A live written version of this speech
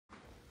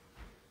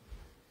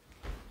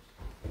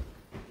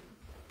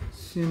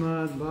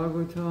Srimad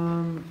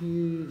Bhagvatam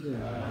ki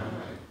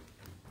jai.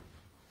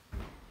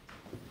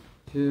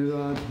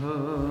 Radha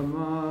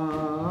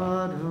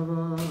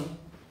Madhava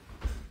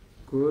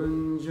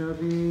Kunja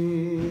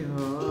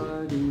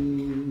Bihari.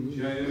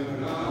 Jaya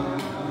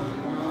Radha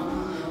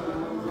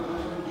Madhava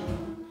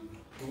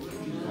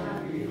Kunja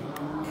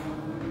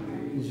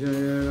Bihari.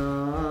 Jaya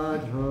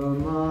Radha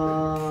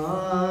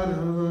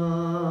Madhava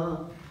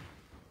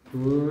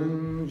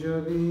Kunja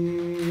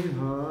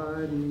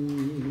Bihari.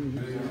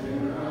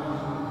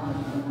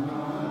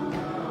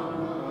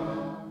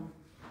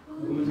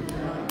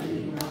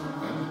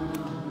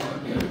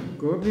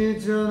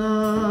 Gopijana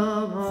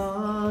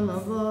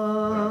Bhalava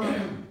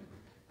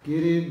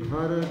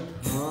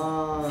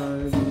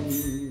Giridharadhari.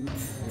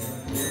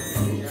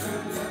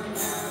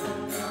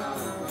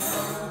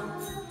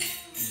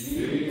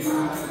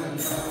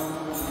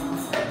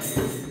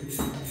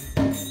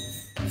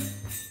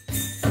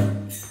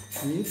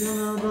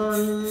 Nitana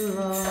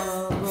Vallabha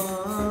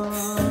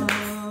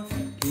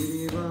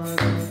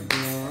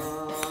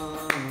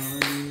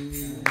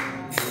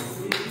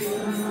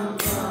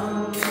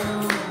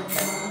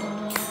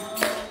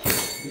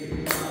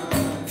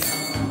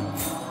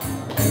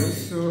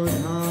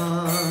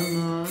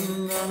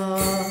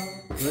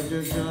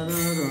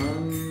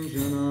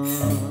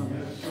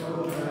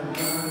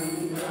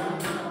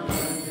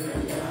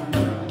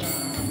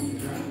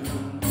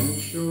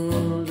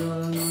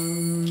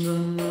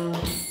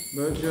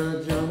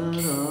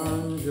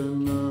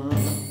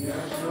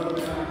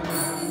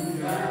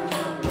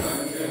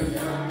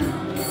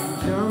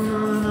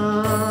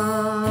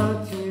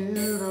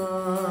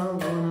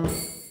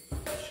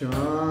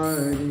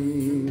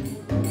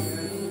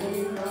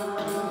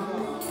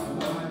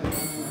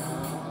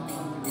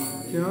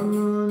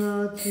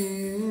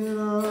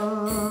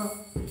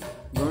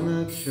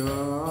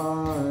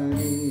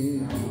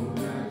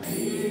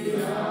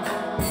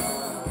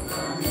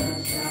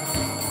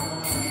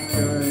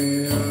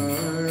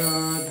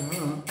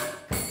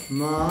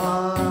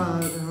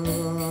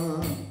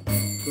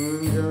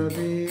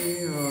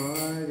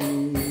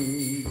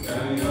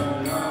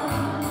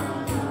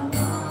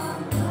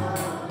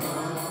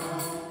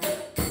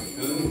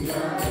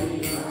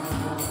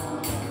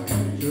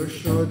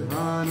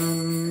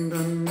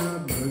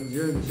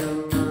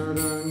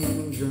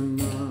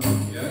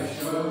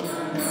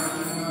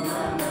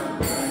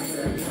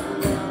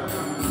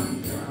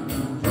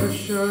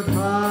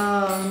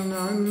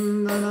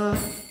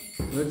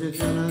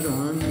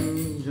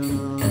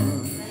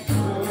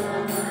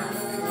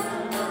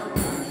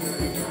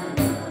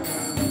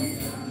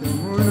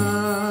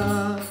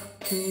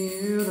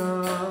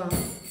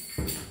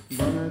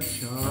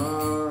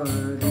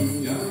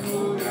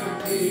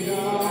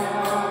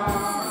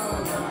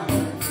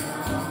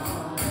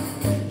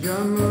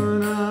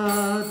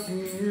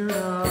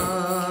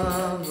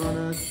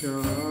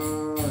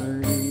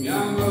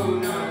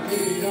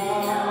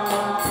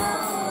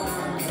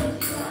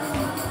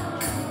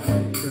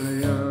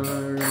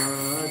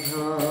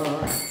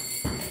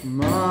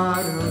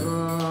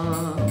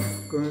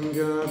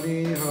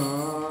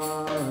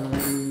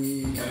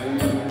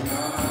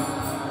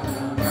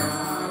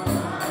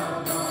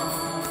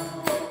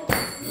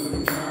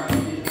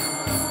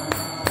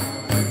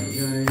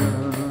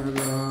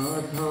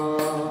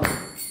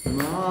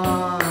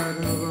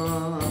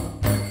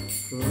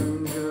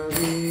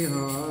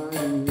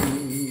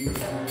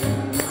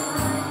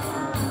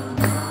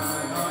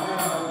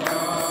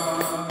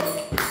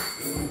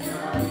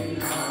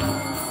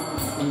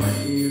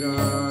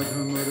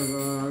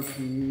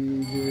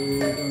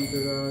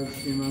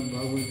Srimad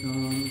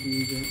Bhagvatam ki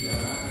jai.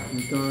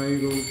 Nitai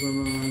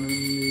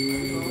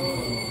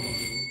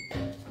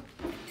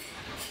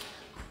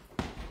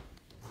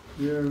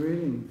We are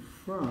reading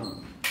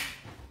from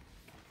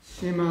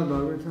Srimad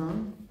Bhagvatam,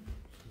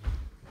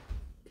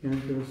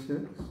 Canto 6,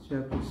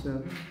 Chapter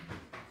 7.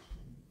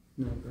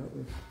 No, that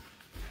was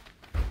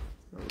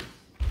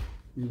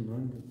in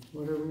London.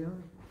 What are we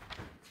on?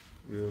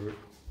 We are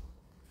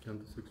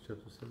Canto 6,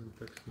 Chapter 7,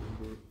 text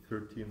number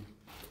 13.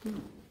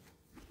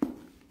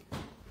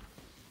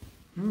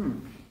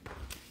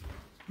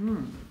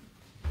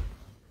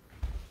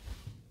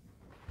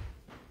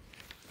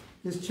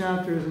 This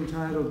chapter is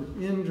entitled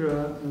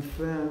Indra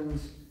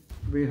Offends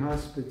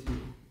Brihaspati.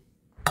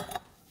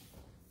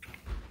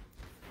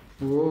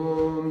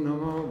 Om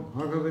Namo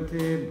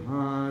Bhagavate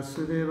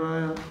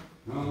Vasudevaya.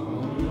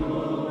 Om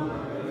Namo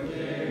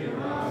Bhagavate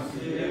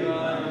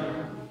Vasudevaya.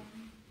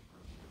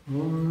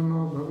 Om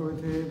Namo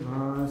Bhagavate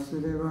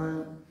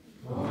Vasudevaya.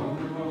 Om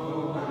Namo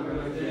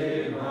Bhagavate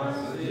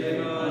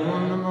Vasudevaya.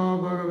 Om Namo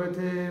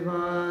Bhagavate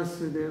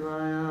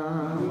Vasudevaya.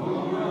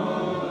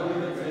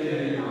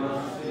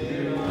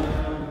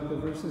 The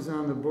verse is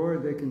on the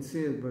board, they can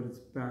see it, but it's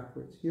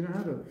backwards. You know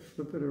how to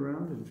flip it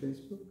around in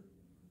Facebook?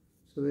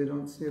 So they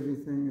don't see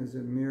everything as a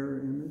mirror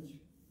image?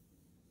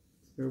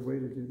 Is there a way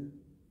to do that?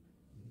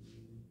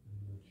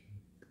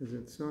 Because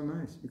it's so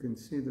nice, you can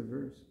see the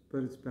verse,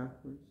 but it's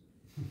backwards.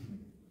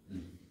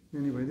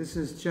 Anyway, this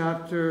is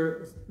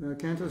Canto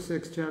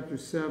 6, Chapter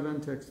 7,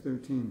 Text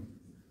 13.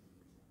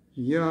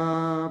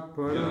 Ya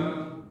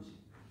param.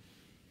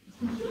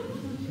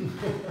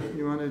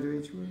 You want to do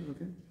each word?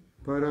 Okay.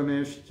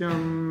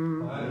 Parameshtyam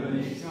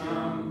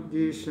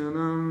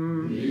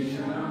Dishanam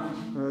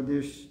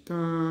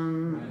Adishtan.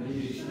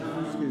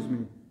 Excuse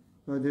me.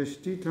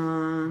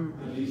 Adishtitan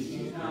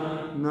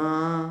Na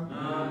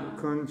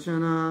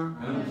Kanchana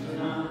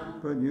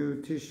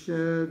Padyutished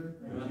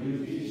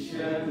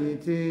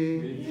Iti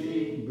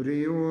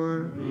Briyor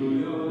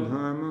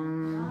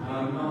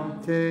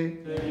Dharmam Te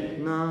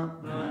Na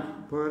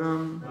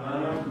Param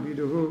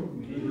Viduhu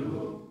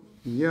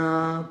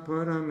Ya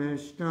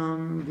Parameshtam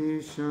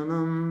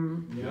Dishanam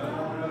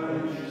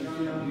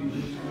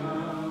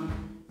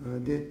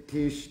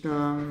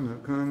Aditishtam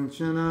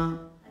Nakanchana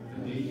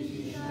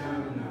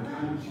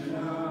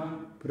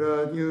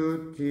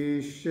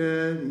Pradyutished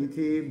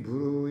Iti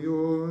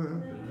Bhuyor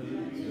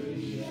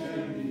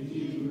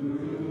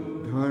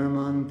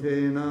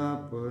Dharmantena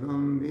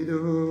Param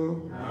Viduhu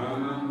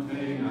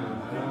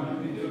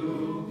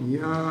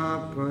Ya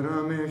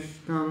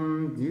Parameshtam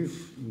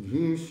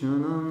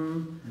Dishanam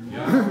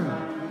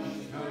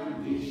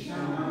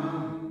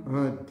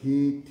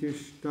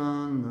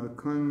Adhitishtan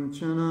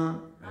Nakanchana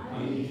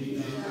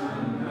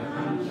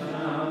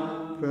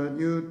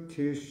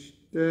Pradyutished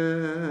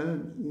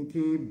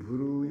Iti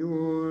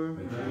Bhuyor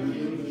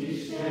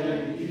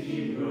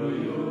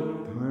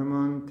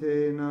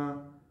Dharmantena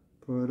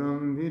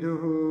Param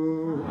Viduhu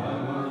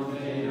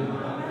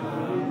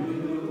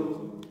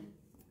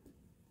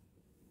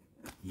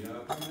Ya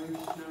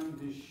Parameshtam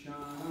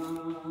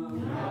Dishanam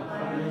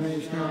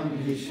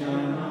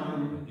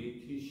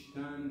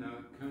Aditishtan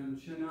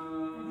Nakanchana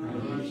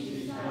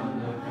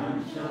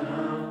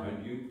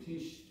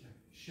Pradyutished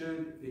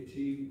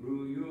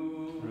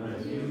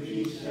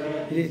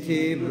Iti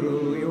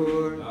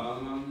Bhuyor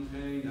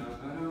Dharmantena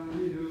Param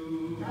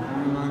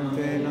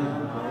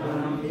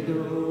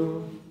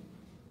Viduhu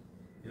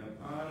Ya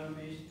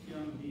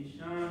Parameshtam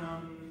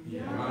Dishanam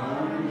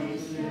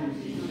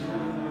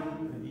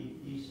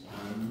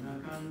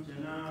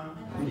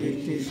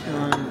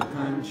Aditishtan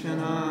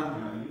Nakanchana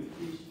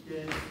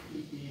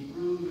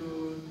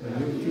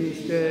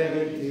Pradyutished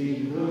Iti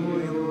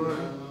Bhuyor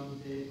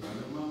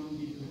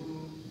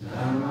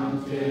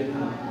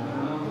Dharmantena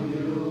Param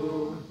Viduhu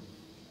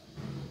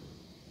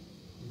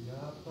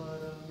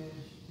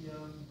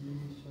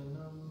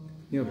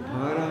Ya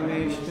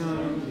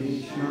Parameshtam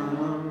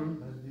Dishanam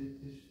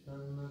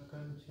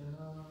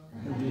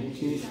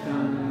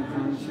Aditishtan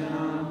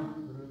Nakanchana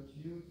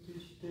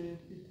Pradyutished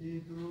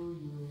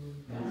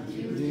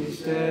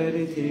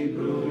Iti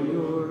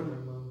Bhuyor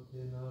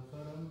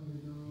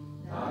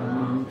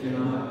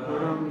Dharmantena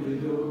Param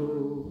Viduhu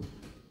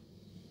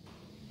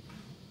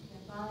Ya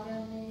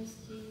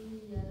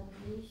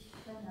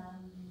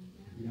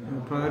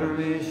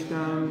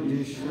Parameshtam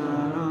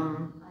Dishanam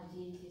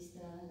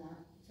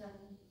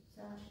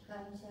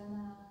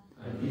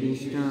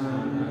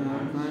Aditishtan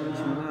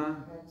Nakanchana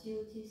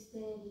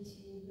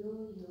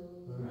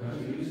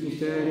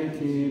Pradyutished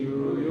Iti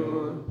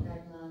Bhuyor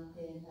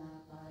Dharmantena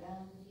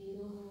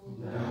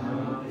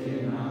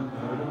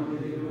Param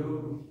Viduhu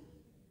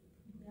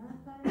Ya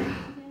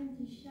Parameshtam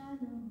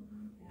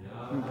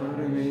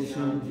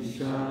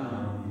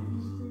Dishanam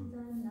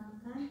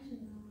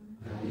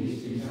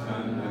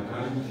Aditishtan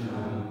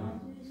Nakanchana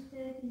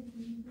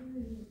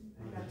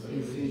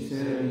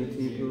Pradyutished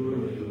Iti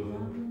Bhuyor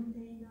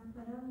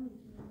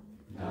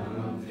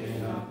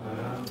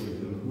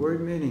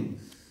Word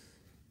meanings.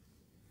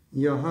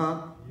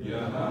 Yaha,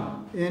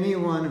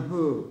 anyone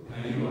who.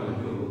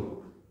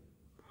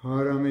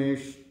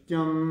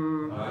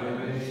 Parameshtyam,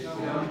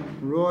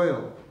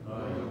 royal.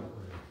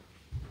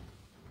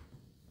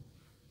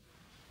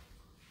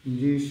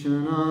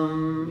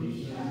 Dishanam,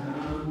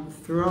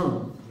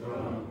 throne.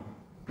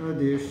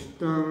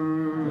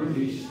 Adishtam,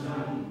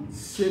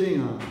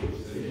 sitting on.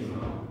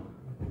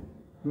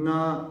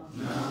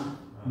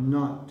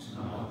 Not.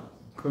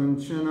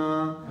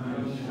 Kanchana,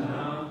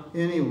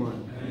 anyone.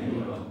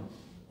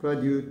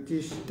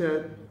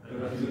 Pradyutished,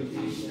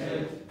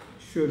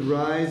 should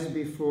rise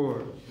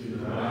before.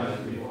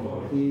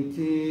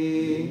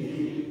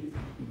 Iti,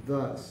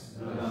 thus.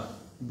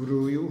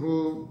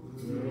 Brūyuhu,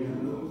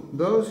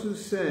 those who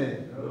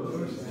say.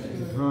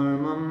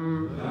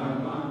 Dharmam,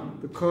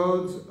 the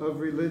codes of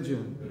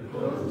religion.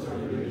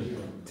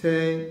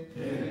 Te,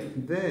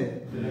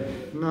 they.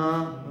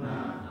 Na,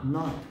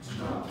 not.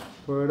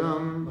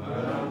 Param,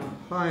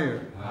 higher.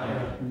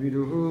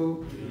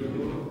 Viduhu,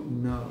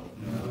 no.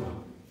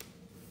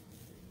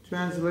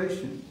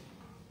 Translation.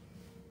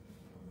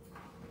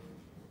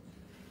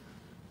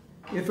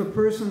 If a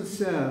person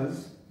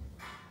says,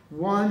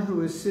 one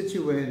who is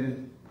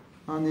situated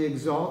on the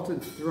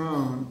exalted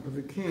throne of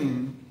a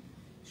king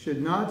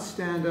should not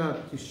stand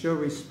up to show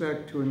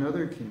respect to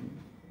another king,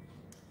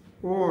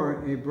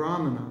 or a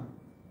brāhmaṇa,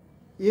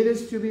 it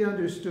is to be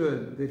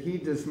understood that he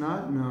does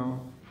not know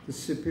the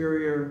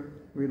superior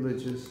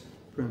religious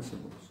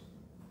principles.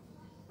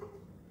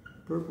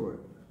 Purport.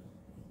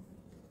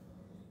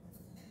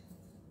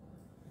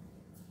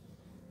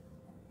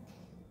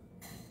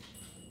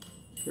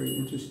 Very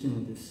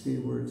interesting to see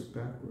words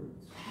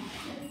backwards.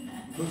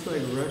 Looks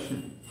like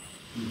Russian.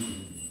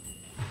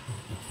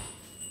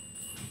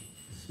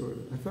 Sort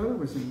of. I thought it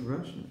was in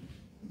Russian.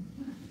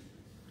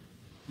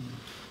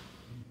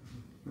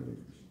 Hare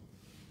Krishna.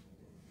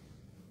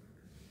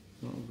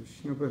 Oh,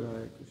 Vishnu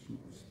Padaya Krishna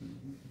Krishna.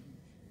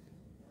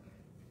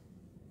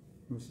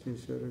 Namaste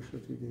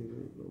Saraswati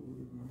Devi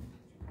Gauranga.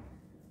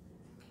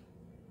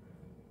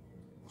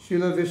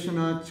 Srila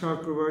Vishwanath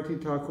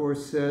Chakravarti Thakur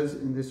says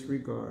in this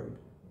regard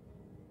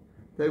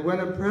that when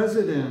a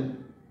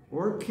president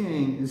or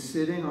king is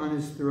sitting on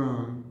his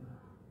throne,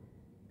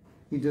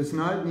 he does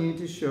not need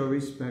to show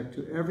respect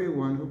to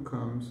everyone who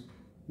comes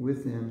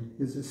within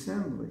his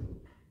assembly,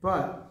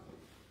 but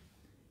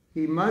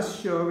he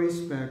must show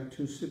respect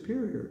to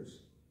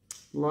superiors,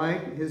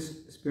 like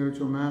his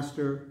spiritual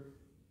master,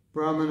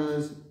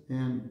 brāhmaṇas,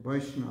 and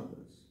Vaishnavas.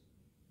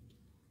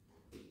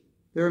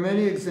 There are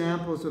many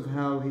examples of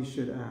how he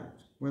should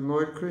act. When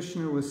Lord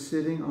Krishna was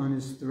sitting on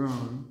his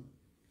throne,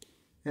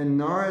 and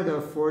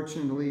Narada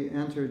fortunately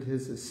entered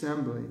his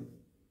assembly,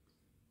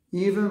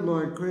 even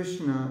Lord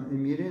Krishna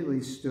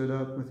immediately stood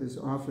up with his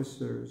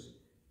officers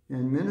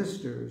and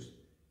ministers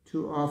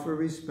to offer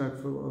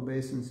respectful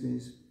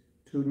obeisances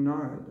to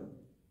Narada.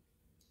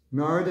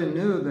 Narada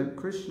knew that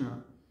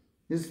Krishna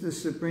is the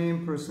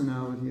Supreme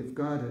Personality of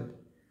Godhead,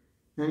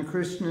 and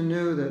Krishna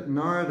knew that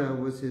Narada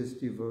was his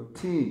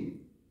devotee.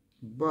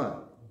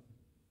 But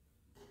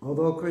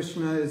although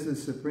Krishna is the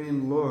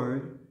Supreme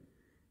Lord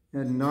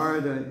and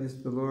Narada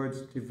is the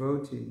Lord's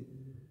devotee,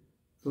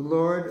 the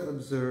Lord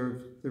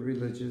observed the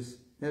religious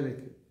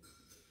etiquette.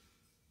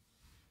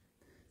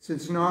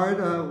 Since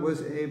Narada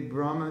was a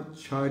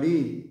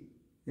brahmachari,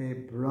 a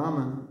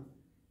brāhmaṇa,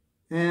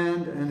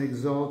 and an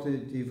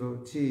exalted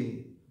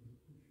devotee,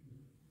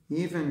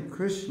 even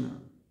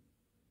Krishna,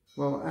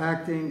 while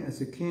acting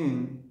as a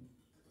king,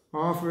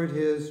 offered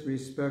his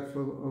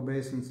respectful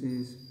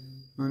obeisances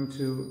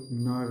unto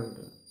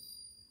Narada.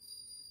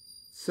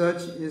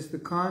 Such is the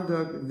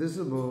conduct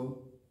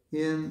visible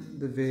in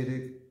the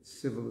Vedic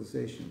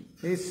civilization.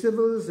 A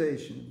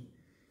civilization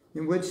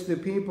in which the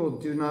people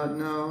do not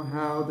know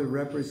how the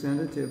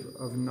representative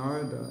of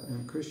Narada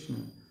and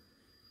Krishna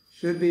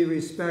should be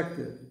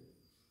respected,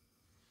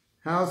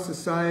 how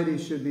society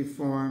should be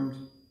formed,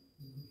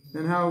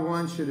 and how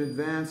one should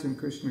advance in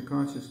Krishna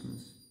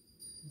consciousness.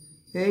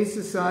 A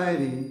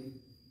society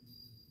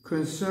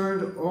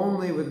concerned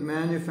only with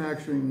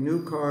manufacturing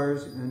new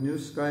cars and new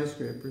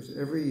skyscrapers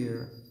every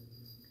year,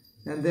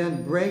 and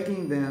then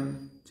breaking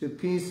them to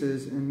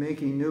pieces and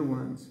making new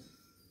ones,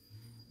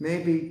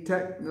 may be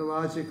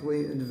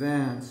technologically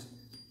advanced,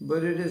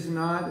 but it is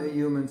not a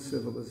human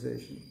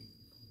civilization.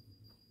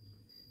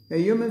 A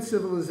human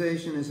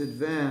civilization is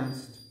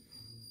advanced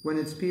when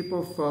its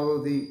people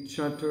follow the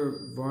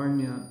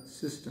Chaturvarnya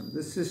system,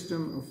 the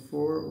system of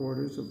 4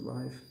 orders of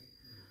life.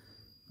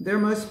 There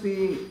must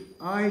be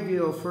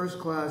ideal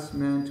first-class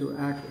men to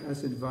act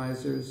as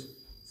advisors,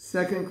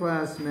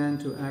 second-class men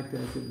to act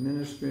as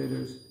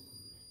administrators,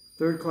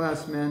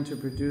 third-class men to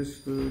produce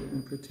food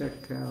and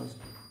protect cows,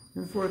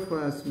 and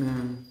fourth-class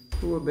men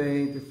who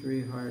obey the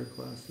 3 higher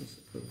classes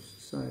of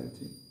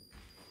society.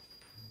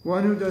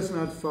 One who does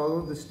not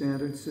follow the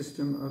standard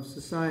system of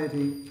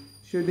society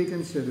should be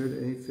considered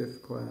a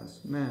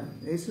 5th-class man.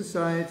 A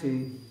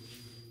society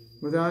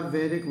without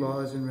Vedic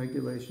laws and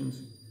regulations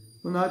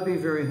will not be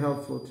very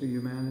helpful to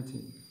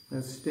humanity,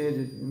 as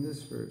stated in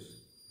this verse.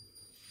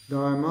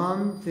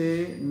 Dharmam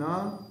te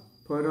na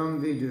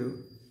param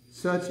vidu.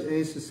 Such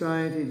a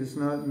society does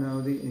not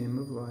know the aim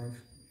of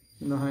life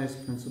and the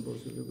highest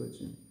principles of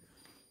religion.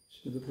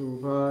 Srila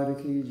Prabhupada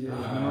ki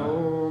jai.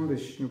 Om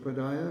Vishnu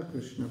Padaya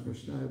Krishna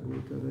Prasthaya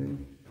Bhutale.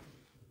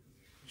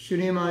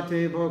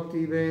 Shrimate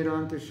Bhakti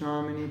Vedanta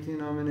Shaminiti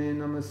Namane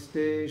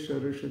Namaste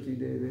Saraswati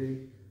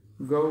Devi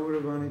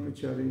Gauravani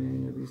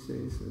Pacharine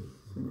Navisesa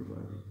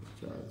Srimad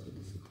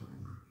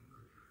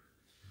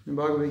In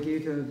Bhagavad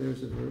Gita,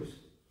 there's a verse.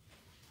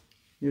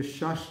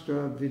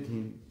 Yashastra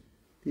Vidhim.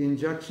 The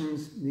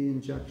injunctions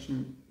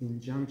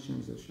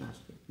of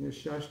Shastra.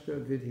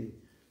 Yashastra Vidhi.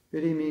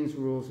 Vidhi means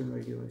rules and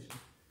regulations.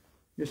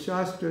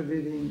 Yashastra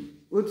Vidhim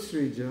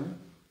Utsrija.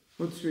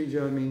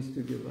 Utsrija means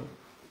to give up.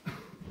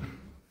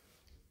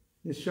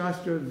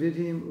 Yashastra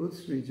Vidhim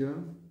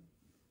Utsrija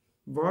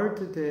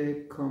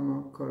Vartate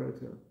Kama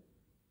Karata.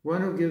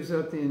 One who gives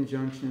up the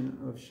injunction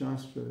of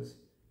Shastras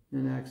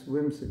and acts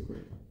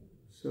whimsically.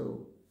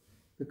 So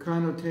the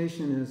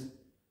connotation is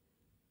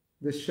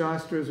the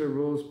Shastras are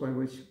rules by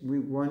which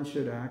one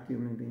should act,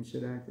 human beings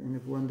should act, and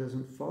if one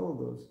doesn't follow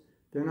those,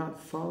 they're not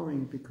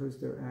following because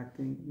they're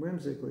acting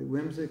whimsically.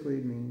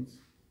 Whimsically means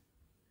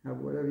have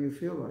whatever you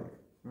feel like,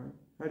 right?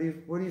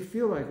 What do you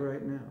feel like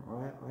right now?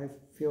 I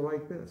feel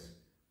like this.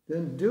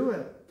 Then do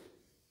it.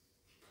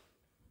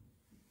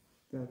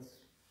 That's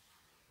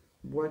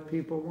what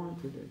people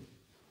want to do,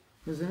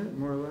 isn't it,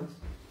 more or less?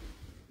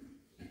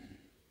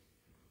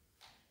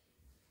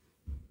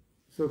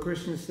 So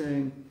Krishna is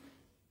saying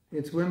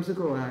it's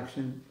whimsical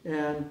action,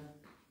 and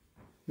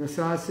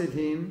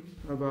nasasiddhim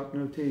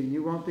avapnoti.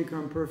 You won't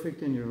become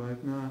perfect in your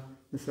life.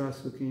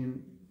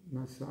 nasasukim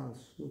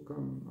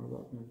nasasukam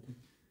avapnati.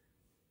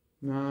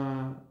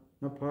 Na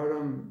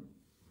param,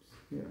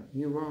 yeah,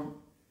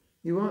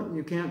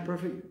 you can't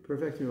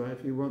perfect your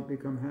life, you won't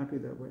become happy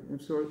that way.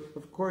 And so,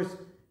 of course,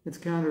 it's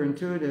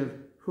counterintuitive.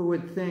 Who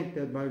would think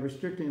that by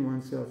restricting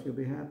oneself you'll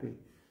be happy?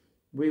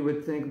 We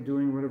would think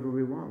doing whatever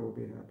we want we'll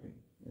be happy.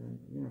 And,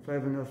 if I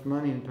have enough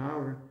money and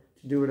power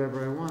to do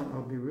whatever I want,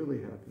 I'll be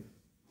really happy.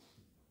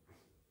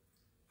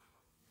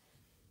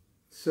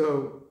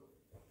 So,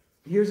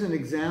 here's an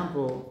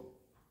example.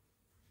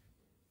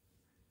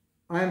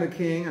 I'm a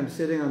king, I'm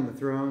sitting on the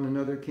throne,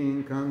 another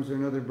king comes or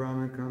another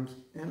brahmin comes,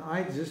 and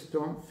I just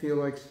don't feel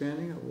like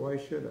standing up. Why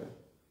should I?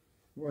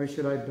 Why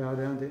should I bow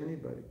down to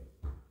anybody?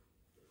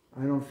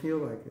 I don't feel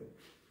like it.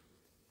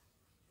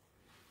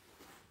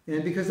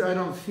 And because I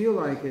don't feel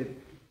like it,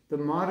 the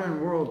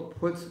modern world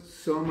puts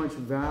so much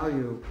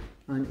value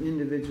on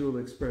individual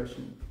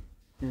expression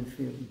and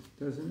feelings,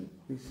 doesn't it?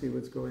 We see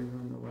what's going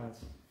on the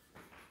last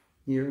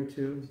year or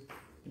two.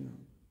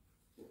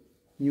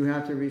 You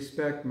have to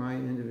respect my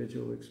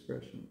individual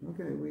expression.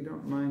 Okay, we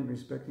don't mind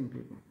respecting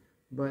people.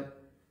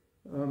 But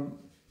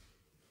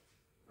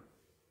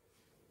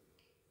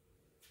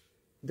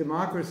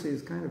democracy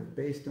is kind of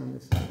based on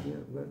this idea.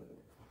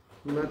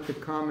 Let the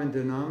common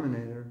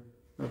denominator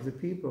of the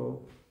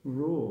people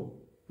rule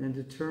and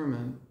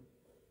determine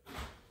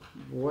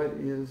what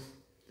is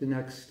the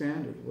next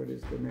standard, what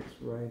is the next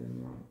right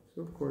and wrong.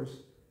 So of course,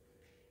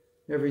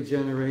 every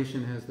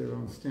generation has their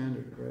own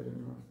standard of right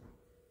and wrong.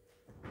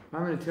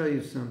 I'm going to tell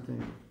you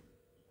something.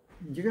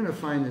 You're going to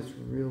find this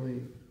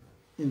really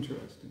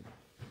interesting.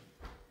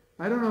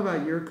 I don't know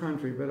about your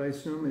country, but I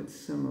assume it's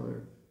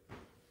similar.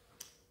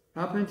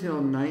 Up until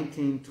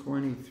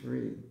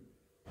 1923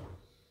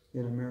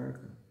 in America,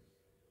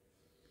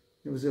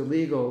 it was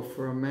illegal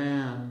for a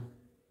man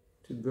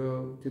to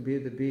go to be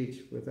at the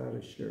beach without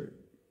a shirt.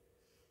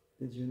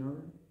 Did you know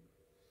that?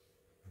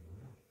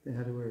 They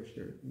had to wear a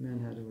shirt. Men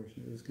had to wear a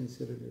shirt. It was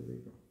considered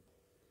illegal.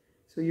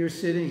 So you're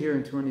sitting here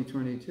in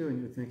 2022 and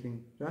you're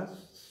thinking, that's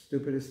the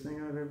stupidest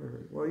thing I've ever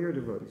heard. Well, you're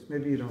devotees.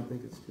 Maybe you don't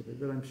think it's stupid,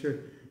 but I'm sure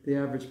the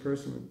average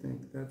person would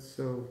think that's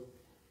so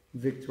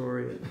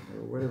Victorian,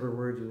 or whatever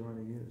word you want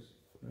to use,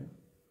 right?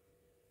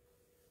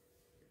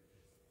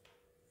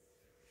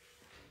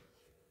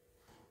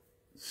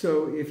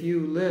 So if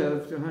you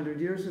lived 100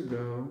 years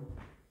ago,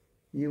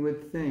 you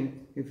would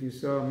think, if you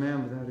saw a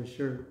man without a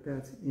shirt,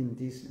 that's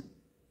indecent.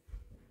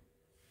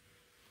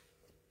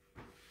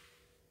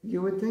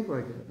 You would think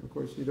like that. Of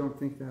course, you don't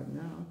think that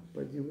now,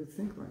 but you would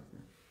think like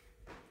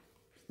that.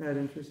 Isn't that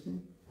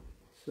interesting?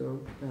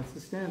 So that's the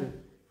standard.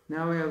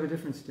 Now we have a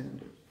different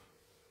standard.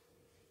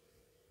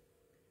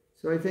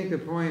 So I think the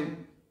point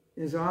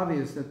is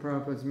obvious that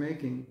Prabhupada's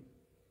making.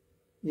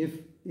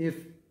 If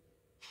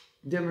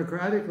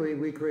democratically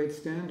we create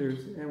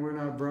standards and we're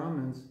not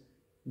Brahmins,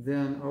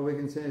 then all we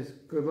can say is,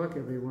 good luck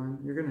everyone,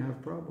 you're going to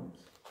have problems.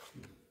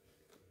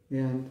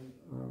 And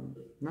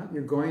not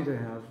you're going to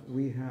have,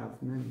 we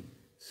have many.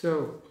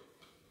 So,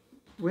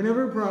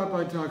 whenever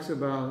Prabhupada talks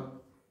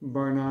about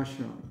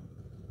varnashram,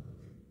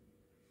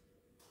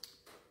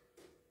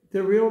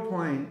 the real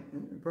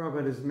point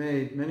Prabhupada has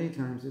made many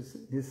times is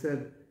he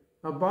said,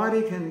 a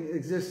body can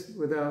exist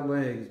without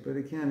legs, but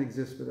it can't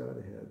exist without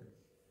a head.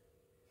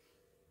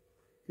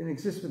 It can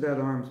exist without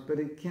arms, but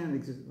it can't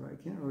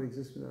really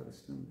exist without a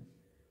stomach.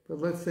 But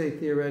let's say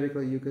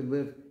theoretically you could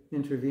live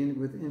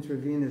with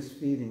intravenous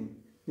feeding.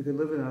 You could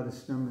live without a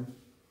stomach,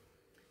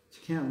 but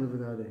you can't live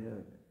without a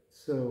head.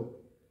 So,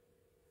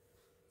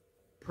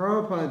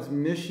 Prabhupada's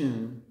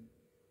mission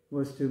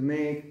was to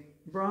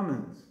make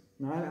Brahmins,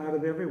 not out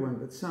of everyone,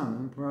 but some.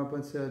 And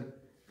Prabhupada said,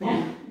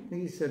 I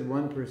think he said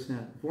 1%.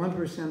 If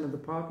 1% of the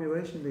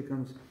population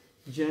becomes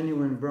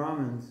genuine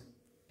Brahmins,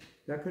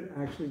 that could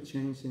actually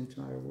change the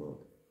entire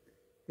world.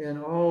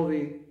 And all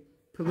the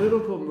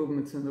political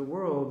movements in the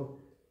world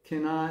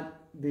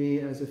cannot be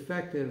as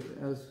effective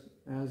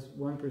as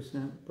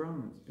 1%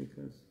 Brahmins,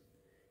 because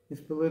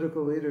if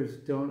political leaders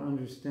don't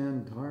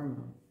understand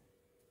Dharma,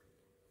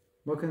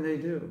 what can they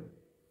do?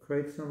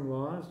 Create some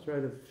laws, try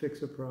to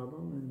fix a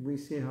problem, and we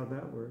see how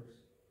that works.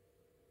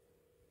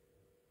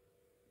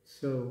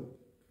 So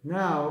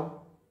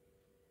now,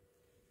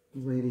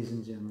 ladies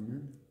and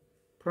gentlemen,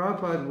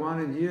 Prabhupada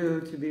wanted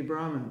you to be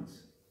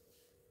Brahmins,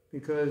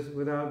 because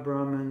without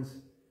Brahmins,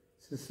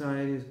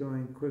 society is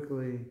going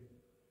quickly.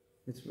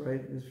 It's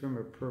from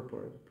a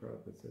purport,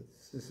 Prabhupada said.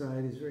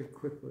 Society is very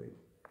quickly.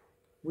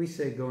 We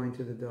say going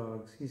to the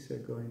dogs, he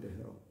said going to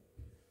hell.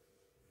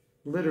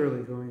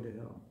 Literally going to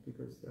hell,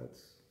 because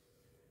that's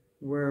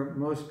where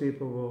most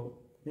people will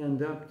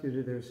end up due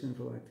to their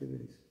sinful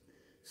activities.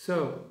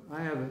 So,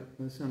 I have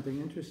something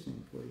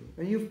interesting for you.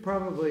 And you've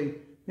probably,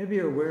 maybe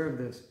you're aware of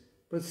this,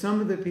 but some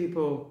of the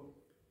people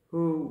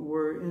who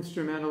were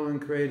instrumental in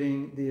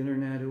creating the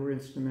internet, who were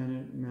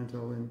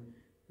instrumental in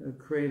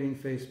creating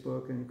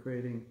Facebook and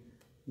creating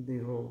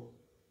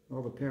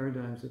all the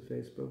paradigms of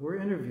Facebook, were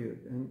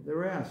interviewed, and they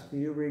were asked, do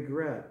you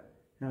regret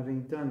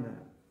having done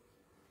that?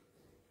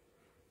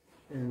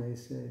 And they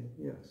say,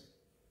 yes.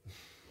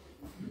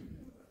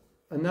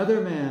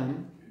 another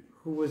man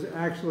who was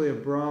actually a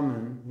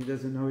Brahmin, he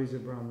doesn't know he's a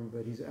Brahmin,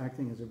 but he's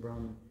acting as a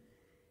Brahmin,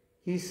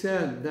 he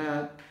said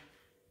that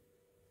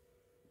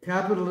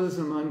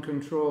capitalism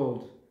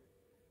uncontrolled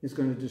is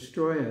going to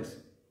destroy us.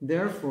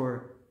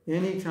 Therefore,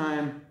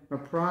 anytime a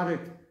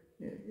product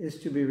is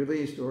to be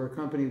released or a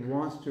company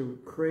wants to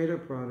create a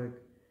product,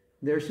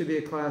 there should be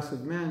a class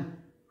of men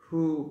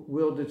who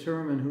will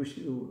determine,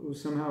 who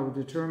somehow will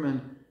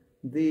determine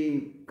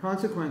the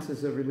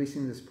consequences of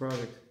releasing this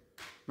product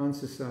on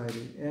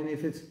society. And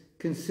if it's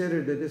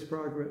considered that this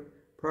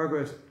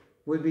progress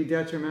would be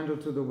detrimental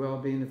to the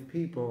well-being of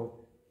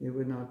people, it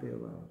would not be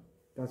allowed.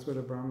 That's what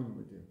a Brahmin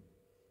would do.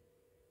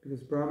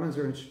 Because Brahmins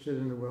are interested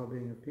in the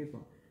well-being of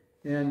people.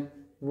 And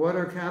what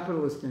are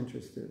capitalists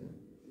interested in?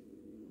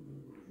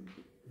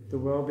 The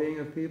well-being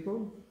of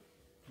people?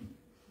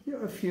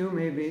 Yeah, a few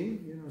maybe,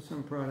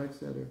 some products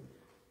that are,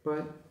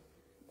 but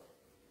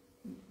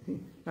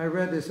I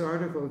read this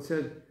article, it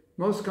said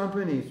most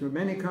companies, or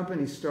many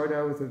companies start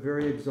out with a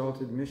very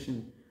exalted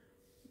mission,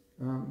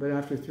 but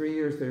after 3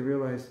 years they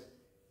realize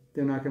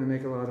they're not going to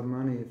make a lot of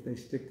money if they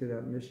stick to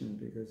that mission,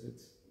 because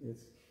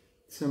it's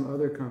some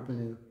other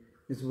company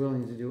is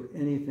willing to do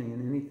anything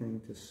and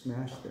anything to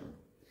smash them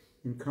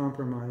and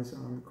compromise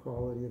on the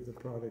quality of the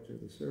product or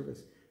the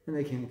service, and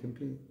they can't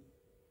compete.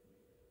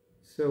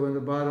 So when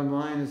the bottom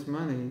line is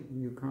money,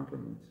 you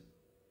compromise.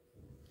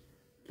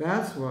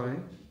 That's why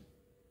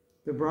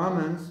the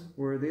Brahmins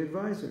were the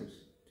advisors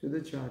to the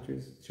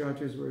Kshatriyas.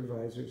 Kshatriyas were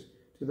advisors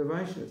to the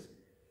Vaishyas.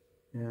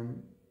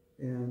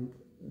 And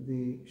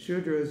the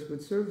Shudras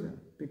would serve them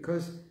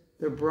because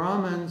the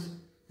Brahmins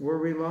were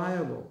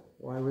reliable.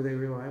 Why were they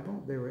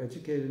reliable? They were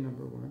educated,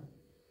 number one.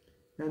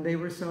 And they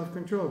were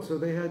self-controlled, so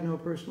they had no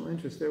personal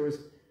interest.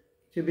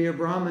 To be a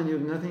Brahmin, you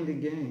have nothing to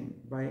gain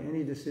by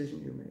any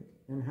decision you make.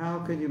 And how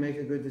can you make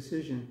a good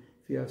decision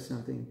if you have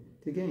something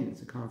to gain?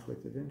 It's a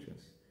conflict of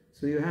interest.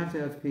 So you have to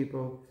have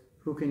people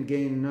who can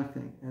gain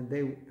nothing, and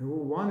who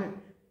want it,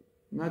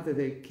 not that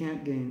they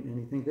can't gain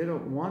anything, they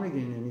don't want to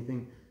gain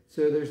anything,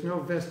 so there's no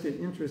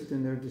vested interest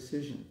in their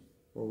decision.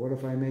 Well, what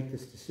if I make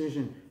this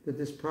decision that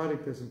this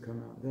product doesn't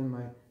come out? Then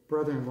my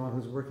brother-in-law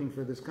who's working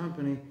for this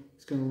company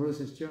is going to lose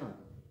his job.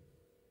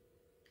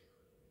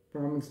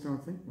 Brahmins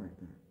don't think like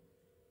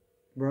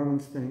that.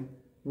 Brahmins think,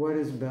 what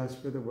is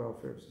best for the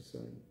welfare of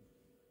society?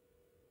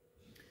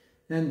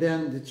 And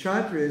then the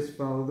Kshatriyas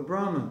follow the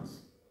Brahmins.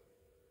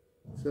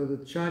 So the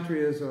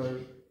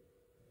Kshatriyas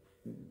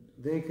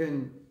they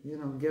can,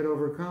 get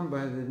overcome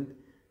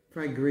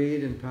by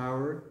greed and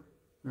power,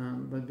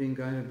 but being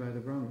guided by the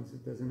Brahmins,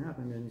 it doesn't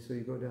happen. And so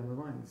you go down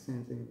the line, the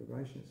same thing with the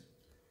Vaishyas.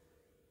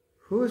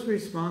 Who is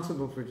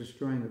responsible for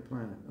destroying the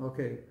planet?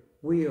 Okay,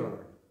 we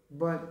are.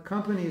 But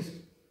companies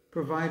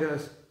provide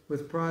us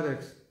with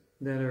products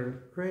that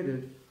are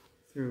created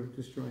through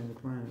destroying the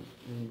planet,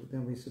 and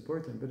then we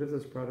support them. But if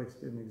those products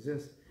didn't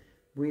exist,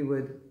 we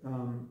would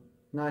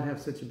not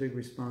have such a big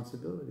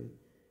responsibility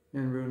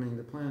in ruining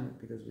the planet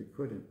because we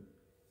couldn't,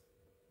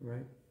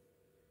 right?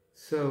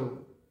 So,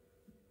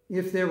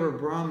 if there were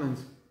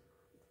Brahmins,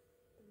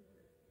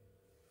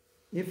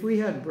 if we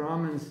had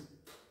Brahmins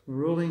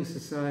ruling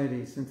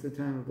society since the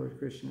time of Lord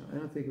Krishna, I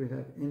don't think we'd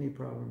have any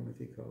problem with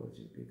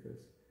ecology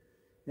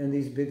and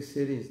these big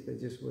cities, that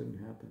just wouldn't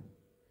happen.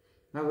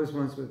 I was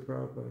once with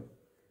Prabhupada,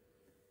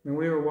 and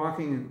we were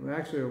walking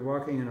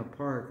in a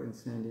park in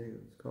San Diego.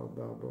 It's called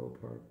Balboa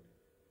Park.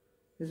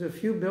 There's a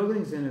few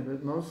buildings in it,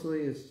 but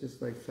mostly it's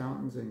just like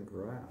fountains and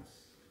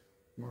grass,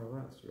 more or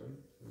less, right?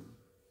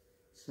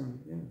 It's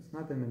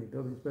not that many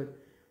buildings, but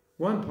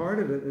one part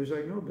of it, there's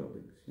like no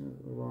buildings,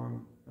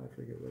 along, I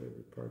forget whatever,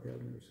 Park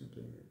Avenue or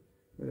something, or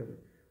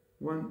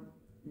whatever.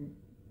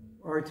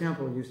 Our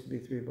temple used to be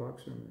 3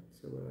 blocks from it,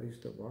 so I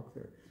used to walk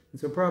there. And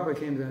so Prabhupada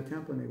came to that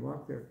temple and he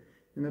walked there.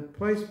 And the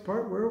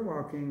part we're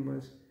walking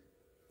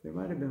there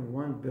might have been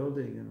one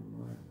building in a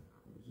mile.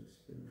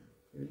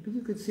 But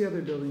you could see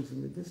other buildings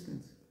in the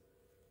distance.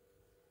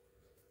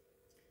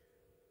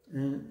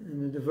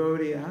 And the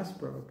devotee asked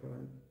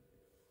Prabhupada,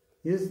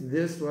 is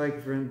this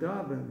like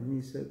Vrindavan? And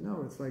he said,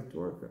 no, it's like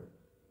Dwarka.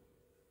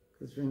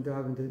 Because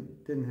Vrindavan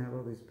didn't have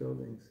all these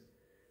buildings.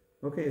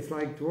 Okay, it's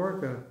like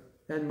Dwarka,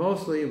 and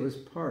mostly it was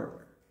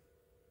park.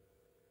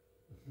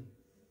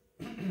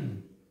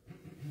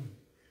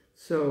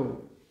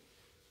 So,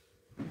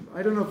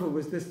 I don't know if it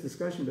was this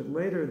discussion, but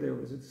later there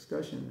was a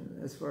discussion,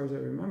 as far as I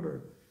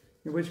remember,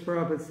 in which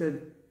Prabhupada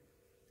said,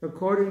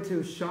 according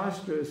to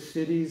Shastra,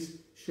 cities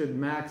should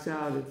max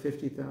out at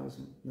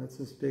 50,000. That's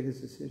as big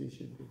as a city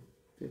should be,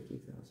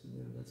 50,000.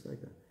 Yeah, that's like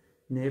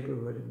a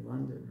neighborhood in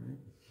London, right?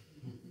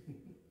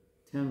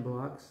 10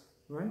 blocks,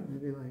 right?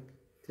 Maybe like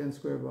 10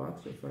 square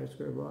blocks or 5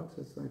 square blocks,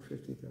 that's like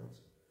 50,000.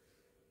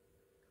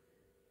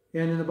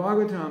 And in the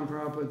Bhagavatam,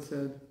 Prabhupada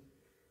said,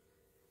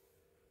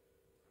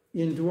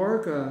 in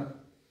Dwarka,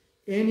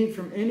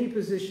 from any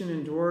position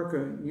in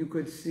Dwarka, you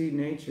could see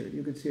nature.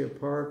 You could see a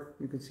park,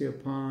 you could see a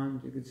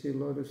pond, you could see a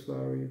lotus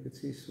flower, you could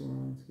see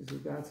swans. He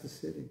said, that's a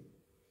city.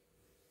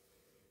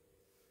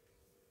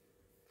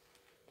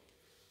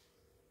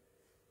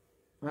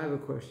 I have a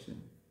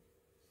question.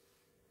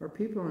 Are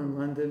people in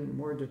London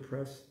more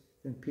depressed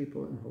than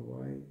people in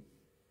Hawaii?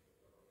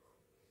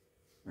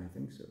 I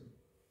think so.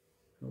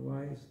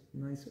 Hawaii's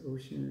nice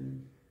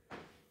ocean,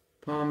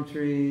 palm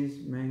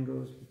trees,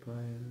 mangoes,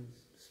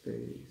 papayas,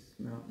 space,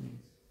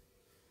 mountains.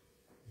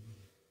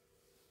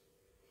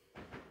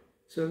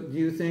 So do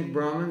you think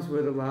Brahmins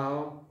would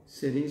allow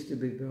cities to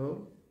be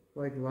built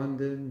like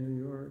London,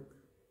 New York,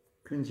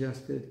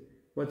 congested?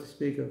 What to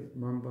speak of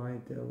Mumbai,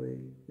 Delhi?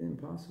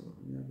 Impossible,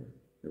 never.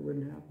 It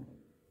wouldn't happen.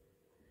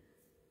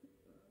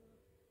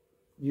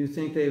 Do you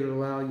think they would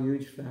allow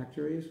huge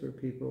factories where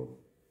people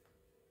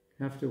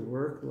have to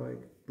work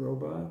like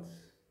robots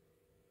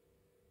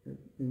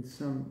in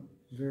some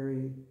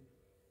very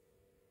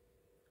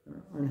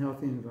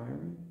unhealthy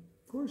environment?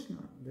 Of course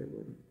not, they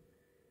wouldn't.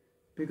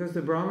 Because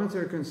the Brahmins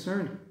are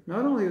concerned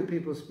not only with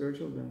people's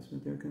spiritual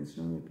advancement, they're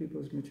concerned with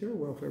people's material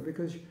welfare,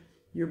 because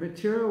your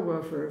material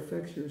welfare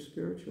affects your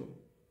spiritual.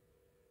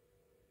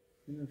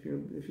 You know,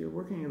 if you're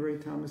working in a very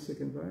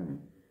tamasic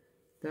environment,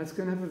 that's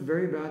going to have a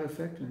very bad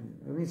effect on you.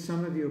 I mean,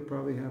 some of you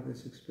probably have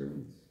this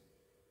experience.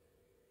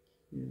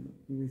 You know,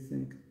 you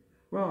think,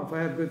 well, if I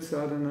have good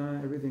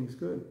sadhana, everything's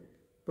good.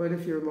 But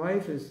if your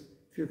life is,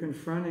 if you're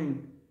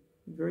confronting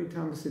very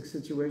tamasic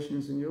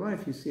situations in your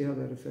life, you see how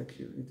that affects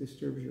you. It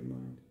disturbs your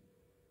mind.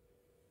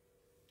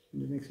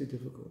 And it makes it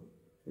difficult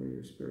for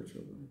your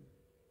spiritual life.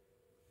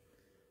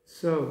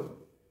 So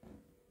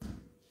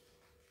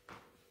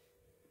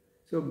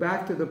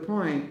back to the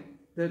point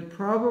that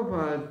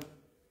Prabhupada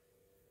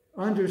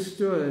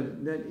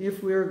understood that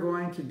if we're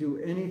going to do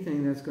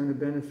anything that's going to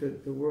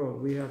benefit the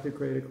world, we have to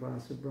create a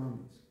class of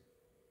Brahmins.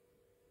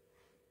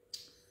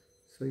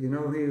 So you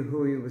know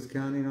who he was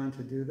counting on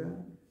to do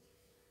that?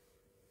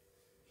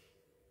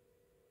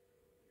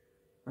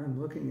 I'm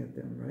looking at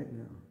them right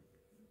now.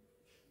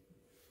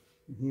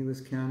 He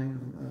was counting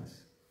on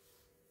us.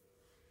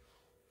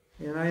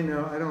 And I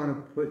know I don't want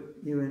to put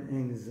you in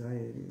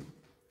anxiety.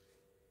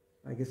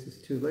 I guess it's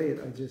too late,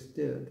 I just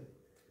did.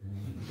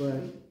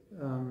 But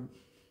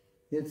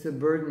it's a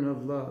burden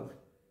of love.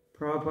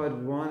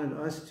 Prabhupada wanted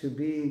us to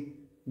be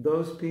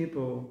those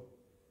people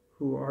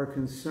who are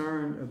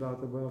concerned about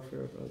the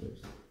welfare of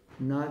others,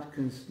 not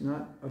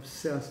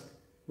obsessed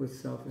with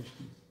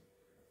selfishness.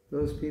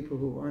 Those people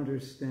who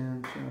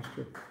understand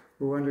Shastra,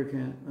 who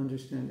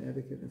understand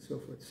etiquette and so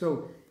forth.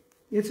 So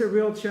it's a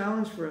real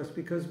challenge for us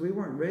because we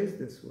weren't raised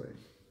this way.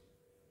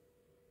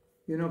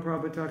 You know,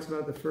 Prabhupada talks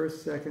about the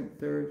first, second,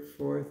 third,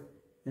 fourth,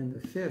 and the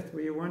fifth.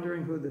 Were you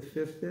wondering who the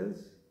fifth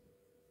is?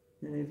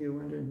 Any of you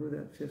wondering who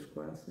that fifth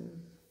class is?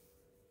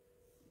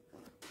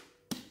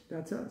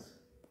 That's us.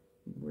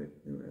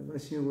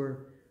 Unless you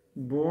were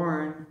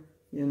born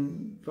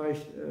in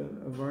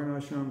a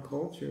Varnashram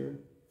culture,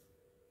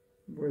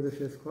 we're the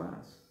fifth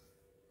class.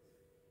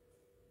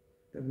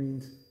 That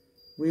means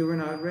we were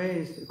not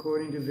raised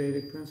according to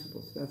Vedic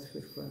principles. That's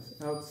fifth class,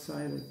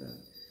 outside of that.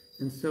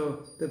 And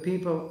so the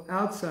people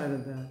outside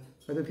of that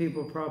are the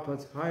people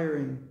Prabhupada's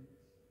hiring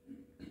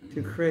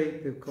to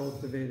create the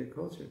cult of Vedic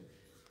culture.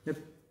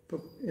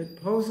 It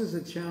poses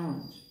a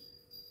challenge.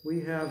 We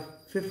have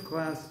fifth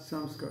class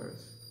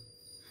samskars.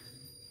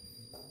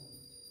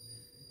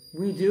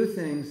 We do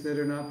things that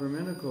are not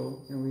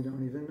Brahminical and we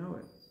don't even know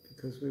it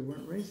because we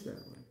weren't raised that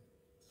way.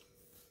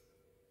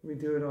 We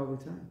do it all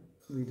the time.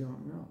 We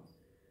don't know.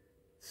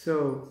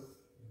 So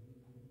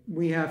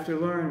we have to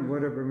learn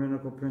what are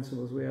Brahminical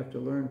principles. We have to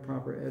learn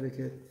proper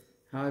etiquette,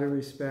 how to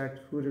respect,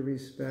 who to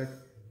respect.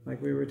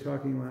 Like we were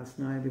talking last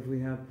night, if we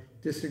have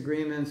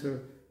disagreements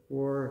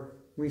or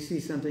we see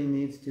something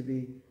needs to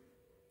be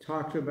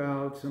talked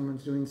about,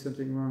 someone's doing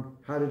something wrong,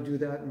 how to do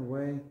that in a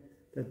way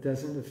that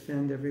doesn't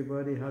offend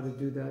everybody, how to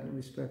do that in a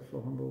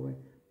respectful, humble way.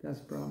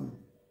 That's Brahman.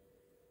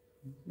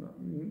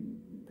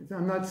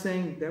 I'm not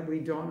saying that we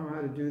don't know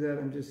how to do that,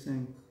 I'm just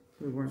saying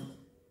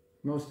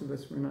most of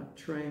us were not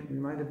trained. We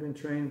might have been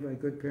trained by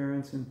good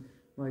parents and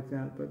like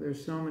that, but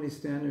there's so many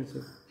standards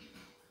of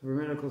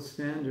Brahminical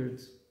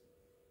standards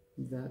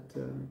that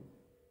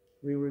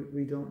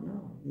we don't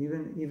know.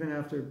 Even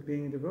after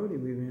being a devotee,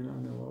 we may not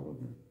know all of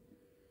them.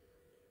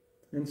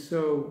 And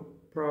so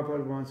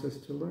Prabhupada wants us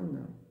to learn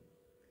them.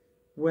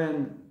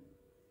 When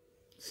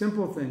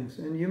simple things,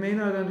 and you may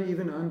not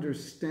even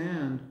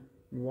understand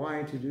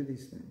why to do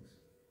these things,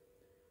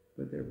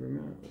 but they're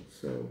Brahminical.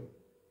 So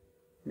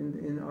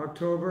in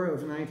October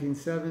of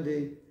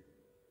 1970,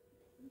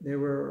 there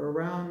were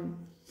around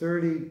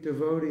 30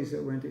 devotees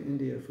that went to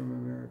India from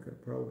America.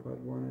 Prabhupada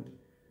wanted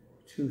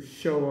to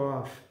show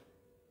off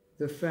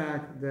the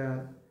fact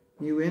that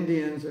you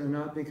Indians are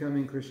not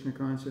becoming Krishna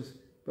conscious,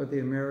 but the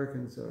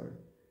Americans are.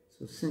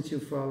 So since you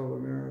follow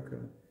America,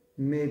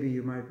 maybe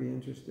you might be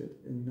interested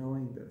in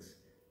knowing this.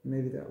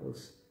 Maybe that will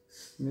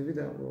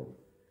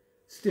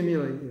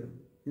stimulate you,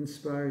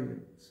 inspire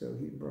you. So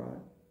he brought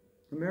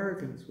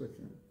Americans with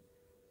him.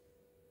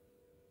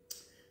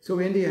 So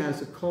India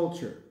has a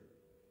culture.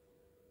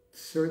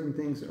 Certain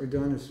things are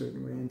done a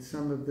certain way, and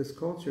some of this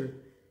culture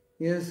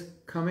is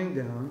coming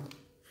down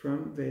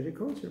from Vedic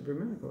culture,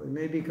 Brahminical. It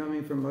may be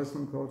coming from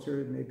Muslim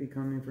culture, it may be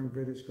coming from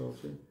British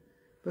culture,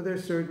 but there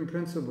are certain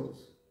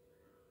principles.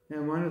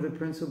 And one of the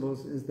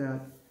principles is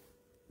that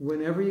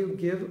whenever you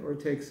give or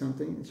take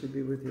something, it should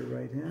be with your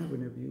right hand.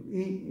 Whenever you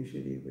eat, you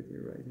should eat with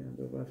your right hand.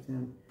 The left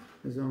hand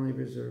is only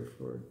reserved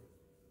for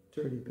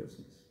dirty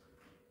business.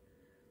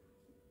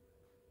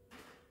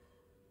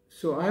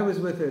 So I was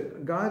with a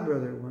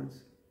godbrother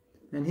once,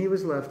 and he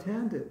was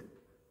left-handed.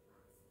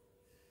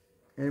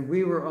 And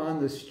we were on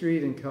the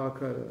street in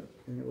Calcutta,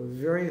 and it was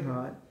very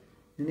hot,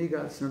 and he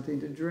got something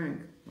to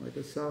drink, like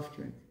a soft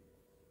drink.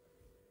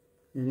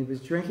 And he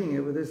was drinking it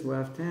with his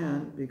left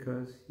hand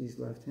because he's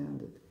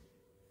left-handed.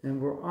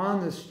 And we're on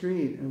the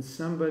street, and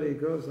somebody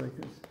goes like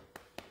this.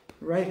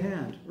 Right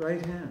hand,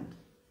 right hand.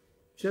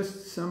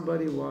 Just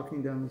somebody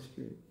walking down the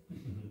street.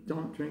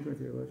 Don't drink with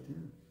your left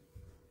hand.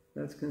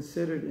 That's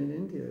considered, in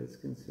India, it's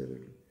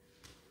considered.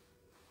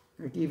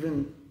 Like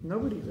even,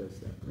 nobody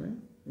does that, right?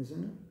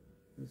 Isn't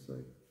it? It's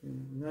like,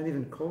 not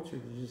even culture,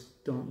 you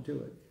just don't do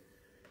it.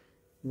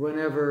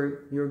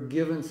 Whenever you're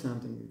given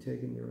something, you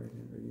take in your right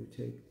hand, or you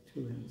take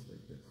two hands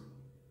like this.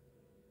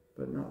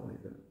 But not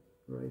like that,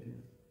 right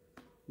hand.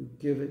 You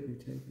give it, you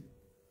take it.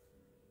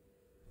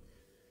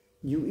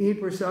 You eat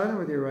prasadam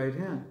with your right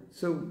hand.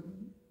 So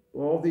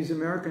all these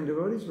American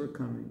devotees were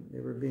coming.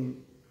 They were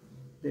being,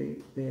 they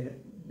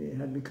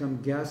had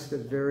become guests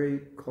of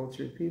very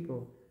cultured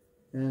people.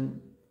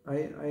 And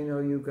I know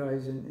you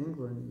guys in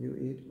England, you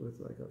eat with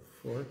like a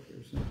fork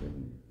or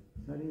something.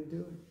 How do you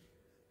do it?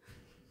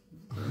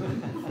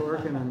 A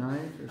fork and a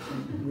knife or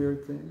some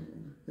weird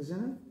thing,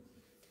 isn't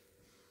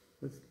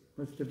it?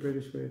 What's the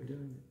British way of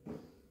doing it?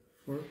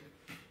 Fork?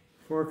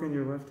 Fork in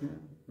your left hand,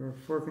 or a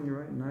fork in your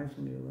right, knife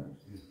in your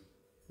left.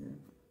 Yeah.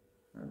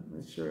 I'm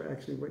not sure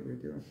actually what you're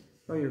doing.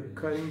 Oh, you're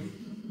cutting.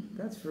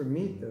 That's for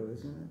meat, though,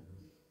 isn't it?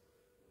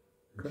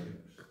 Cut.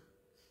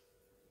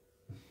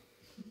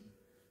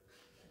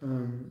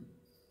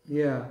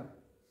 Yeah.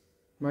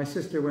 My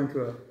sister went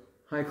to a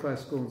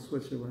high-class school in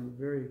Switzerland.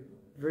 Very,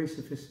 very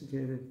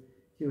sophisticated.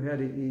 You had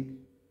to eat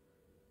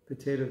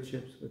potato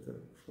chips with a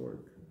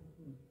fork.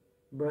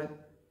 But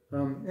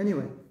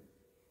anyway.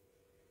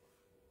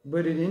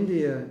 But in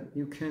India,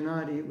 you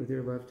cannot eat with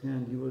your left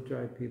hand. You will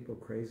drive people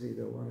crazy.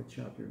 They'll want to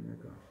chop your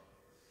neck off.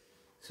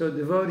 So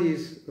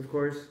devotees, of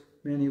course,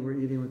 many were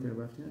eating with their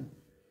left hand.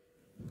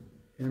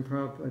 And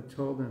Prabhupada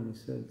told them, he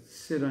said,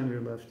 sit on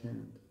your left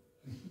hand.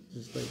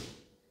 Just like,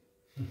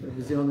 that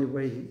was the only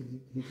way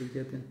he could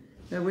get them.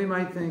 And we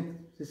might think,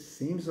 this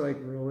seems like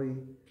really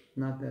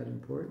not that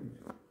important.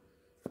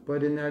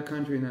 But in that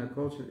country, in that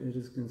culture, it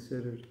is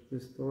considered,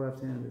 the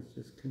left hand is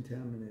just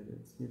contaminated.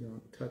 You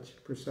don't touch,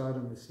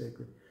 prasadam is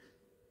sacred.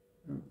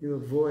 You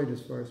avoid,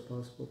 as far as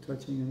possible,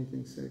 touching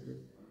anything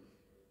sacred.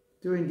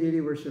 Doing deity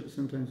worship,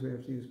 sometimes we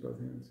have to use both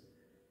hands.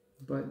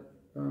 But,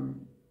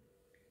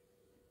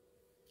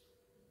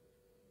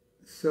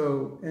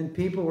 and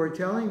people were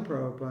telling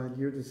Prabhupada,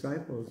 your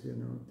disciples,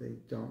 they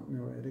don't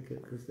know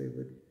etiquette, because they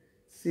would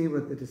see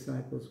what the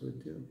disciples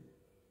would do.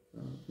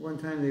 One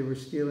time they were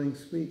stealing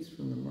sweets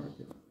from the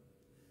market.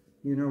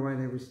 You know why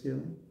they were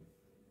stealing?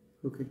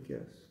 Who could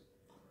guess?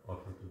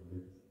 Offer to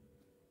be.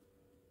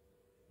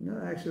 No,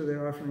 actually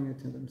they're offering it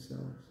to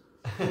themselves.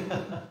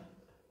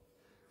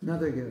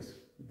 Another guess.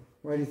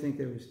 Why do you think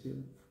they were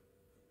stealing?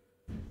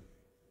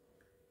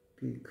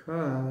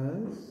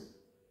 Because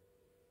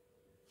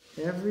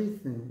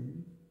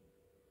everything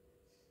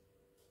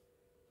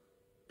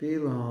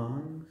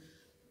belongs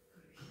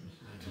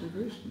to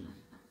Krishna.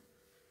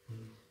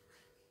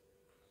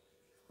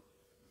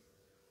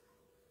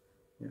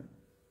 Yeah.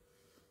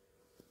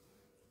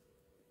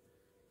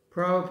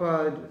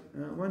 Prabhupada,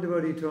 one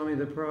devotee told me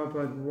that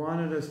Prabhupada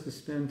wanted us to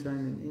spend time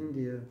in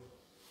India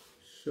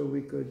so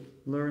we could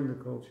learn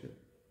the culture.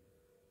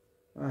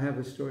 I have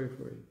a story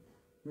for you.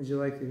 Would you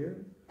like to hear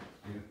it?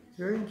 Yeah. It's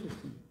very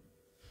interesting.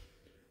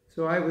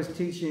 So I was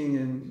teaching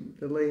in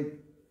the late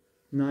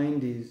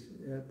 90s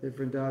at the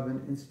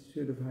Vrindavan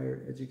Institute of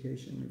Higher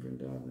Education in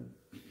Vrindavan.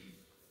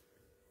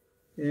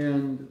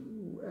 And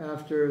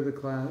after the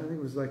class, I think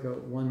it was like a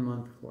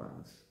 1-month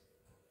class.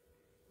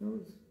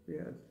 We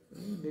had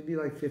maybe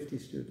like 50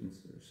 students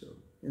or so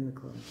in the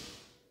class.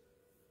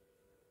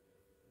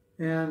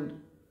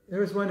 And there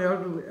was one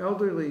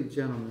elderly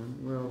gentleman.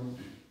 Well,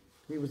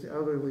 he was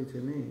elderly to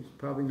me. He's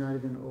probably not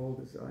even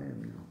old as I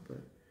am now,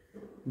 but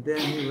then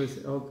he was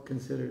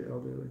considered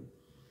elderly.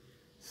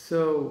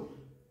 So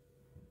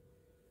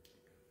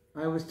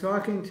I was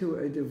talking to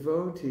a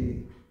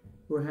devotee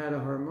who had a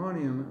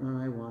harmonium,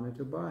 and I wanted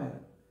to buy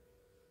it.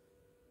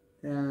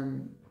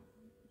 And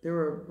there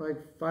were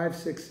like 5,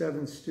 6,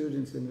 7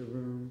 students in the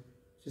room,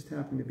 just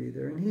happened to be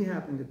there, and he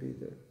happened to be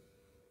there.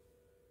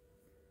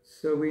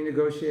 So we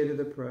negotiated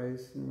the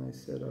price, and I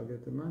said, I'll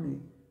get the money.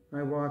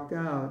 I walked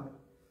out,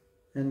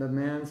 and the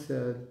man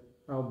said,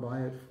 I'll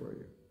buy it for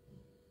you.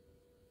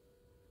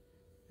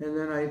 And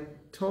then I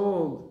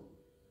told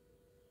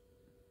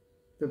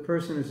the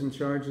person who's in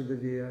charge of the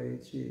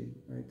VIHE,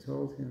 I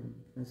told him,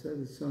 I said,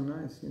 it's so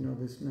nice,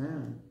 this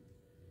man,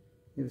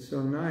 he was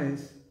so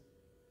nice.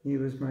 He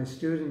was my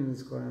student in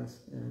this class,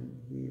 and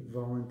he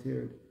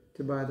volunteered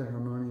to buy the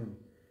harmonium.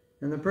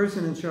 And the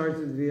person in charge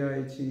of the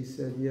VIHE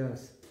said,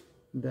 yes,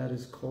 that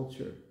is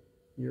culture.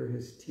 You're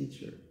his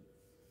teacher.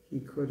 He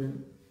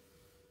couldn't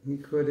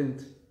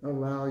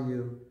allow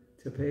you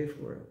to pay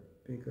for it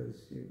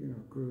because you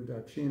grew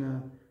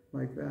dakshina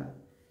like that.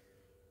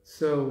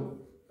 So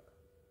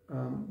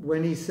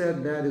when he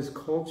said that is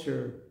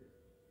culture,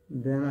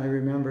 then I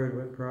remembered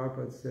what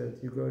Prabhupada said,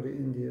 you go to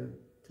India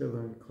to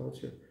learn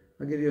culture.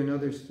 I'll give you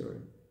another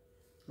story.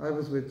 I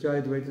was with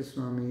Jayadvaita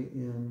Swami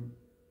in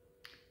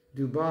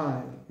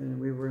Dubai, and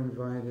we were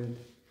invited,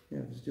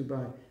 it was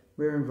Dubai,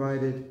 we were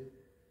invited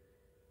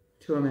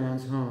to a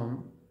man's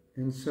home,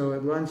 and so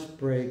at lunch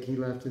break he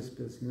left his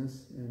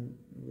business, and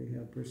we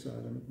had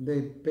prasadam. They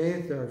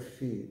bathed our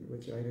feet,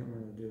 which I didn't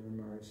want to do, and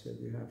Mara said,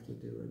 you have to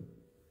do it,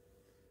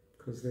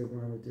 because they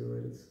want to do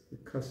it. It's the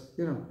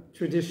custom,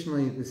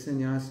 traditionally the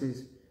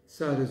sannyasis,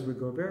 sadhus would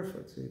go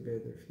barefoot, so you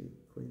bathe their feet,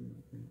 clean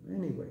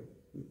them. Anyway,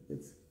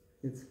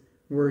 it's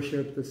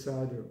worship the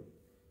sadhu.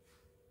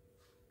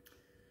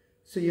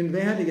 So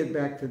they had to get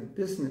back to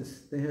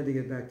business. They had to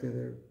get back to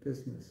their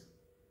business.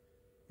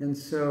 And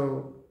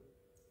so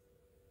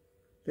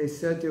they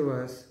said to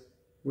us,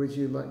 would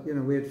you like,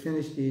 we had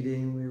finished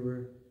eating, we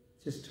were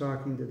just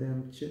talking to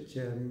them,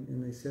 chit-chatting,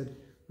 and they said,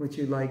 would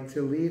you like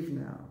to leave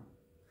now?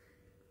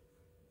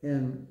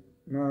 And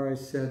Maharaj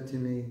said to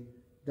me,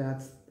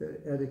 that's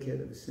the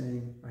etiquette of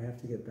saying, I have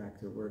to get back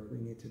to work, we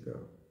need to go.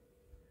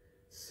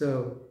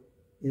 So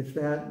if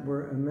that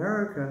were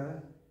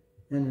America,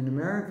 and an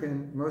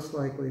American most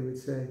likely would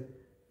say,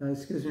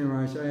 excuse me,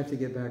 Maharaj, I have to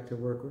get back to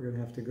work, we're going to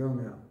have to go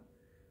now.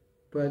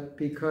 But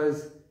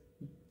because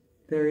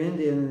they're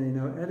Indian and they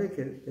know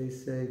etiquette, they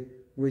say,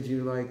 would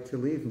you like to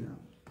leave now?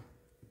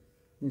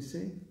 You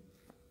see?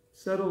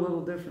 Subtle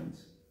little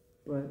difference,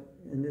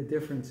 and a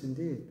difference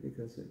indeed,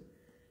 because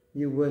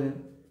you wouldn't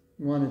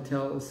want to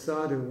tell a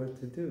sadhu what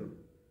to do.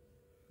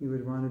 You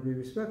would want to be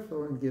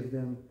respectful and give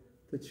them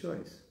the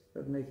choice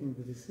of making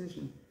the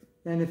decision.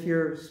 And if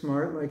you're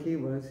smart like he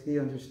was, he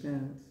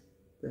understands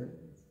that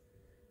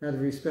out of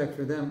respect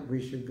for them,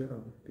 we should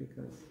go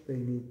because they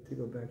need to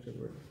go back to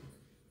work.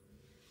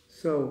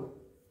 So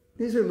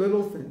these are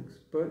little things,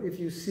 but if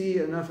you see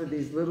enough of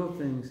these little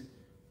things,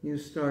 you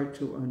start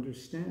to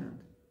understand.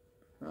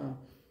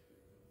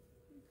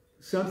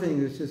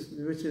 Something which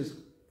is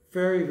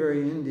very,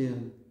 very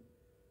Indian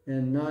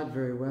and not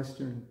very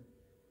Western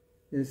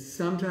is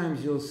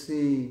sometimes you'll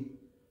see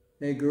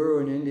a guru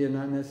in India,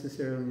 not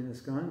necessarily in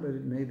ISKCON, but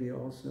it may be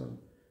also,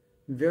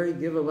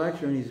 give a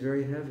lecture and he's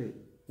very heavy.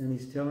 And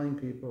he's telling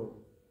people,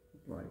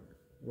 like,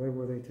 what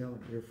will they tell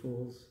him? You're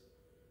fools.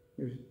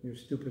 You're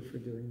stupid for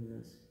doing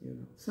this.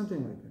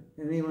 Something like that.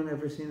 Anyone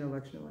ever seen a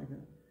lecture like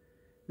that?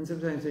 And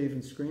sometimes they're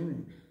even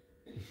screaming.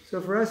 So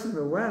for us in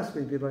the West,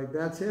 we'd be like,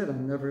 that's it.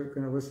 I'm never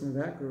going to listen to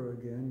that guru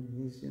again.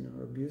 He's,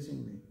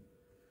 abusing me.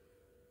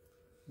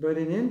 But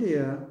in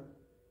India,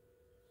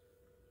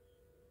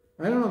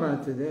 I don't know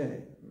about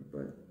today,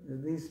 but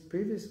at least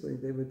previously,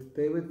 they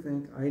would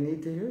think, I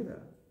need to hear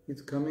that.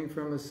 It's coming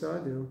from a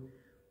sadhu.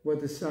 What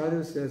the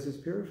sadhu says is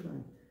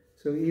purifying.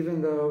 So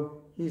even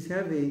though he's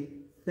heavy,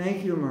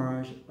 thank you,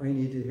 Maharaj, I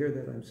need to hear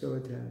that. I'm so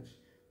attached.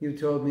 You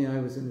told me I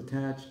was an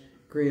attached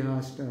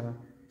grihasta,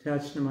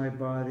 attached to my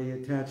body,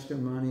 attached to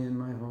money in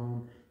my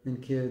home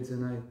and kids,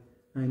 and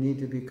I need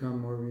to become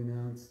more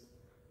renounced.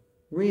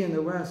 We in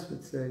the West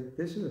would say,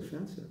 this is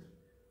offensive.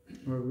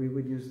 Or we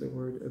would use the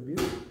word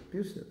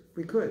abusive.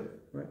 We could,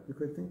 right? We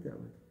could think that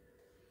way.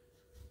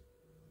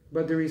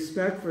 But the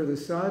respect for the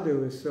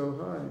sadhu is so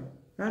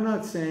high. I'm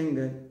not saying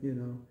that,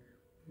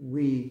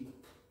 we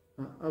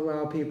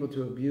allow people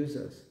to abuse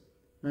us.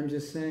 I'm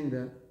just saying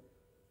that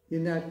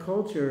in that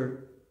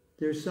culture,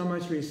 there's so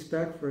much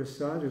respect for a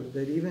sadhu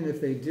that even if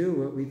they do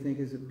what we think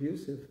is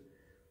abusive,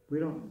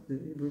 they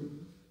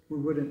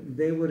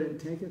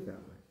wouldn't take it that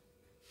way.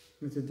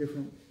 It's a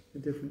different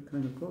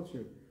kind of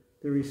culture.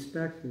 The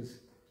respect is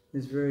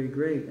very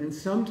great. And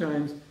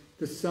sometimes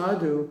the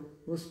sadhu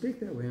will speak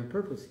that way on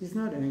purpose. He's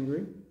not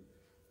angry,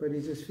 but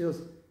he just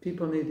feels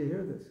people need to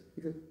hear this.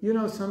 Because,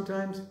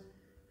 sometimes,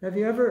 have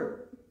you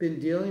ever been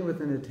dealing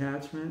with an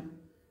attachment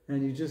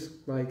and you just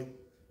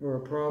or a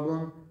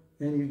problem,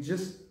 and you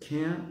just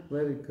can't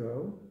let it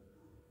go?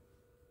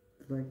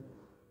 Like,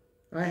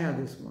 I had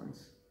this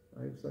once.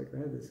 I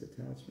had this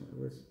attachment.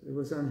 It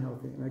was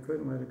unhealthy, and I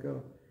couldn't let it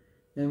go.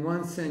 And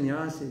one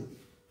sannyasi,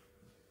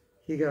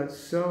 he got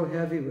so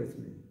heavy with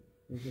me.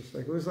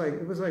 It was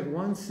like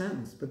one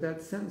sentence, but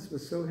that sentence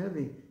was so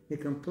heavy,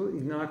 it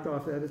completely knocked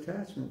off that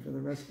attachment for the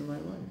rest of my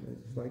life. It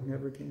just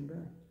never came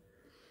back.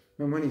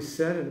 And when he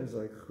said it, it was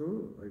like,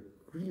 who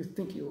do you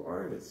think you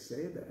are to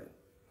say that?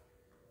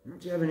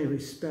 Don't you have any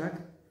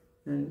respect?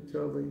 And it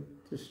totally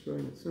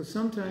destroyed it. So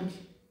sometimes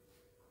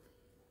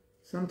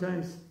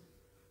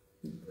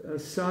a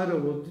sadhu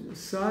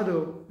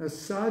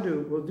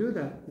will do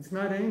that. It's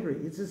not angry.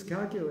 It's just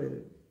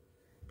calculated.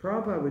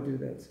 Prabhupada would do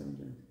that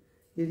sometimes.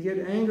 He'd get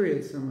angry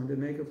at someone to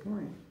make a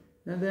point.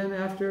 And then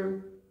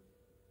after,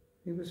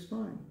 he was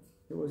fine.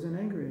 He wasn't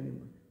angry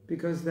anymore.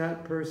 Because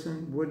that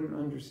person wouldn't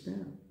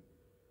understand.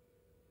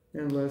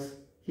 Unless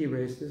he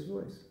raised his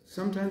voice.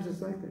 Sometimes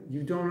it's like that.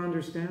 You don't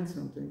understand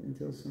something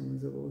until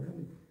someone's a little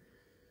heavy.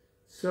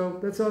 So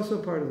that's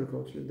also part of the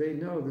culture. They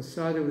know the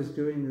sadhu is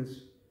doing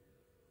this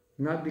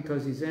not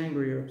because he's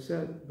angry or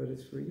upset, but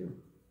it's for you.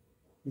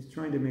 He's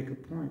trying to make a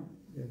point,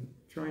 and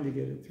trying to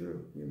get it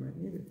through. You might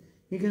need it.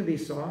 He can be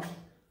soft,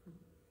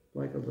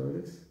 like a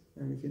lotus,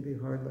 and he can be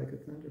hard like a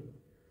thunderbolt.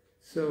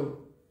 So,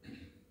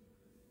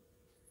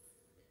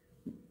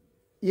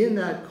 in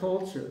that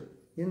culture,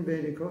 in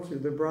Vedic culture,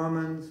 the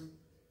Brahmins,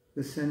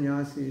 the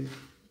sannyasis,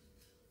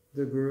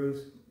 the gurus,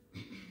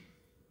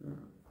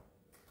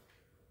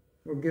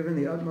 were given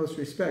the utmost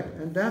respect.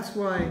 And that's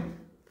why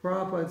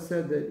Prabhupada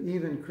said that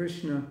even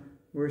Krishna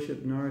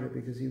worshipped Narada,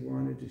 because he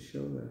wanted to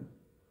show that.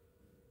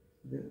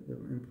 The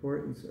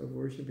importance of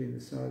worshipping the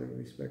sadhu,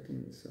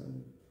 respecting the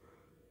sadhu.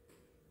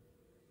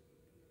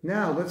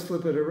 Now, let's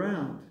flip it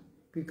around,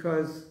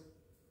 because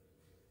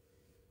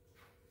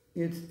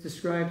it's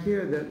described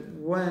here that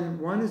when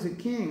one is a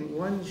king,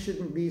 one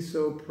shouldn't be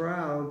so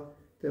proud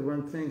that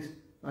one thinks,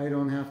 I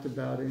don't have to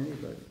bow to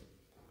anybody.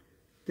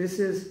 This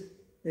is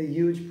a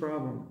huge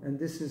problem, and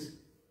this is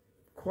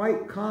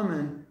quite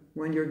common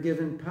when you're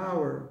given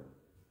power,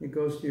 it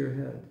goes to your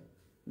head.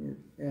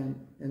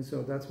 And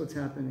so that's what's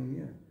happening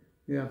here.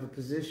 You have a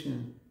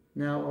position,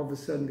 now all of a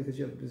sudden, because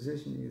you have a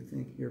position, you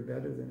think you're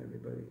better than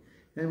everybody.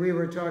 And we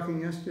were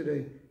talking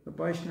yesterday, a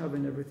Vaishnava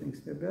never thinks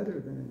they're better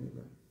than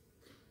anybody.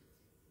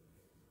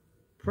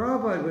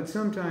 Prabhupada would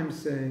sometimes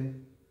say,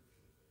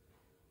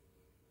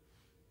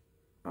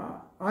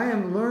 I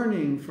am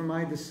learning from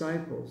my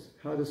disciples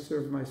how to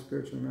serve my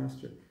spiritual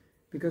master,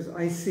 because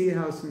I see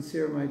how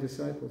sincere my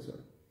disciples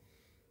are.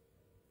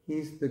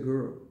 He's the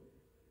guru.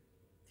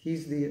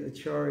 He's the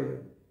acharya.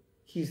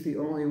 He's the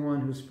only one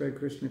who spread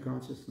Krishna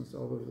consciousness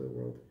all over the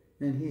world.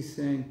 And he's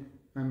saying,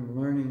 I'm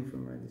learning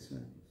from my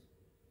disciples.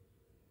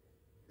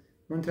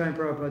 One time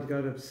Prabhupada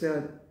got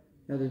upset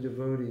at a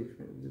devotee.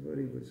 The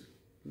devotee was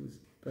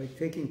like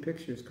taking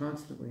pictures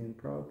constantly, and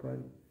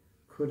Prabhupada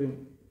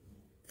couldn't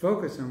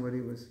focus on what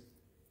he was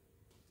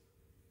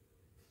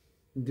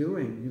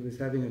doing. He was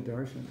having a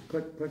darshan.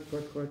 Click, click,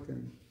 click, click.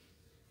 And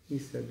he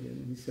said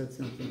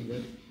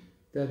something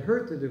that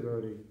hurt the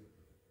devotee.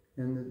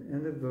 And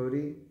the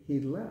devotee, he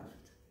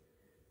left.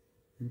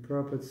 And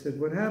Prabhupada said,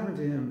 what happened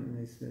to him? And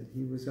they said,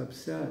 he was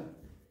upset.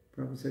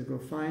 Prabhupada said, go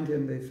find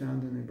him. They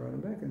found him, they brought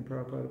him back, and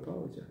Prabhupada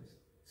apologized.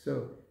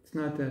 So it's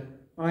not that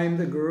I'm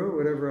the guru,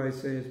 whatever I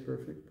say is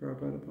perfect.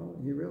 Prabhupada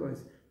apologized. He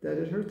realized that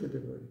it hurt the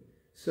devotee.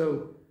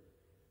 So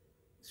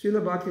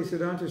Srila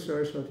Bhaktisiddhanta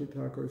Saraswati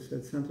Thakur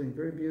said something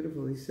very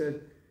beautiful. He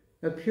said,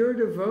 a pure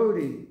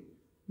devotee,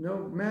 no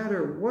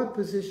matter what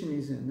position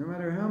he's in, no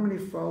matter how many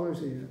followers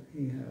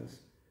he has,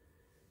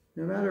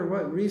 no matter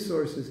what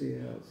resources he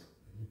has,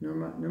 no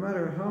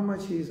matter how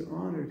much he's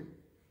honored,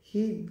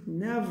 he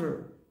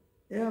never,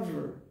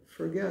 ever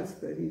forgets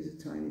that he's a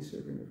tiny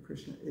servant of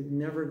Krishna. It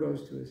never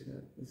goes to his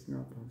head. It's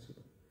not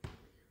possible.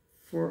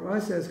 For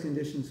us as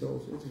conditioned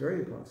souls, it's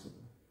very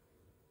possible,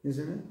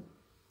 isn't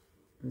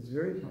it? It's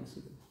very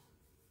possible.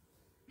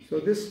 So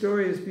this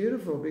story is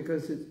beautiful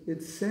because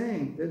it's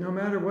saying that no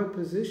matter what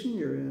position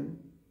you're in,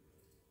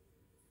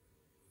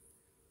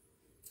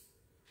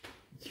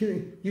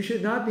 you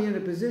should not be in a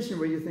position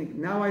where you think,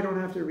 now I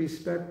don't have to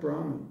respect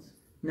Brahmins.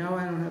 Now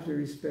I don't have to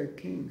respect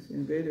kings.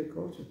 In Vedic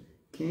culture,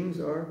 kings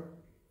are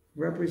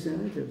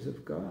representatives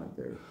of God.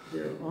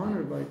 They're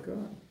honored by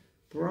God.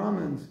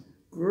 Brahmins,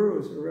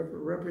 gurus are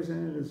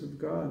representatives of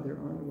God. They're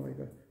honored by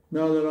God.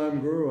 Now that I'm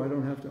guru, I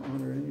don't have to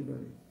honor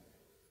anybody.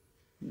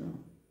 No,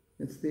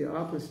 it's the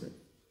opposite.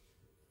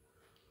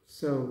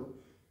 So,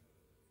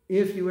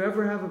 if you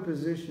ever have a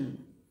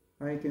position,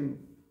 I can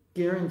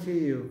guarantee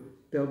you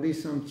there'll be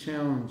some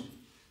challenge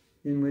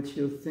in which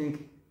you'll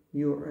think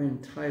you are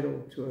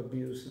entitled to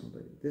abuse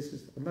somebody.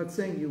 I'm not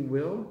saying you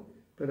will,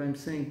 but I'm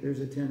saying there's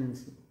a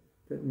tendency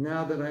that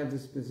now that I have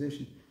this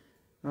position,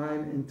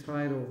 I'm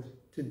entitled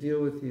to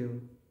deal with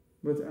you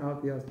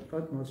without the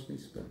utmost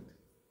respect.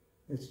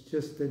 It's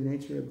just the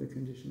nature of the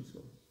conditioned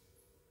soul.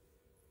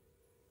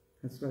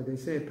 That's why they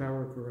say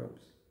power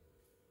corrupts.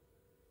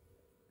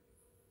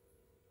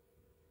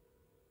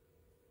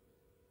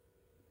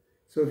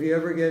 So if you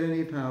ever get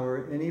any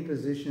power, any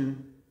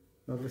position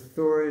of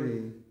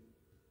authority,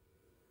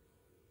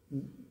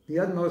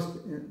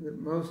 the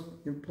most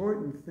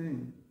important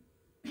thing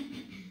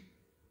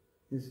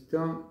is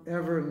don't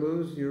ever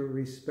lose your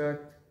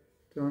respect,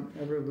 don't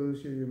ever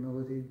lose your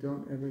humility,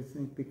 don't ever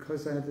think,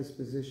 because I have this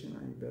position,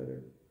 I'm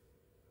better.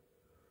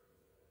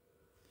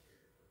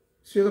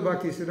 Srila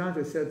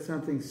Bhaktisiddhanta said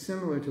something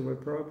similar to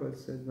what Prabhupada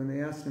said when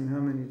they asked him, how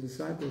many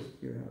disciples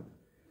do you have?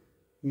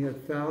 He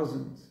had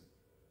thousands.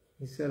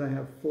 He said, I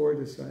have 4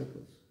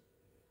 disciples.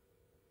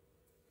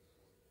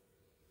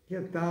 He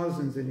had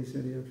thousands, and he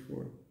said he had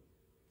 4.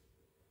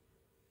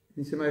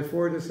 He said, my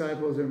 4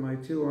 disciples are my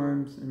 2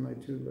 arms and my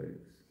 2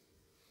 legs.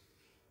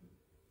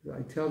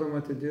 I tell them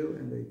what to do,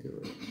 and they do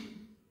it.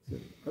 He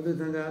said, other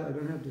than that, I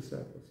don't have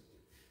disciples.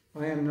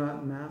 I am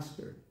not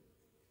master.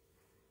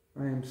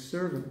 I am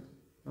servant.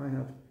 I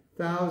have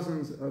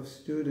thousands of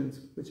students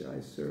which I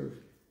serve.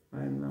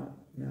 I am not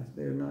master.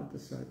 They are not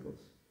disciples.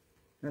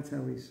 That's how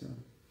we saw.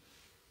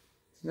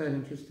 Isn't that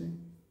interesting?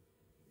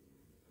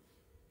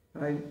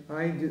 I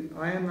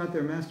am not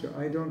their master.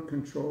 I don't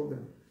control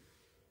them.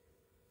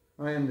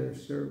 I am their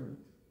servant.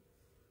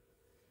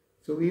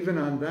 So even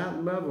on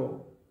that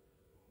level,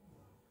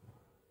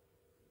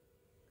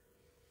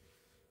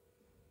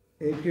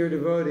 a pure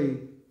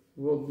devotee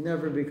will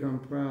never become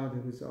proud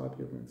of his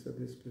opulence, of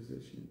his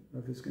position,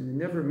 of his control.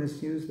 Never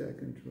misuse that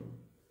control.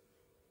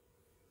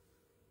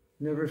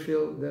 Never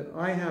feel that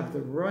I have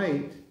the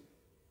right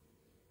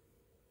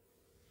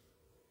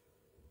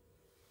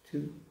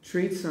to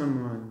treat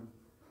someone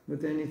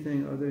with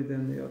anything other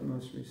than the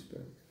utmost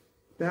respect.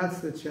 That's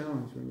the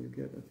challenge when you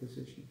get a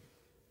position.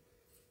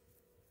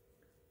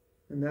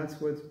 And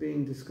that's what's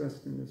being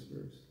discussed in this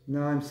verse.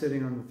 Now I'm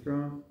sitting on the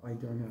throne, I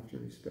don't have to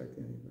respect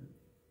anybody.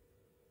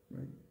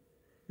 Right?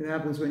 It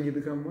happens when you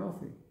become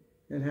wealthy.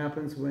 It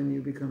happens when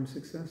you become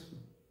successful.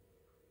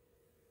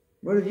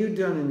 What have you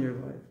done in your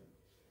life?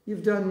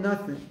 You've done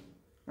nothing.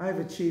 I've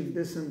achieved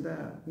this and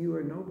that. You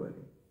are nobody.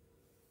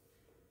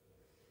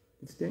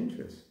 It's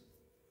dangerous.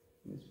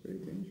 It's very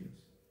dangerous.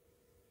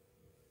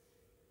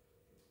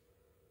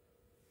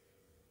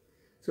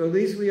 So at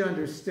least we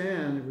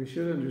understand, we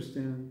should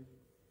understand,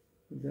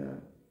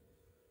 that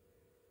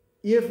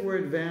if we're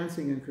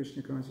advancing in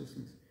Krishna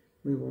consciousness,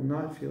 we will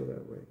not feel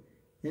that way.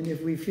 And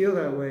if we feel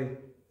that way,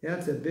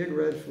 that's a big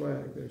red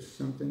flag. There's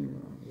something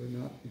wrong. We're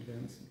not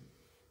advancing.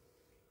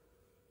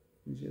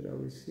 You should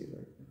always see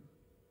like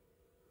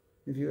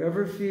that. If you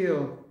ever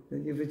feel that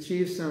you've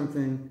achieved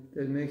something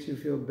that makes you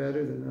feel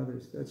better than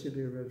others, that should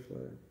be a red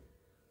flag.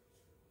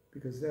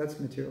 Because that's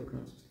material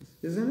consciousness,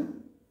 isn't it?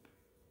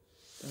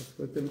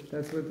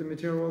 That's what the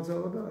material world's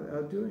all about,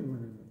 outdoing one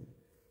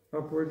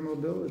another. Upward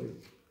mobility.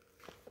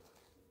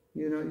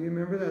 You know, you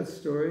remember that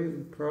story?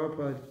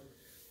 Prabhupada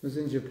was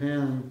in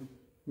Japan.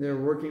 They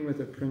were working with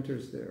the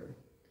printers there.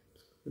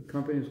 The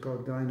company was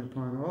called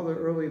Dynapan. All the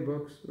early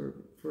books were,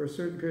 for a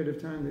certain period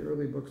of time, the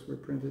early books were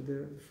printed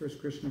there. The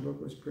first Krishna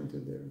book was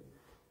printed there.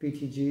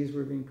 BTGs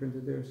were being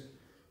printed there.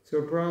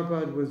 So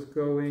Prabhupada was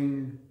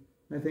going,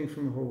 I think,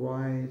 from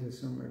Hawaii to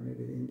somewhere,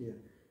 maybe to India.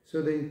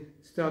 So they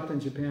stopped in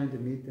Japan to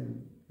meet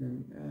them.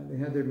 And they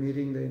had their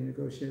meeting, they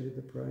negotiated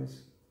the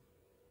price.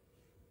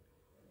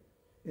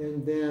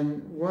 And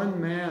then one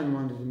man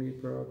wanted to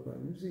meet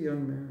Prabhupada. He was a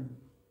young man.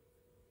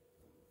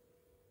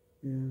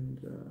 And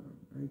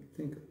I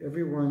think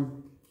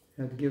everyone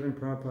had given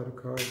Prabhupada a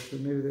card, so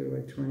maybe they were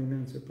like 20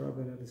 minutes, so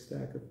Prabhupada had a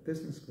stack of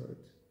business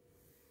cards.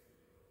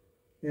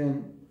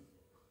 And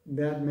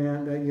that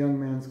young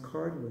man's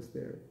card was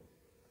there.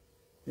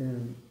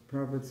 And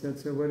Prabhupada said,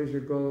 so what is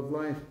your goal of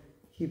life?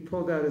 He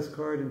pulled out his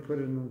card and put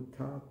it on the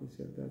top. He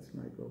said, that's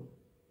my goal.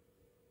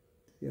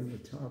 To be on the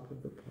top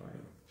of the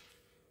pile.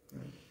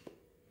 Right?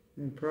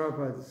 And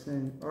Prabhupada is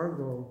saying, our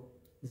goal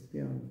is to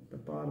be on the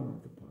bottom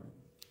of the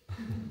pile.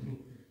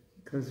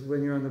 Because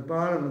when you're on the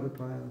bottom of the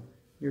pile,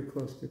 you're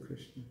close to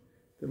Krishna.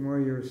 The more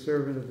you're a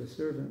servant of the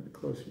servant, the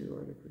closer you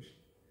are to Krishna.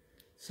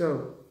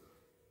 So,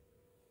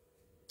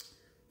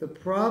 the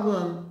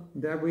problem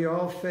that we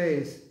all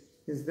face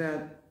is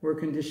that we're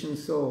conditioned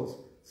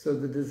souls. So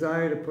the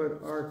desire to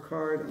put our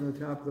card on the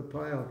top of the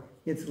pile,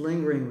 it's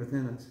lingering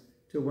within us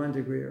to one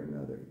degree or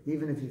another,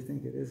 even if you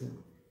think it isn't.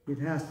 It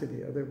has to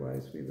be,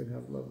 otherwise we would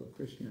have love of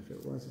Krishna if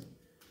it wasn't.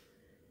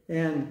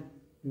 And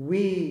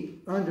we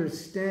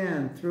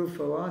understand through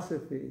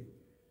philosophy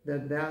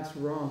that that's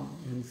wrong.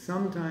 And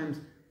sometimes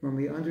when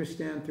we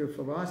understand through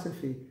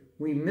philosophy,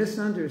 we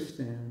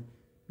misunderstand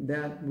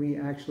that we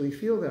actually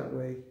feel that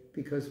way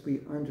because we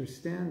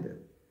understand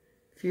it.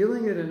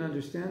 Feeling it and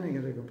understanding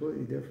it are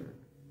completely different.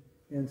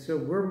 And so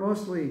we're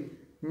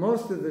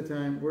most of the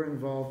time, we're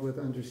involved with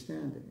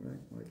understanding, right?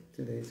 Like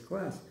today's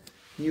class.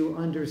 You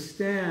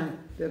understand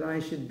that I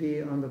should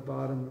be on the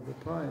bottom of the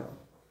pile.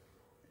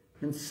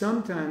 And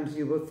sometimes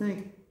you will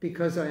think,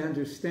 because I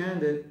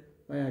understand it,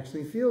 I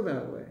actually feel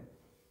that way.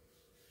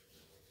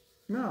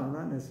 No,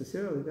 not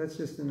necessarily. That's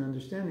just an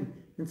understanding.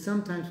 And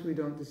sometimes we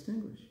don't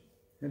distinguish.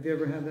 Have you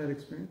ever had that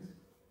experience?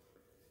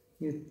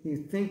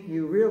 You think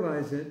you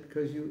realize it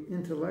because you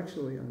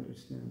intellectually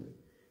understand it.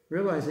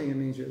 Realizing it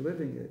means you're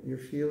living it, you're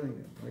feeling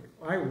it. Like,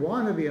 I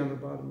want to be on the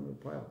bottom of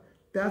the pile.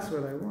 That's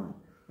what I want.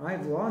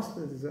 I've lost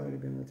the desire to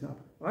be on the top.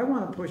 I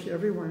want to push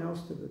everyone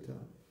else to the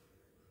top.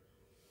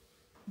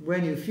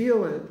 When you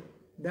feel it,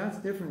 that's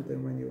different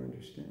than when you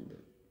understand it.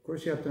 Of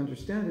course, you have to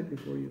understand it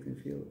before you can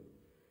feel it.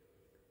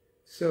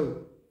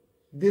 So,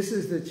 this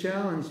is the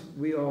challenge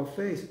we all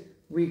face.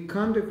 We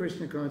come to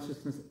Krishna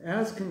consciousness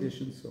as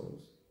conditioned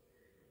souls.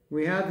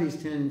 We have these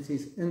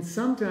tendencies, and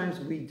sometimes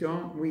we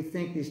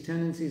think these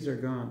tendencies are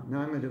gone.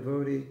 Now I'm a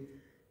devotee,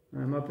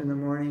 I'm up in the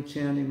morning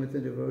chanting with the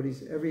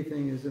devotees,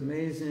 everything is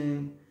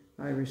amazing,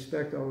 I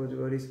respect all the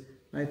devotees.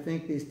 I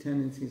think these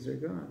tendencies are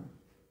gone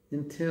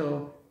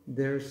until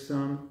there's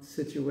some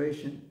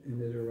situation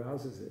and it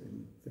arouses it, and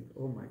you think,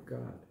 oh my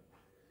God,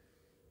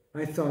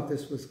 I thought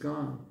this was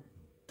gone.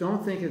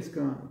 Don't think it's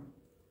gone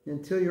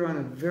until you're on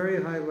a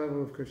very high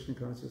level of Krishna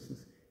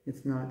consciousness.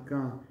 It's not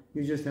gone.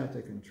 You just have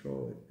to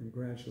control it and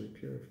gradually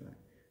purify.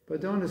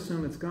 But don't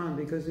assume it's gone,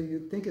 because if you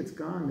think it's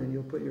gone, then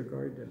you'll put your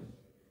guard down.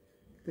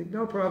 Think,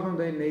 no problem,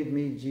 they made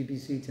me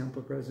GBC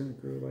Temple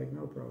President Guru, like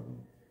no problem.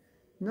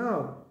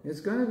 No, it's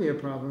going to be a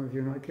problem if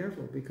you're not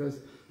careful, because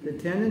the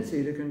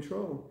tendency to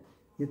control,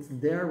 it's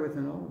there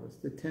within all of us.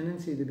 The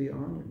tendency to be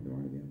honored,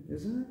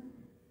 isn't it?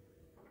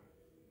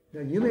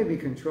 Now, you may be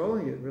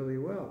controlling it really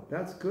well.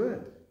 That's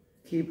good.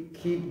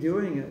 Keep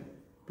doing it,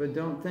 but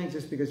don't think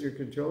just because you're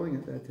controlling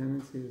it, that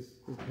tendency is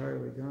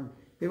entirely gone.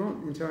 It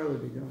won't entirely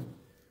be gone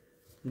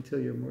until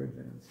you're more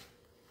advanced.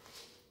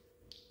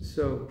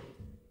 So,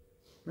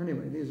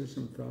 anyway, these are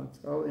some thoughts.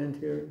 I'll end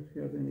here. If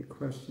you have any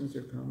questions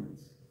or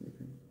comments, you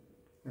can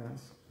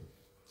ask.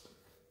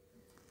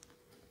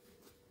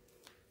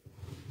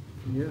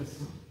 Yes?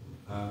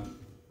 I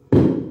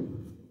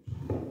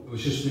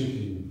was just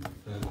thinking,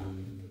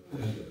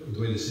 the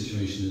way the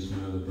situation is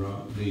now,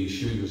 the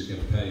Shudras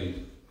get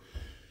paid,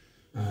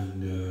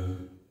 and the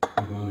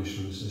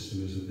Varnashram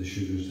system is that the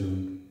Shudras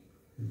don't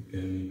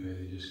get any pay,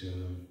 they just get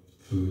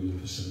food and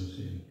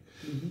facility.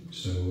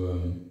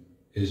 So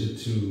is it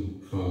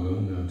too far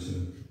gone now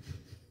to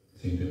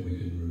think that we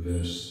can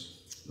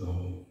reverse the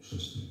whole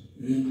system?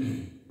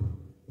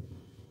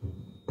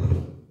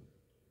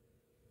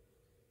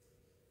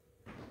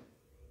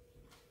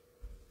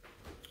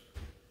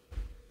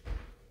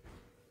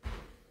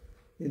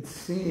 It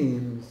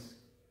seems,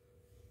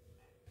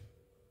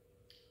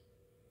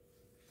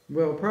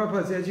 well,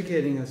 Prabhupada's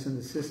educating us in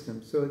the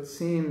system, so it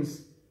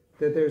seems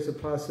that there's a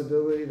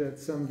possibility that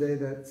someday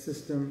that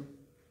system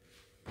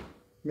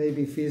may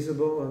be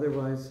feasible.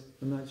 Otherwise,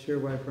 I'm not sure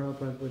why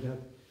Prabhupada would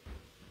have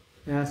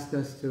asked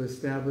us to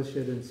establish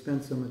it and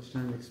spend so much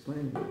time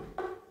explaining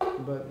it.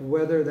 But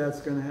whether that's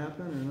going to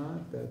happen or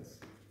not,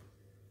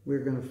 we're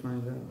going to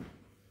find out.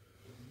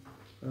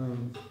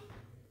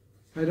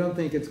 I don't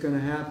think it's going to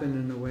happen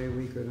in a way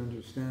we could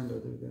understand, other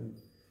than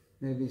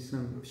maybe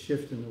some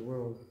shift in the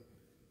world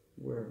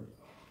where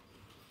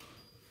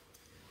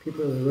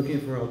people are looking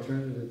for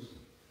alternatives,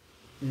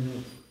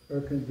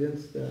 are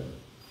convinced that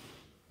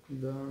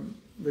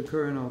the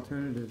current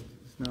alternative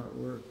does not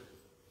work.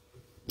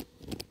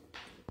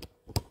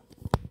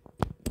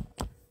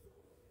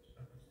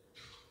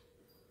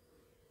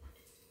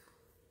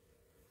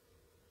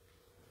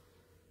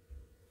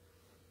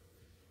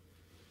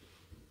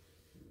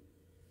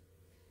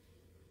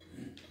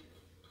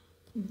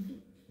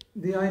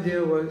 The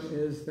idea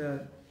is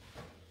that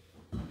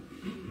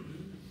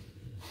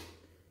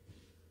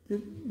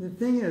the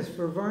thing is,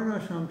 for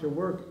Varnashram to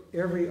work,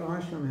 every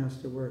ashram has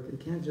to work. It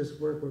can't just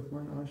work with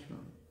one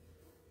ashram.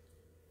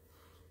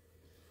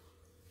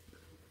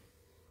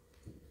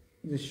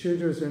 The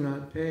Shudras are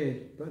not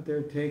paid, but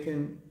they're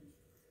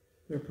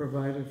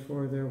provided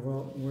for, they're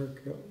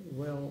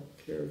well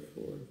cared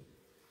for.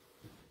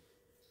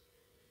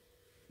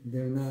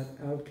 They're not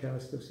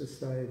outcast of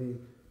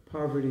society,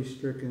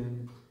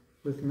 poverty-stricken,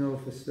 with no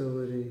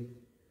facility.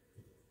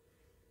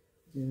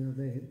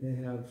 They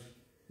have,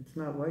 it's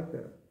not like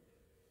that.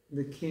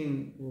 The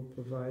king will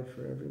provide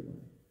for everyone.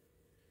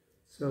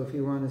 So if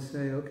you want to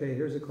say, okay,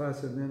 here's a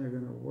class of men who are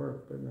going to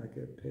work but not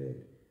get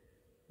paid,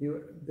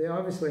 they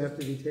obviously have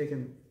to be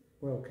taken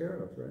well care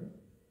of, right?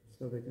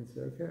 So they can say,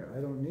 okay,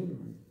 I don't need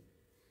money.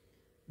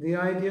 The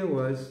idea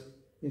was,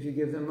 if you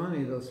give them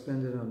money, they'll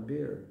spend it on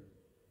beer,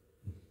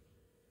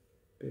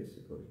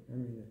 basically. I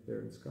mean, if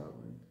they're in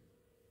Scotland.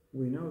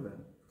 We know that.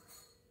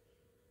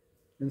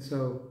 And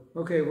so,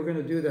 okay, we're going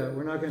to do that.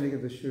 We're not going to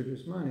give the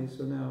Shudras money,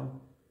 so now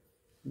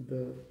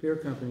the beer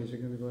companies are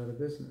going to go out of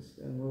business,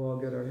 and we'll all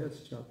get our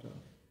heads chopped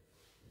off.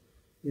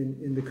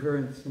 In the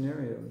current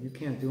scenario, you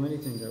can't do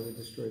anything that would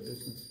destroy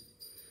business.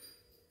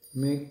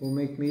 We'll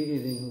make meat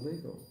eating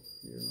illegal.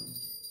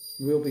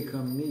 We'll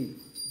become meat,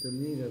 the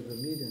meat of the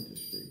meat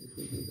industry, if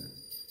we do that.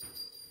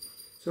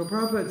 So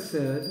Prabhupada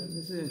said,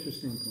 this is an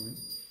interesting point,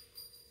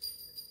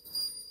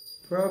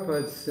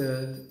 Prabhupada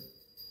said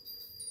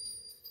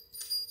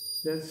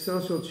that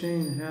social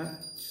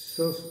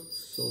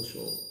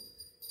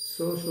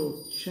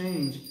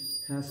change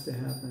has to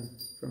happen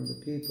from the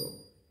people,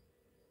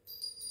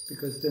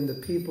 because then the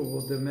people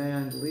will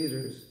demand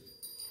leaders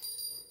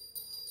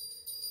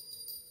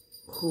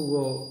who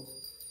will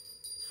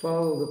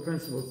follow the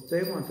principles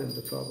they want them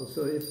to follow.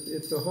 So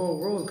if the whole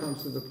world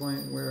comes to the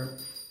point where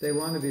they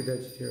want to be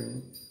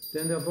vegetarian,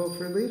 then they'll vote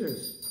for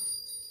leaders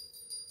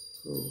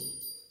who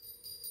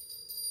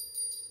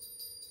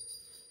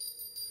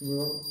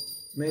will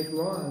make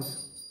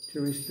laws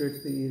to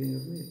restrict the eating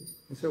of meat.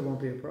 And so it won't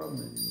be a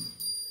problem anymore.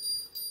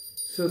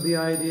 So the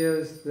idea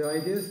is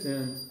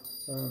then,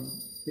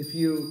 if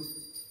you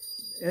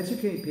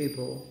educate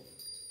people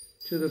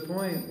to the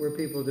point where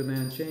people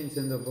demand change,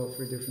 then they'll vote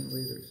for different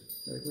leaders.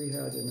 Like we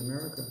had in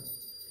America.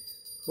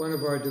 One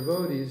of our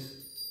devotees,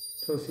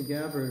 Tulsi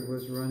Gabbard,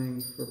 was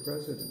running for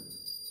president.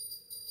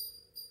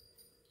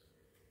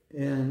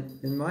 And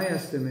in my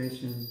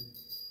estimation,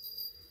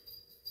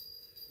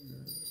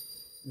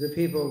 the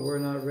people were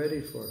not ready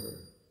for her,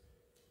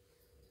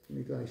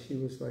 because she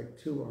was like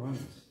too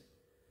honest.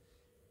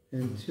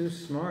 and too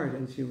smart,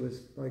 and she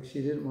was like,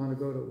 she didn't want to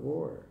go to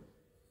war.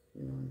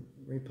 You know,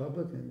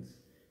 Republicans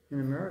in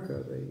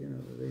America, they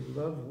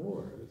love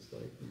war. It's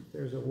like, if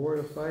there's a war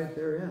to fight,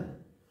 they're in.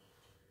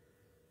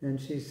 And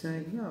she's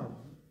saying, no.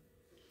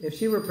 If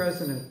she were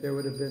president, there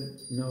would have been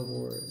no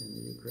war in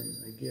the Ukraine,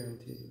 I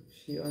guarantee you.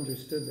 She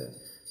understood that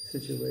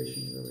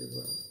situation really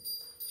well.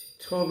 She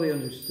totally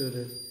understood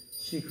it.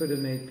 She could have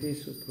made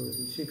peace with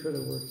Putin. She could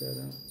have worked that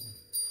out.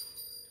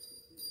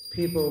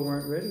 People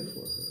weren't ready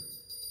for her.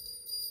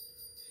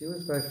 She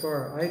was by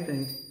far, I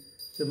think,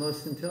 the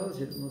most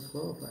intelligent, most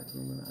qualified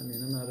woman. I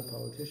mean, I'm not a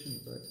politician,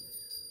 but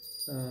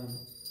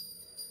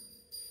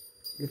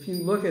if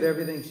you look at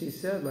everything she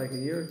said like a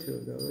year or two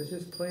ago, it was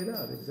just played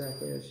out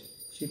exactly as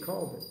she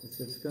called it.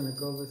 It's going to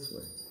go this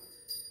way.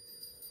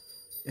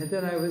 And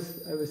then I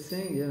was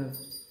saying,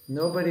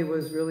 nobody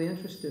was really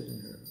interested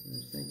in her. I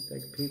think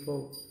like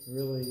people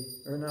really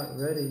are not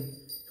ready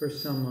for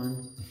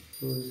someone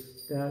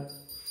who's that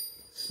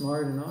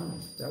smart and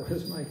honest. That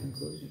was my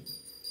conclusion.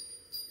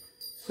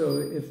 So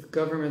if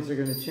governments are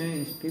going to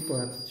change, people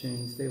have to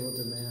change. They will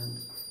demand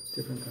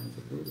different kinds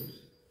of leaders.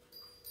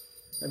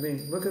 I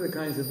mean, look at the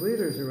kinds of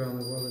leaders around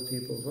the world that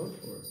people vote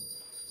for.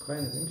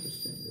 Kind of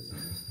interesting, isn't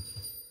it?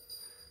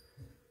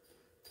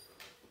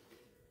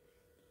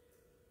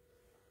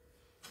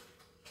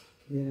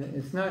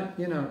 It's not,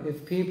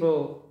 if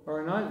people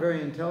are not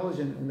very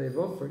intelligent and they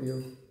vote for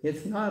you,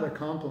 it's not a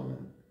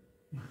compliment.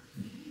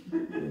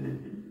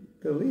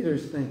 The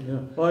leaders think,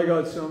 I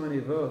got so many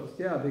votes.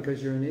 Yeah,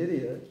 because you're an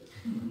idiot.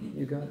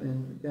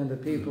 And the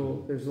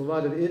people, there's a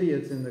lot of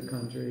idiots in the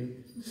country,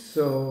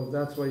 so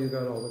that's why you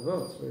got all the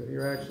votes. But if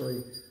you're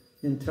actually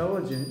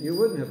intelligent, you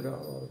wouldn't have got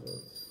a lot of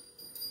votes.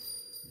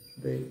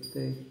 They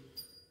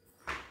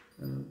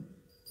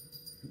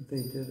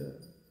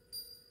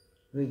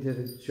did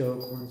a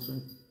joke once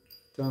when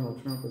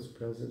Donald Trump was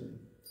president.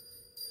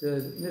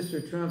 Said,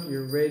 Mr. Trump,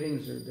 your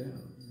ratings are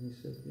down. And he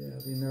said, yeah,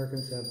 the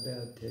Americans have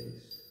bad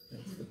taste.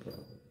 That's the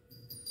problem.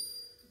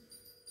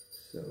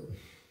 So,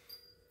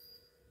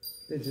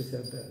 they just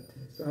have bad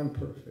taste. I'm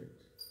perfect.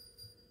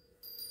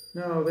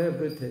 No, they have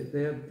good taste.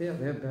 They have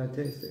bad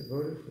taste. They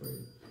voted for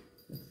you.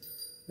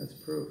 That's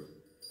proof.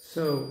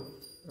 So,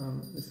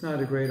 it's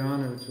not a great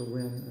honor to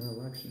win an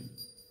election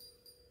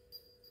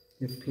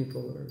if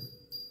people are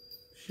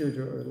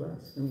Shudra or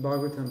less. And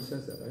Bhagavatam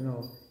says that. I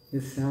know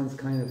it sounds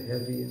kind of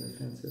heavy and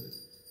offensive,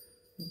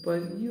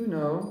 but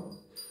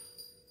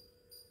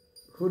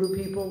who do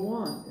people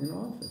want in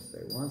office?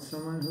 They want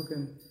someone who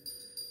can,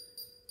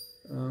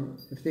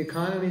 if the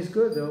economy is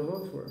good, they'll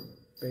vote for him,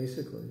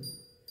 basically.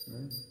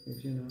 Right?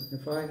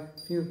 If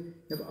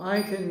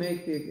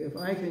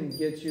I can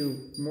get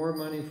you more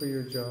money for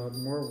your job,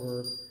 more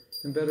work,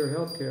 and better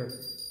health care,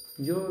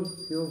 you'll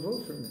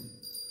vote for me.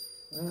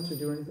 I don't have to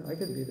do anything. I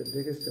could be the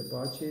biggest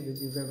debauchee that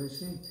you've ever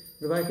seen.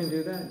 If I can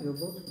do that, you'll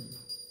vote for me.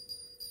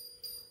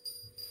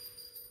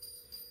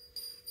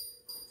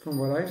 From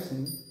what I've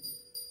seen.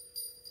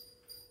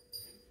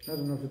 I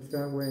don't know if it's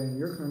that way in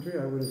your country.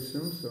 I would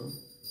assume so.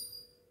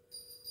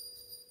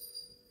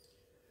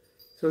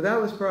 So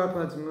that was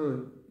Prabhupada's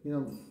mood.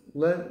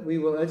 We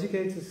will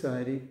educate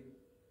society.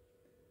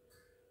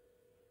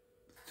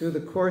 Through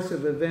the course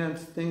of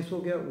events, things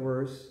will get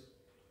worse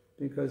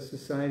because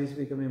society is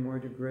becoming more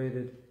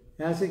degraded.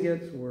 As it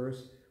gets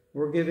worse,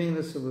 we're giving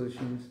the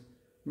solutions.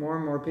 More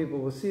and more people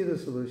will see the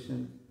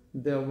solution.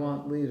 They'll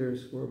want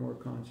leaders who are more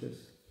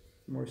conscious,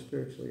 more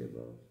spiritually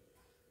evolved.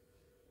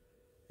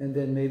 And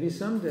then maybe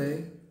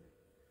someday,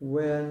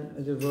 when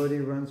a devotee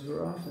runs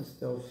for office,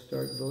 they'll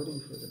start voting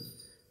for them.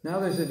 Now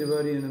there's a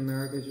devotee in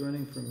America who's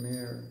running for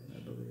mayor, I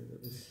believe,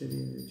 of a city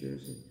in New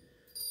Jersey.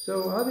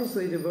 So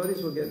obviously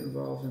devotees will get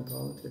involved in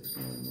politics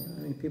more and more.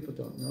 I mean, people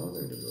don't know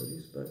they're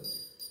devotees, but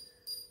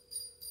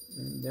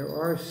there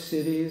are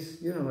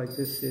cities, like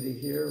this city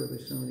here where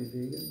there's so many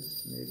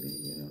vegans. Maybe,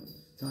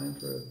 it's time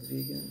for a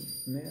vegan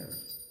mayor.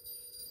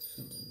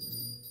 Someone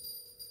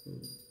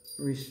who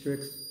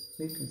restricts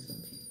meat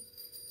consumption.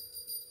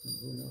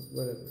 Who knows,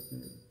 whatever.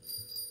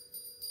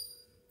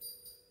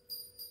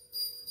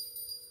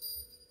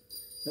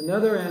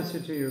 Another answer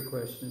to your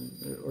question,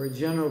 or a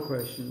general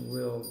question,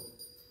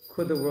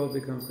 could the world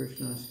become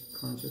Krishna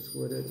conscious?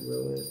 Would it?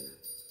 Will it?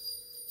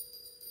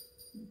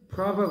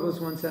 Prabhupada was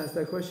once asked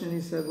that question.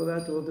 He said, well,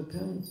 that will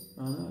depend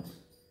on us.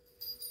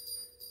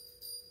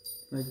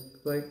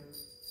 Like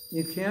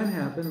it can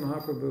happen.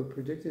 Mahaprabhu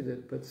predicted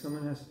it, but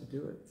someone has to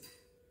do it.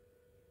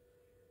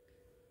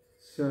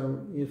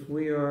 So if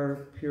we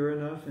are pure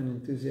enough and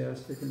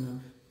enthusiastic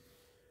enough,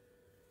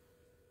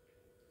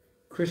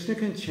 Krishna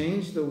can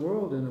change the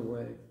world in a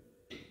way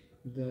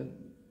that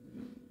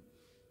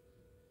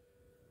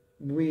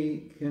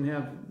we can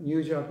have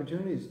huge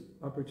opportunities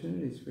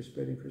for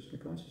spreading Krishna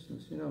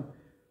consciousness.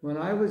 When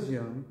I was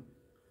young,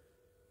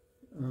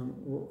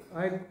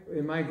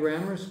 in my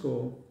grammar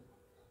school,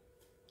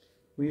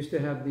 we used to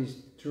have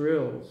these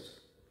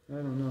drills. I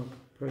don't know,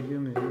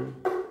 Pradyumna,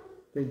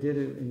 they did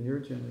it in your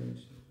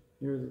generation.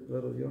 You're a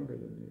little younger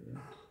than me,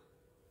 right?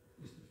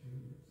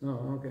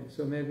 Oh, okay.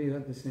 So maybe you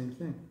had the same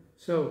thing.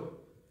 So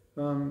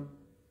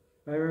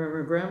I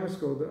remember in grammar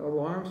school, the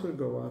alarms would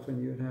go off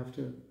and you'd have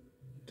to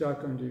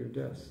duck under your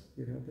desk.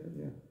 You'd have that,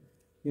 yeah.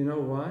 You know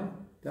why?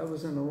 That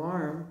was an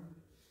alarm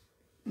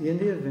in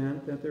the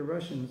event that the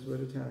Russians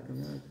would attack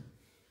America.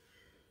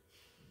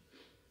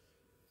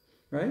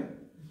 Right?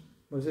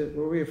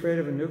 Were we afraid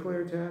of a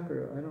nuclear attack?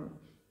 Or I don't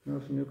know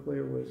if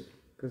nuclear was,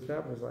 because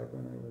that was like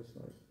when I was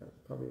like,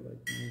 probably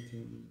like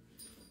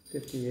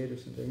 1958 or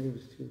something. Maybe it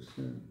was too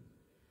soon.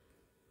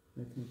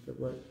 I think that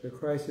the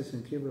crisis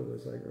in Cuba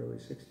was like early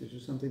 60s or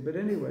something. But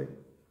anyway,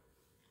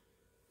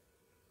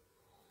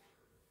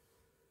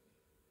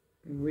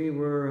 we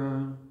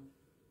were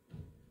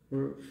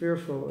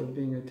fearful of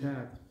being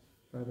attacked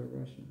by the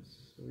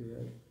Russians. So we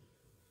had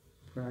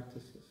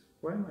practices.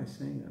 Why am I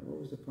saying that?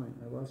 What was the point?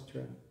 I lost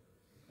track.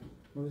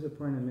 What was the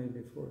point I made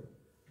before?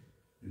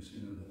 You see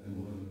that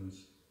depend.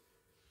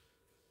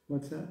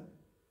 What's that?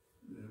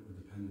 It would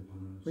depend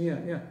upon us. Well,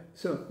 yeah.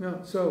 So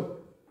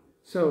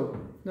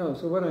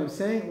what I'm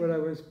saying,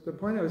 the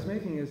point I was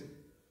making is,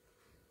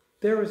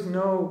 there was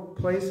no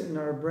place in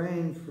our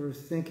brain for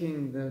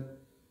thinking that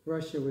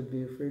Russia would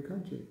be a free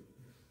country.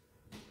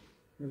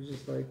 It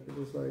was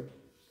like,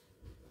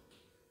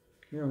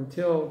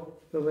 until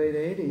the late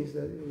 80s,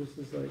 that it was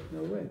just like,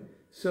 no way.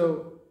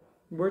 So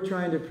we're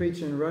trying to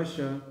preach in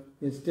Russia.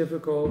 It's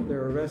difficult.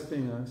 They're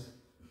arresting us.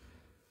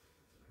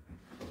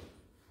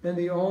 Then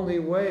the only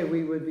way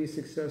we would be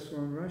successful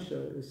in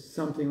Russia is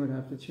something would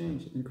have to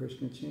change, and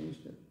Krishna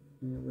changed it.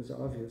 And it was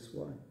obvious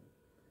why.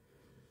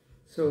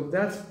 So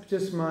that's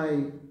just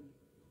my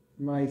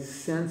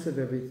sense of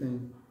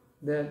everything,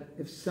 that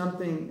if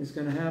something is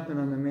going to happen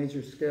on the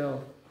major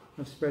scale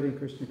of spreading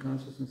Krishna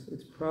consciousness,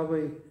 it's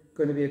probably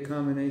going to be a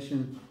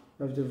combination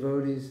of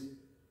devotees,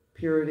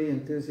 purity,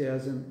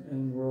 enthusiasm,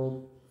 and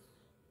world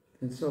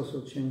and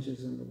social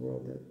changes in the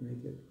world that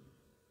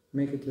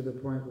make it to the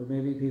point where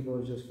maybe people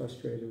are just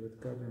frustrated with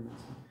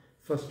governments,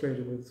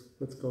 frustrated with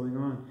what's going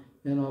on,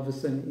 and all of a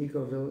sudden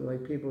eco-village,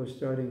 like people are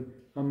starting,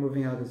 I'm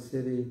moving out of the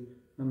city,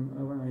 I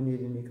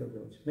need an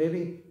eco-village.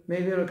 Maybe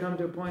it'll come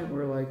to a point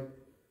where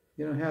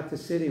half the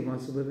city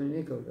wants to live in an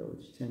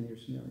eco-village 10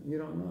 years from now. You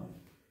don't know.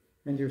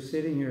 And you're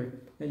sitting here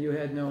and you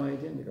had no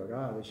idea. And you go,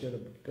 we should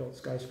have built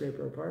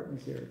skyscraper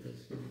apartments here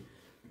because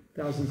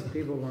thousands of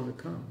people want to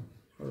come.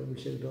 Or we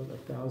should have built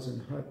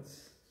 1,000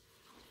 huts.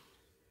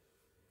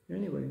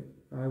 Anyway,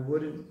 I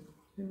wouldn't,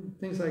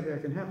 things like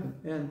that can happen.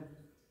 And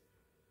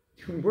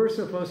we're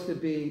supposed to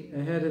be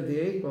ahead of the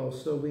 8 ball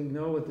so we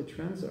know what the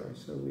trends are.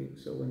 So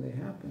when they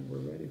happen, we're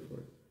ready for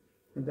it.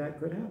 And that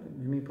could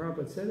happen. I mean,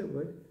 Prabhupada said it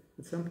would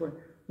at some point.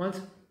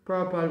 Once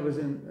Prabhupada was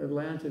in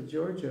Atlanta,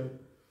 Georgia,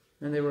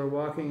 and they were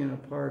walking in a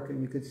park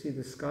and you could see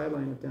the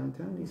skyline of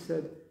downtown.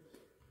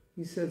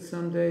 He said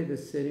someday the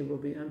city will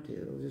be empty.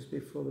 It'll just be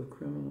full of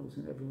criminals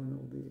and everyone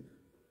will leave.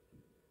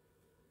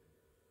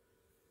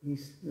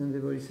 And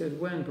everybody said,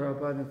 when,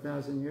 Prabhupada, in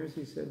 1,000 years?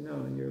 He said,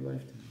 no, in your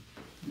lifetime.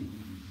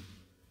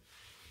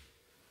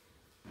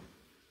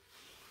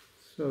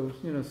 So,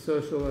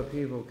 social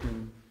upheaval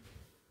can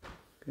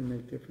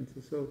make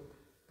differences. So,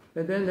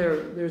 and then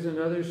there's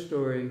another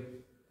story.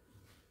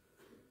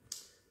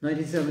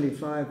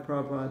 1975,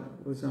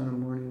 Prabhupada was on a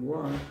morning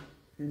walk,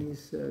 and he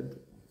said,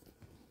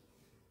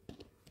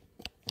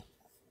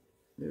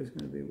 there's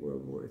going to be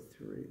World War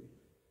III.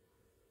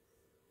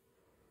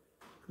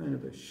 Kind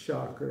of a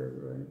shocker,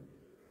 right?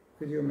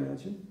 Could you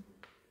imagine?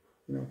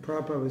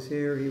 Prabhupada was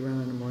here, he went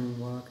on a morning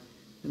walk,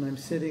 and I'm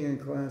sitting in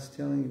class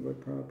telling you what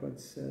Prabhupada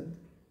said.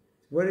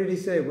 What did he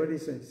say? He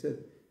said,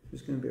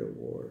 there's going to be a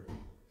war.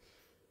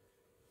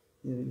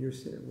 You're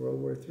saying World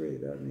War III,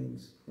 that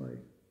means like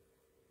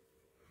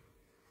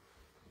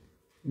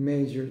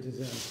major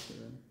disaster.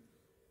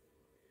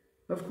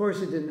 Of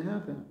course it didn't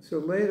happen. So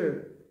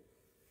later,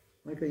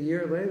 like a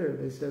year later,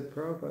 they said,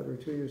 Prabhupada, or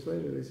 2 years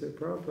later, they said,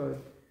 Prabhupada,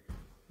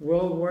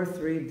 World War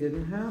III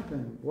didn't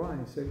happen. Why?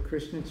 He said,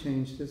 Krishna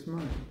changed his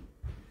mind.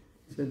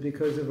 He said,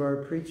 because of our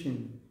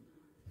preaching,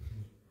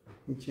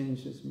 he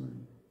changed his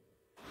mind.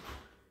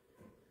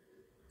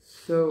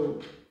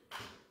 So,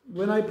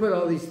 when I put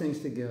all these things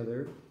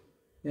together,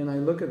 and I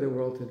look at the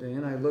world today,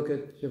 and I look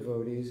at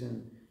devotees,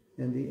 and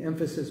the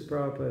emphasis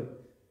Prabhupada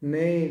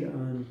made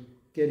on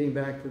getting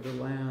back to the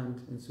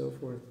land, and so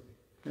forth,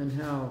 and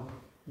how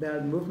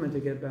that movement to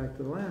get back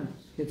to the land,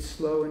 it's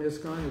slow in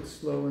ISKCON, it's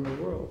slow in the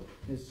world.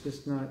 It's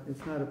just not,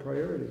 it's not a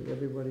priority.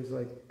 Everybody's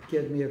like,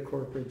 get me a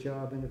corporate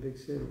job in a big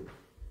city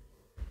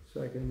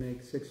so I can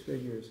make 6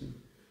 figures and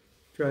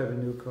drive a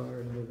new car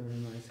and live in a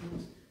nice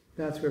house.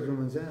 That's where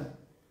everyone's at.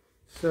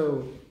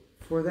 So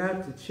for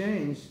that to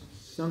change,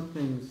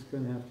 something's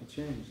going to have to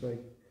change.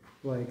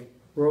 Like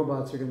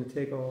robots are going to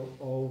take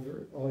all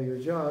your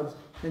jobs,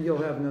 and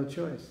you'll have no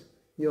choice.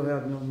 You'll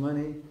have no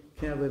money,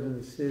 can't live in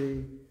the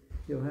city.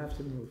 You'll have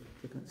to move.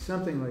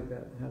 Something like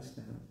that has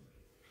to happen.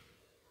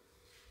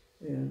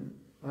 And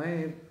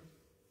I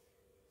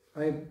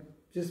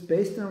just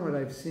based on what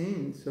I've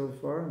seen so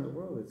far in the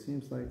world, it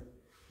seems like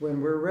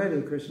when we're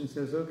ready, Krishna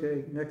says,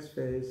 okay, next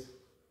phase,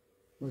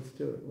 let's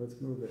do it.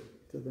 Let's move it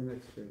to the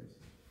next phase.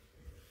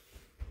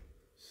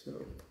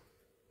 So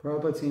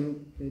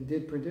Prabhupada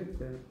did predict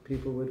that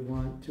people would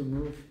want to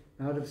move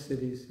out of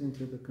cities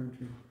into the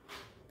country.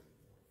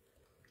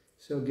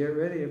 So get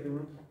ready,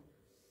 everyone.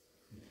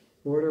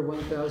 Order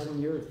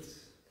 1,000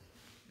 yurts.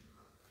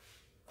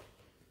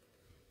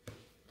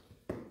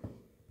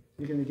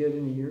 You going to get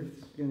any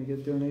yurts? You going to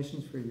get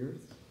donations for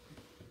yurts?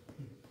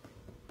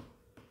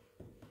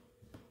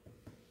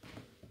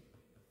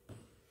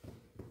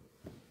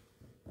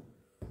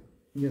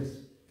 Yes.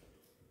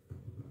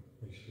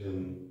 Actually,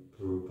 in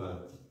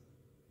Prabhupada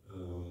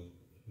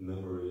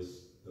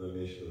memories,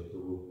 Rameshwara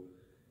Prabhu,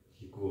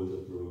 he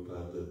quoted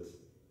Prabhupada that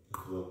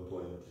at one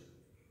point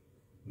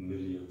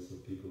millions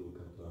of people will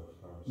come to our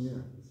farms.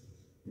 Yeah.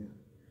 Yeah.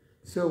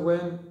 So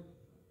when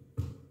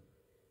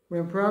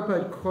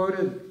Prabhupada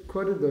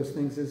quoted those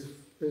things, as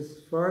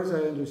far as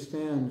I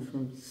understand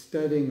from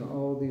studying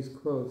all these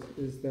quotes,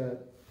 is that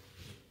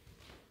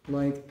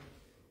like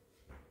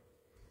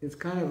it's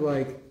kind of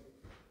like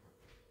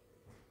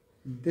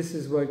this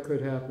is what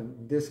could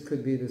happen. This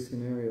could be the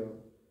scenario.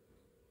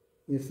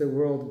 If the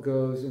world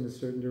goes in a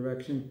certain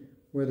direction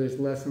where there's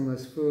less and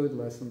less food,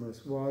 less and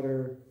less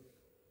water,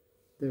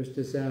 there's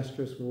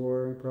disastrous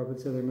war.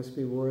 Prabhupada said there must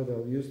be war,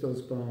 they'll use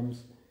those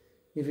bombs.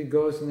 If it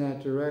goes in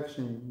that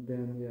direction,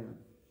 then yeah,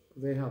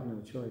 they have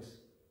no choice.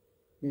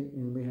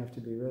 And we have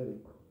to be ready.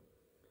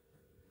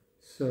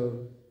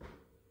 So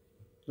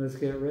let's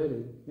get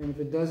ready. And if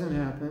it doesn't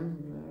happen,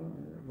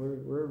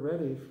 we're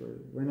ready for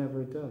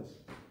whenever it does.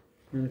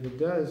 And if it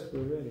does,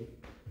 we're ready.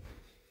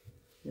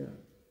 Yeah.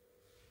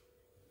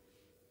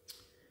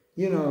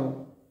 You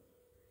know,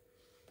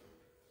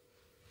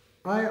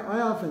 I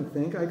often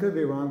think, I could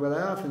be wrong, but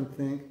I often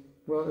think,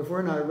 well, if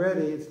we're not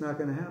ready, it's not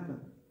going to happen.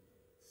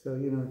 So,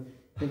 you know,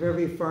 if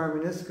every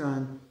farm in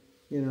ISKCON,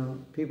 you know,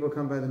 people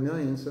come by the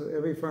millions, so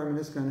every farm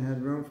in ISKCON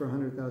had room for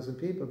 100,000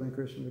 people, then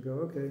Krishna would go,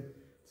 okay,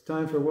 it's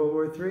time for World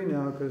War III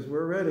now because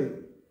we're ready.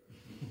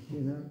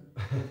 You know,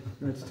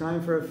 and it's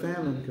time for a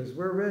famine because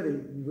we're ready.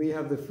 We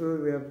have the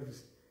food, we have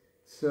this.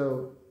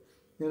 So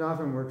it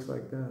often works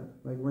like that.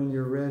 Like when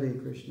you're ready,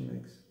 Krishna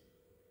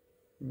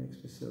makes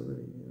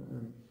facility. You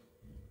know?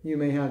 You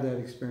may have that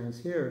experience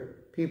here.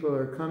 People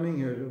are coming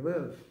here to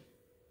live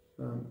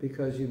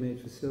because you made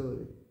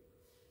facility.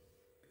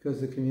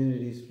 Because the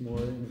community is more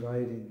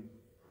inviting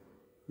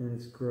and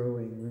it's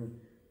growing.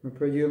 When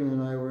Pradyumna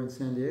and I were in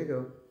San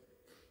Diego,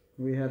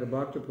 we had a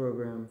Bhakta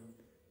program.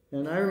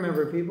 And I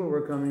remember people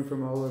were coming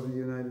from all over the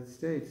United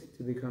States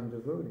to become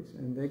devotees,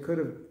 and they could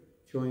have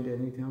joined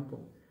any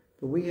temple.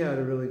 But we had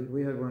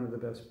one of the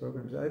best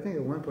programs. I think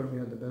at one point we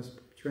had the best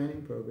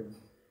training program.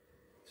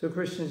 So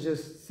Krishna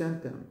just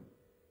sent them.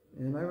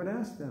 And I would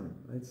ask them,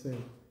 I'd say,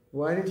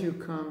 why did you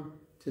come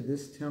to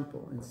this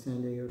temple in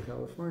San Diego,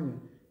 California?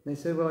 And they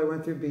said, well, I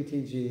went through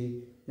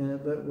BTG, and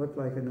it looked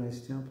like a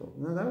nice temple.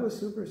 No, that was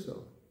Super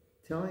Soul,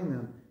 telling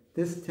them,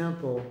 this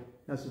temple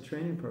has a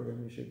training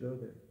program, you should go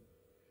there.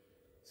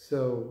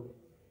 So,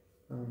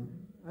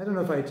 I don't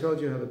know if I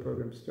told you how the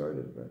program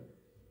started, but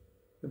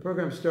the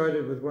program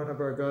started with one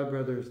of our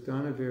godbrothers,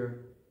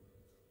 Danavir,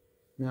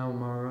 now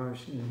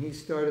Maharaj, and he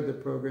started the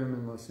program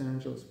in Los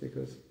Angeles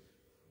because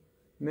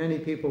many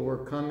people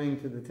were coming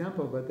to the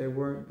temple, but there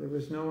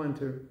was no one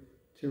to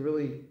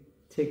really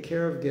take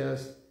care of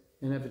guests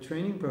and have a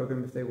training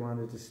program if they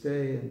wanted to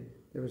stay, and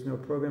there was no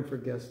program for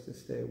guests to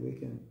stay a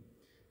weekend.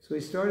 So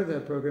he started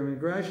that program, and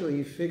gradually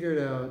he figured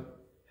out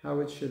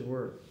how it should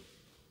work.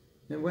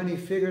 And when he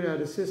figured out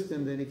a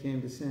system, then he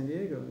came to San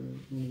Diego,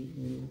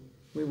 and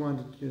we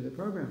wanted to do the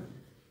program.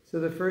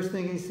 So the first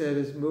thing he said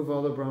is move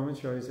all the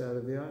brahmacharis out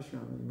of the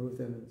ashram and move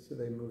them. So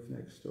they moved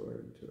next door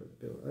into a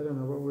building. I don't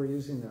know what we're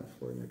using that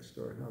for, next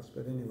door house,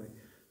 but anyway,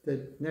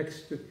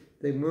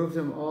 they moved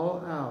them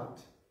all out,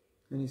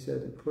 and he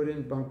said put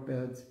in bunk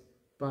beds,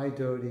 buy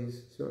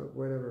dhotis, so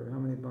whatever, how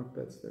many bunk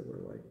beds there were,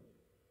 like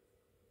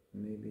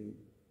maybe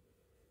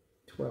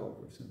 12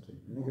 or something.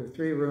 I think there were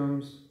 3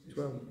 rooms,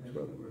 12.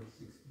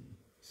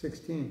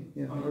 16,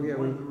 yeah. Oh, yeah,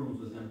 one of the rooms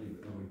was empty,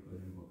 but then we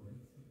put in book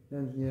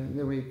rooms. And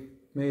then we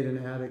made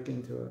an attic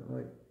into it.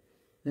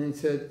 And he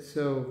said,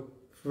 so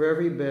for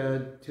every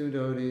bed, 2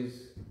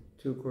 dhotis,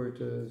 2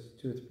 kurtas,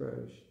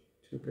 toothbrush,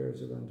 2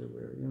 pairs of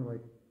underwear.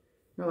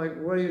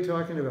 What are you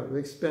talking about?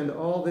 They spend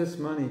all this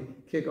money,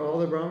 kick all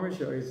the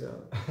brahmacharis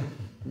out.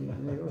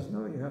 And he goes,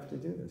 no, you have to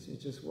do this. You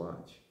just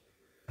watch.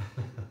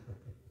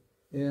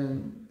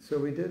 And so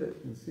we did it.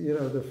 And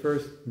so, the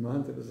first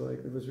month it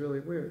was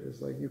really weird.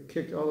 It's like you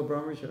kicked all the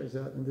brahmacharis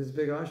out in this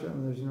big ashram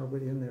and there's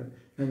nobody in there.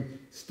 And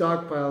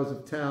stockpiles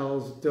of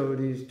towels,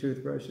 dhotis,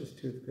 toothbrushes,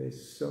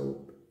 toothpaste,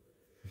 soap.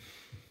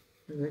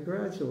 And then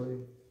gradually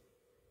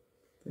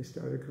they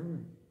started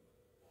coming.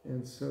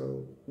 And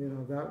so,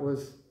 that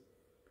was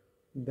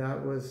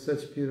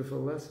such a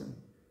beautiful lesson.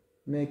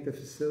 Make the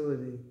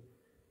facility,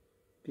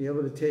 be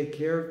able to take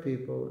care of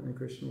people, and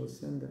Krishna will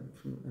send them.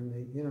 And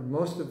they,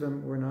 most of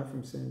them were not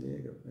from San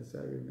Diego, as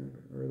I remember,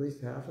 or at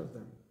least half of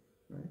them,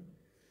 right?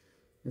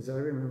 As I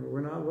remember, were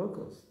not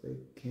locals. They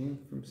came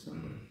from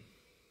somewhere,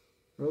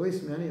 or at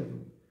least many of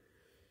them.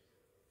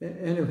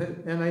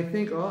 And I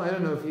think I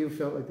don't know if you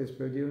felt like this,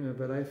 Pradyumna,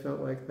 but I felt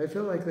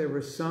like there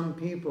were some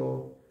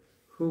people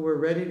who were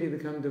ready to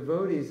become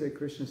devotees that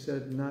Krishna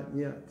said, not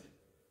yet.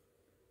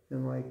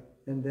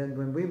 And then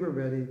when we were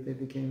ready, they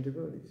became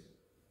devotees.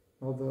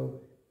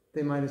 Although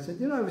they might have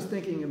said, I was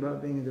thinking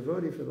about being a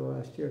devotee for the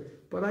last year,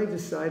 but I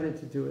decided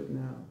to do it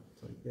now.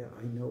 It's like, yeah,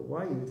 I know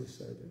why you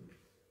decided.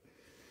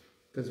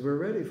 Because we're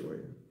ready for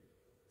you.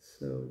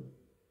 So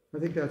I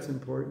think that's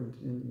important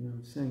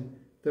in saying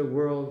the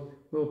world,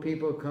 will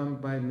people come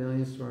by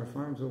millions to our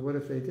farms? Well, what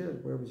if they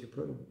did? Where would you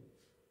put them?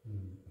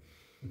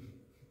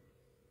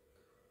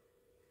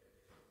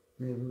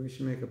 Maybe we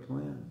should make a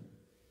plan.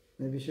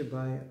 Maybe you should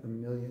buy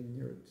 1 million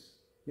yurts.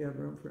 You have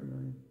room for 1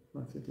 million.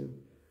 Lots to do.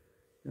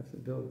 You have to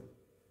build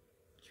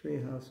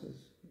tree houses,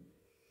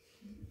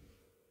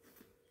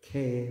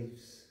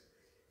 caves.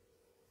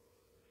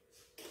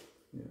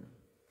 Yeah.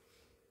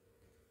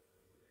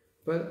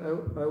 But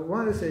I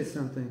want to say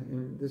something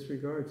in this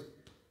regards.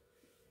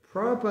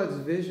 Prabhupada's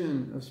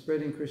vision of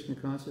spreading Krishna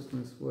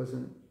consciousness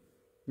wasn't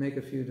make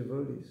a few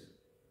devotees.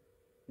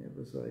 It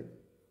was like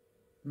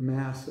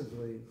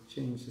massively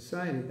change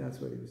society. That's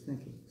what he was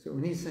thinking. So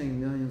when he's saying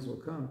millions will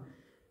come,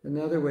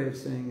 another way of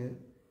saying it,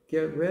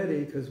 get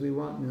ready because we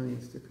want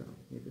millions to come.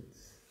 You could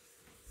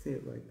see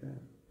it like that.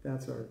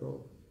 That's our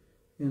goal.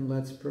 And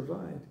let's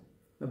provide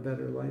a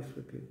better life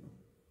for people.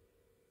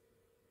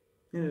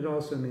 And it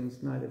also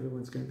means not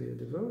everyone's going to be a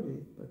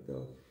devotee, but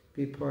they'll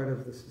be part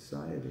of the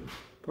society,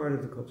 part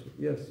of the culture.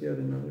 Yes, you had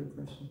another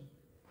question?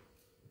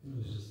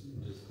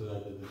 Just to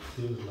add that it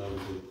seems like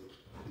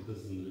it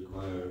doesn't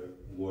require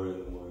war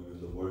anymore,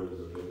 because the war is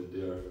already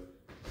there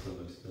to some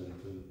extent.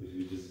 And if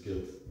you just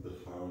get the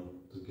farm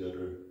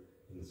together,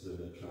 it's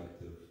very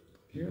attractive.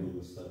 People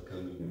will start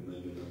coming,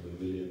 maybe not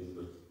by millions,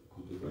 but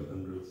could be by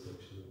hundreds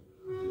actually.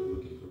 They're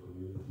looking for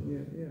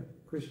community. Yeah.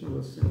 Krishna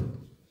will send.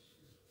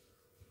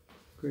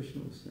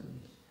 Krishna will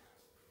send.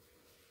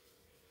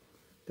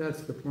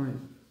 That's the point.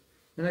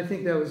 And I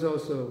think that was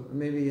also,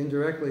 maybe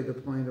indirectly, the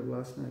point of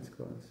last night's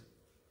class.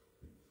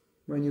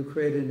 When you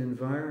create an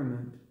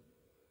environment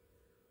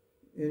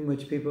in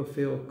which people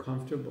feel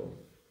comfortable,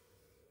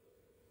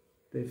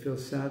 they feel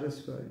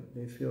satisfied,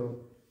 they feel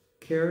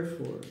cared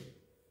for,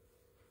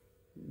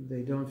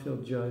 they don't feel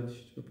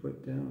judged or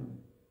put down,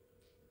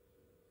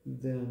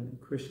 then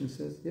Krishna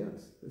says,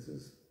 yes, this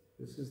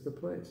is the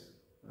place.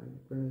 I'm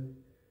going to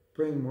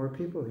bring more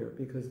people here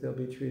because they'll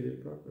be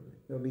treated properly.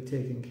 They'll be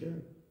taken care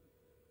of.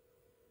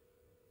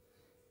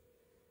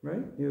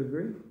 Right? You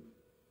agree?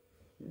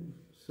 Yeah.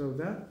 So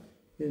that,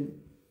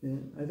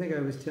 I think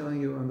I was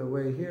telling you on the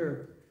way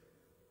here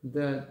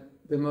that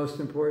the most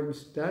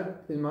important,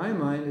 that in my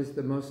mind is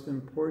the most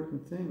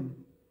important thing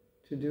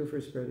to do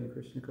for spreading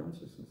Krishna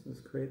consciousness, is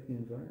create the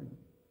environment.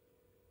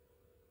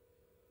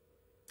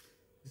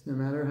 Because no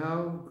matter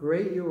how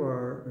great you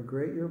are, or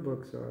great your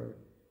books are,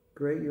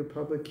 great your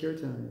public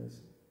kirtan is,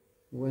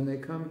 when they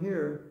come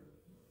here,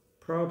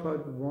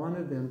 Prabhupada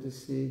wanted them to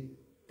see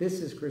this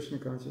is Krishna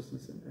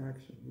consciousness in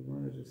action. He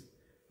wanted us,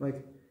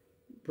 like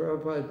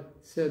Prabhupada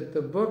said,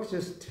 the book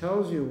just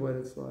tells you what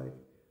it's like,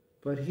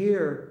 but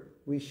here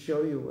we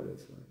show you what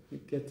it's like. You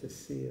get to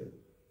see it,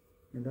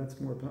 and that's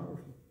more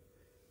powerful.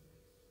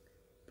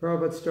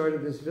 Prabhupada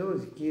started this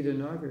village, Gita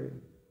Nagari,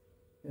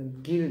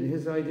 and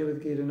his idea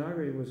with Gita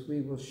Nagari was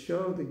we will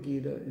show the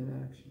Gita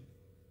in action.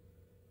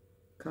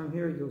 Come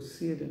here, you'll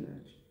see it in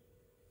action.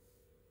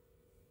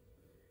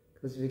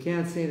 Because if you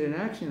can't see it in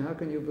action, how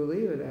can you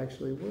believe it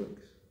actually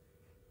works?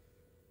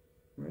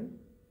 Right?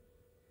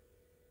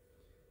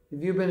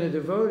 If you've been a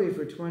devotee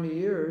for 20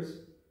 years,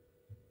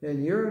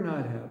 and you're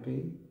not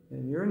happy,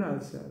 and you're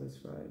not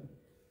satisfied,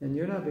 and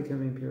you're not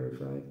becoming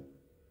purified,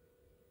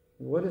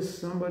 what is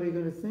somebody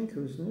going to think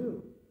who's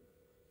new?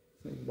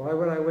 Like, why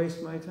would I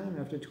waste my time?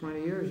 After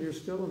 20 years, you're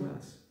still a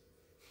mess.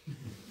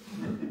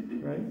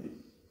 Right?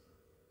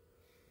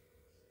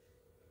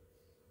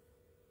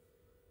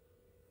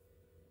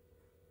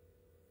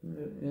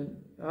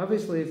 And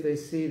obviously, if they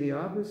see the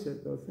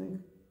opposite, they'll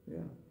think, yeah,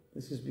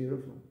 this is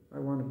beautiful. I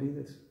want to be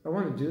this. I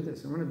want to do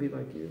this. I want to be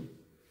like you.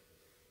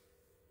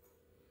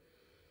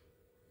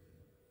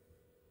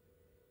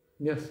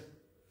 Yes?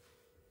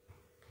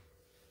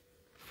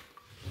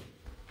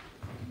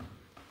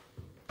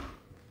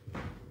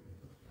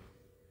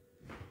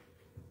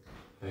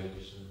 Hare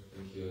Krishna,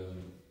 thank you.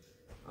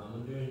 I'm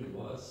wondering,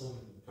 what are some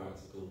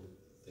practical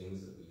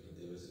things that we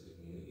can do as a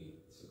community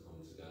to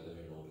come together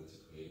in order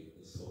to create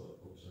this sort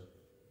of culture?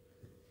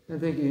 I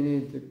think you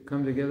need to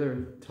come together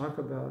and talk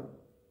about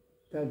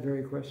that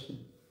very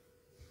question,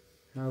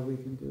 how we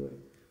can do it.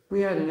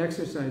 We had an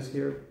exercise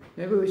here,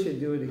 maybe we should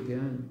do it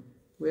again.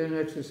 We had an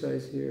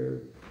exercise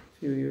here a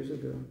few years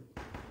ago.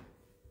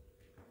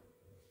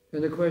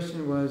 And the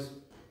question was,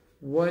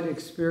 what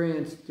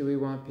experience do we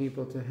want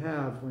people to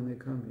have when they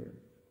come here?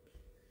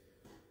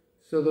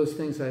 So those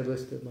things I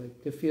listed,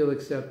 like to feel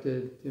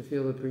accepted, to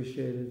feel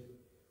appreciated,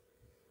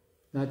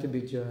 not to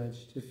be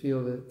judged, to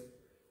feel that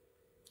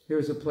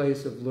here's a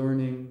place of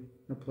learning,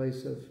 a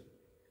place of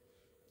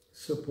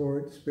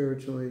support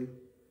spiritually,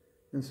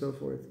 and so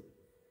forth.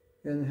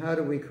 And how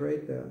do we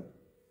create that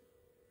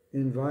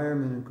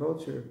environment and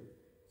culture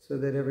so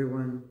that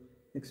everyone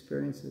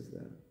experiences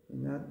that?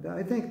 And that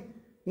I think,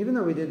 even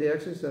though we did the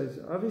exercise,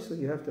 obviously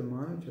you have to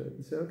monitor it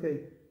and say,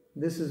 okay,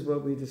 this is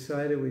what we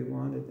decided we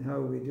wanted. How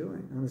are we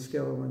doing on a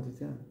scale of 1 to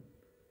 10?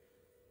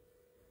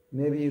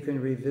 Maybe you can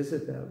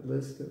revisit that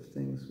list of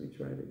things we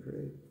try to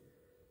create.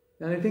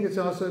 And I think it's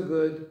also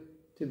good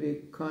to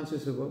be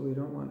conscious of what we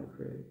don't want to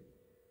create,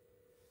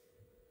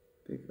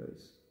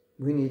 because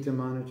we need to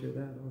monitor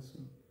that also.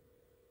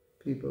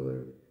 People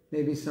are,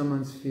 maybe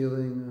someone's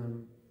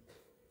feeling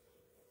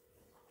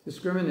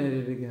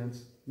discriminated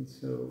against, and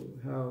so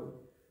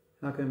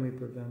how can we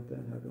prevent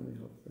that? How can we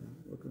help that?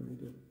 What can we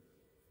do?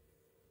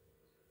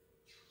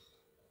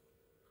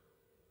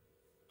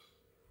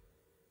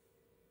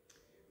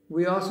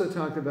 We also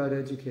talked about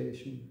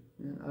education.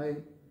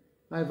 And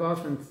I've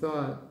often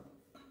thought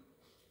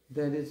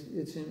that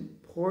it's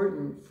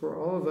important for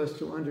all of us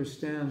to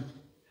understand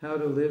how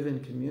to live in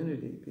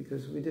community,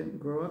 because we didn't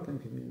grow up in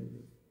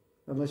community,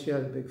 unless you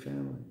had a big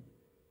family.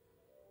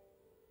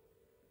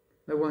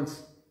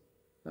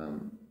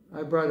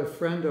 I brought a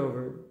friend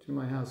over to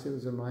my house. It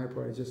was in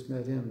Mayapur. I just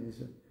met him.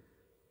 He's a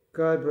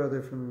god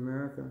brother from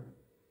America.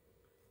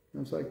 And I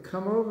was like,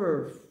 come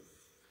over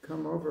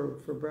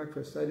for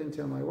breakfast. I didn't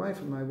tell my wife,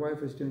 and my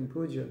wife was doing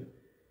puja.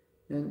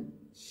 And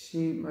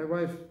my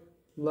wife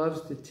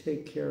loves to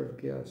take care of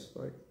guests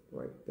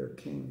like they're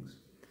kings.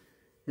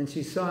 And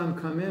she saw him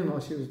come in while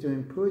she was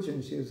doing puja,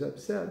 and she was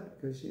upset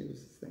because she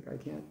was thinking, I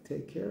can't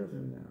take care of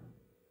him now.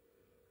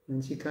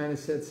 And she kind of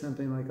said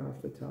something like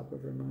off the top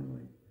of her mind,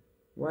 like,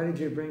 why did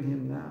you bring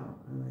him now?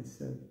 And I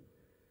said,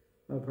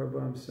 oh, Prabhu,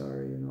 I'm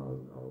sorry,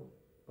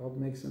 I'll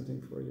make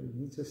something for you. And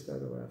he just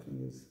started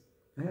laughing.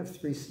 I have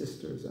 3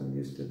 sisters, I'm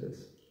used to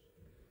this.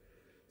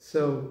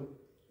 So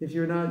if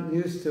you're not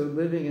used to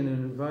living in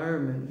an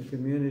environment, a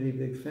community,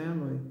 big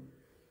family,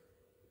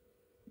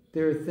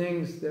 there are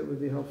things that would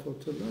be helpful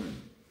to learn.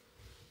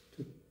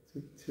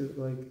 To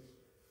like,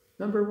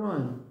 number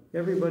 1,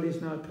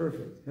 everybody's not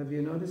perfect. Have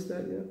you noticed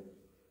that yet?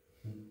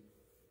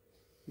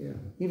 Yeah.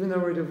 Even though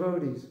we're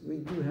devotees, we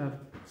do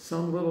have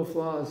some little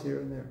flaws here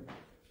and there.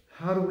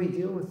 How do we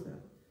deal with that?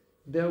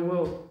 There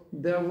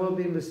will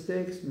be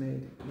mistakes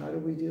made. How do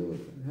we deal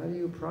with them? How do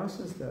you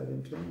process that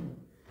internally?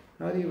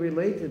 How do you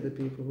relate to the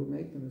people who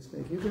make the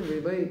mistake? You can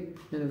relate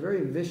in a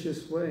very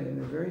vicious way, in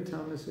a very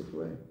Tamasic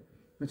way,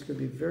 which could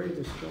be very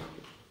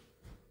destructive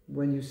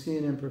when you see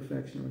an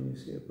imperfection, when you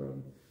see a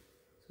problem.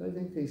 So I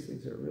think these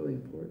things are really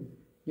important.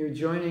 You're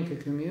joining a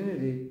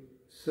community,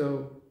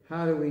 so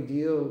how do we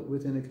deal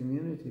within a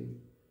community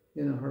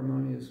in a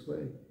harmonious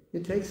way?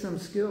 It takes some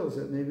skills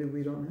that maybe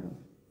we don't have,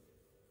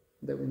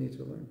 that we need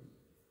to learn.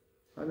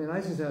 I mean,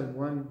 I just had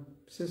 1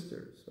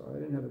 sister, so I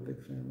didn't have a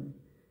big family.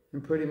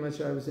 And pretty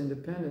much I was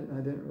independent.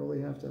 I didn't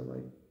really have to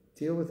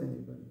deal with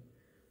anybody.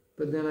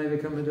 But then I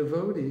become a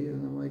devotee,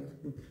 and I'm like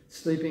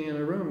sleeping in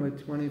a room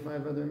with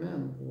 25 other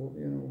men,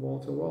 wall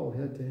to wall,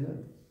 head to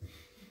head.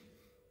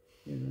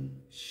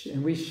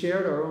 And we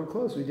shared our own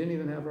clothes. We didn't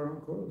even have our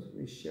own clothes.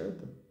 We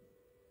shared them.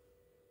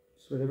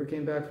 So whatever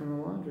came back from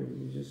the laundry,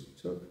 we just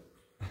took.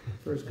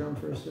 First come,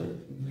 first serve.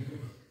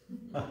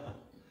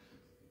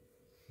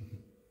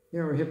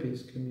 We're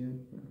hippies,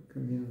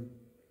 commune.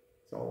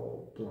 It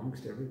all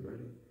belongs to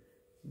everybody.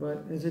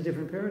 But it's a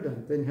different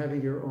paradigm than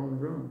having your own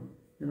room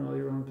and all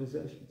your own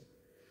possessions.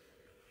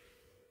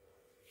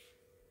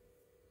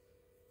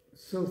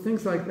 So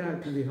things like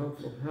that can be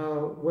helpful.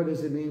 What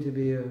does it mean to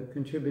be a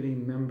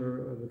contributing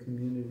member of a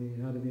community?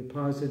 How to be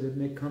positive,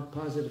 make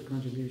positive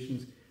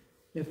contributions.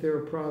 If there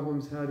are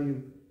problems, how do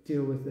you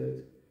deal with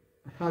it?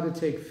 How to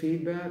take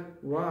feedback?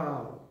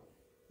 Wow,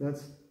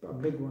 that's a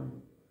big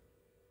one.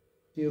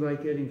 Do you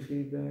like getting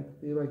feedback?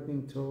 Do you like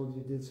being told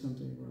you did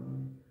something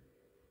wrong?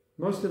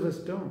 Most of us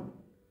don't.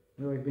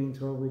 We like being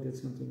told we did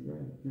something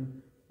right.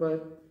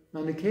 But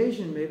on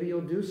occasion, maybe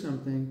you'll do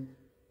something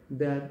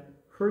that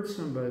hurts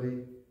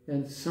somebody,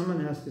 and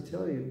someone has to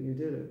tell you you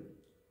did it.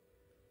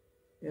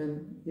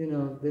 And,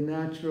 the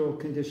natural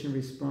conditioned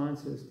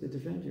response is to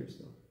defend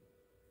yourself.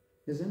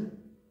 Isn't it?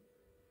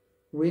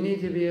 We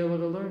need to be able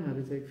to learn how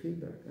to take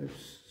feedback.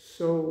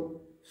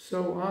 So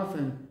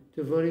often,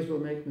 devotees will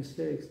make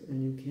mistakes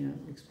and you can't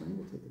explain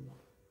it to them.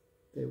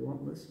 They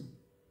won't listen.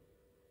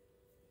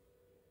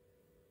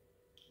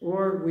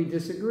 Or we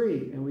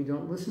disagree and we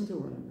don't listen to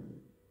one another.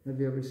 Have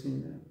you ever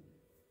seen that?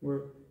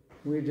 Where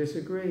we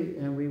disagree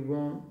and we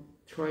won't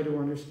try to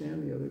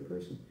understand the other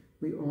person.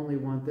 We only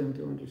want them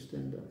to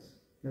understand us.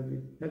 Have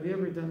you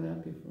ever done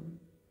that before?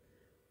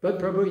 But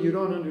Prabhu, you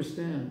don't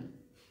understand.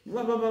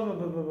 Blah, blah, blah, blah,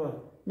 blah, blah, blah.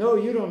 No,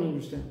 you don't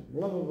understand.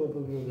 Blah, blah, blah,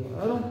 blah, blah,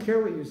 blah. I don't care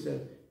what you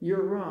said.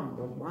 You're wrong.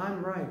 Blah, blah,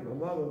 I'm right. Blah,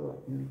 blah, blah,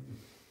 blah.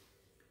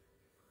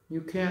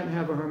 You can't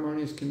have a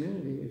harmonious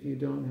community if you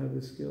don't have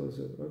the skills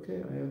of,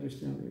 okay, I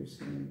understand what you're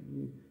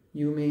saying.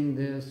 You mean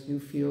this. You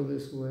feel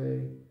this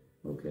way.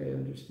 Okay, I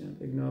understand.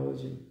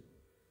 Acknowledging.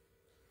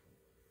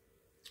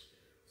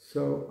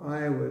 So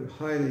I would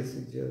highly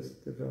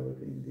suggest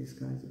developing these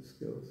kinds of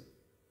skills.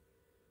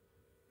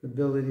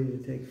 Ability to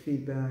take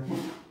feedback,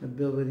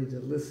 ability to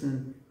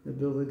listen, the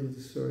ability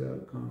to sort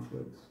out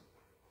conflicts.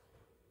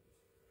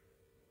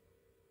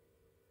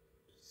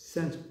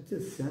 It's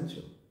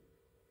essential.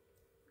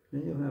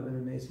 Then you'll have an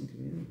amazing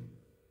community.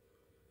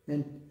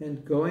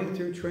 And going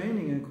through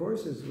training and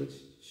courses which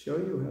show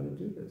you how to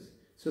do this.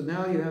 So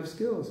now you have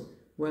skills.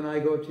 When I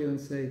go up to you and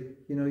say,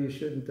 you know, you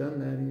shouldn't have done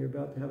that, and you're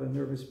about to have a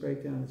nervous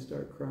breakdown and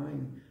start crying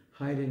and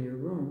hide in your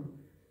room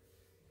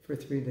for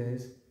 3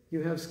 days,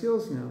 you have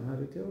skills now how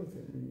to deal with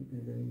it. And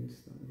then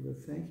you go,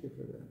 thank you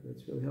for that.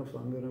 That's really helpful.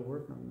 I'm going to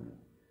work on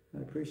that.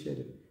 I appreciate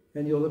it.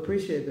 And you'll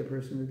appreciate the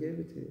person who gave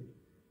it to you,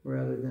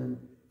 rather than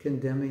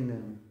condemning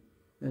them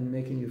and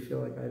making you feel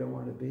like, I don't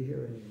want to be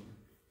here anymore.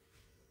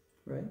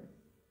 Right?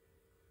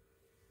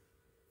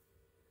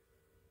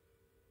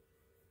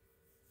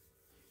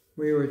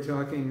 I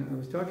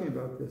was talking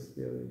about this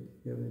the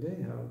other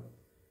day, how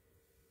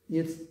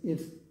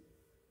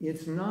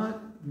it's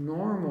not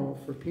normal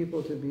for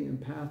people to be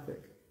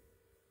empathic.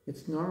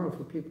 It's normal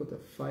for people to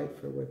fight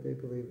for what they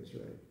believe is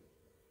right.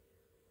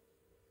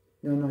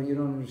 No, you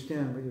don't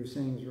understand. What you're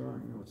saying is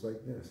wrong. No, it's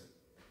like this.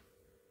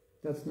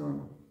 That's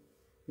normal,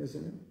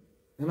 isn't it?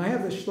 And I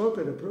have the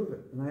shloka to prove it,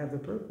 and I have the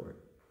purport.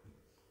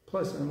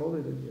 Plus, I'm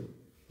older than you,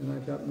 and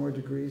I've got more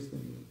degrees than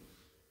you.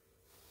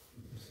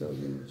 So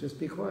just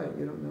be quiet.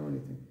 You don't know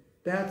anything.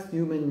 That's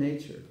human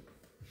nature.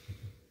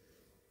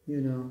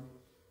 You know.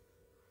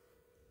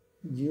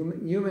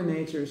 Human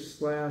nature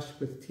slashed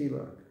with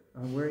tilak.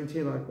 I'm wearing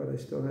tilak, but I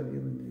still have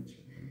human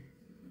nature.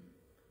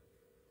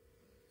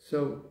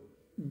 So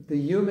the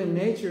human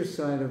nature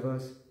side of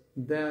us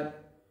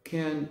that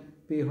can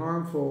be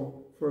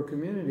harmful for a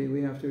community,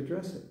 we have to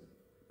address it.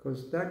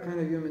 Because that kind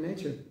of human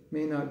nature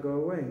may not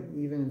go away,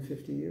 even in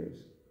 50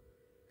 years.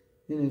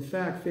 And in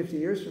fact, 50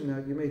 years from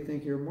now, you may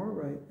think you're more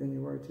right than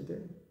you are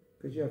today,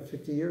 because you have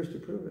 50 years to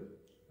prove it.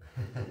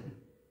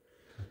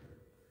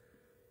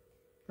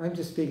 I'm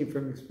just speaking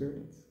from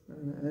experience.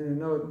 I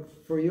know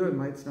for you it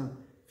might sound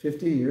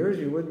 50 years,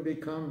 you wouldn't be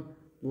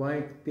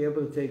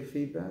able to take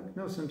feedback.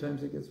 No,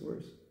 sometimes it gets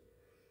worse.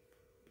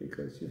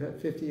 Because you've had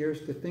 50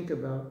 years to think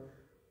about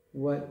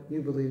what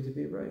you believe to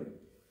be right.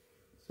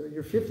 So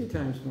you're 50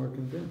 times more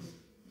convinced.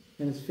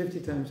 And it's 50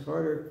 times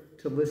harder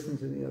to listen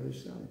to the other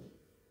side.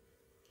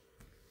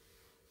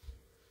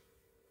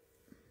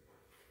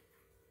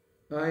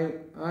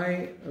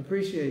 I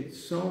appreciate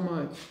so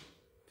much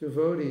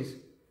devotees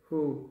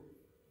who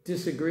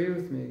disagree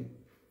with me,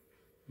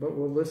 but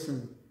will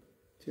listen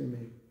to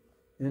me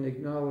and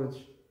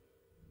acknowledge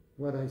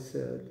what I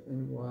said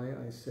and why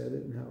I said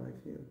it and how I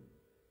feel.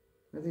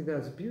 I think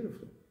that's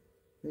beautiful.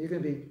 You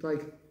can be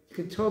you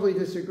can totally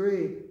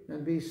disagree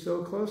and be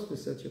so close to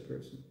such a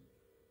person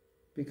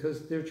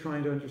because they're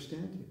trying to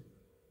understand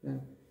you.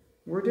 And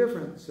we're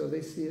different, so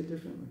they see it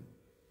differently.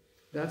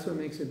 That's what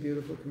makes a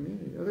beautiful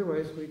community.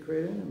 Otherwise, we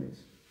create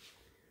enemies.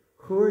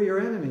 Who are your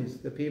enemies?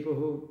 The people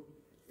who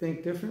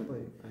think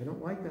differently. I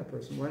don't like that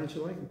person. Why don't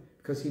you like him?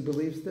 Because he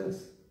believes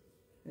this,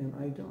 and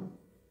I don't.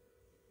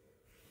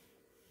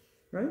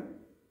 Right?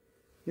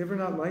 You ever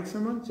not like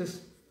someone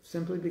just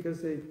simply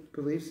because they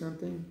believe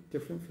something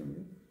different from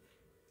you?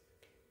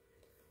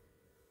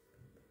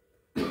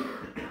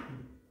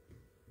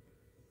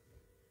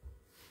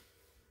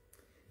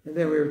 And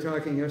then we were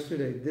talking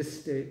yesterday,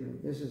 this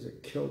statement, this is a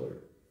killer.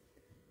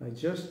 I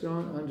just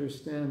don't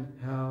understand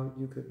how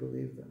you could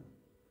believe that.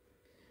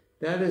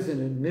 That is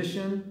an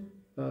admission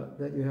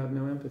that you have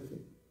no empathy.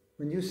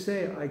 When you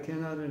say, I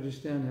cannot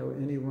understand how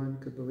anyone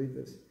could believe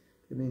this,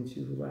 it means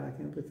you lack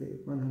empathy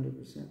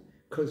 100%.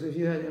 Because if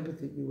you had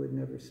empathy, you would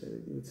never say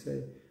it. You would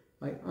say,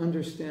 I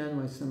understand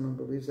why someone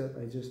believes that,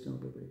 I just don't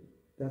believe it.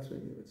 That's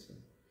what you would say.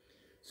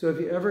 So if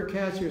you ever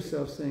catch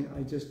yourself saying,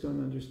 I just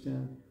don't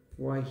understand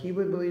why he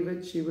would believe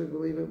it, she would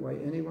believe it, why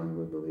anyone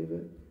would believe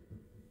it,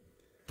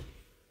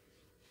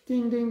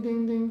 ding, ding,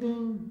 ding, ding,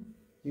 ding.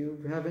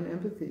 You have an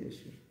empathy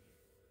issue.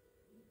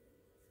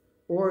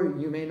 Or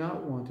you may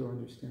not want to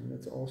understand.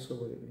 That's also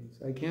what it means.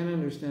 I can't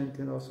understand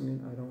can also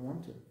mean I don't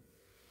want to.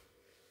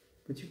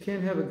 But you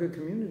can't have a good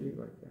community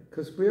like that,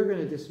 because we're going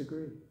to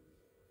disagree,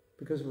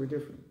 because we're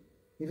different.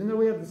 Even though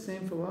we have the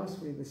same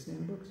philosophy, the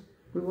same books,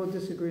 we will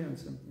disagree on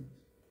some things.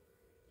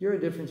 You're a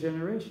different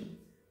generation.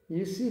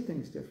 You see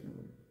things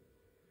differently.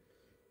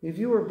 If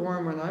you were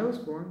born when I was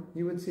born,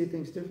 you would see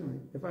things differently.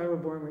 If I were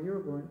born when you were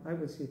born, I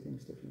would see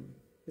things differently.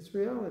 It's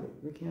reality.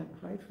 We can't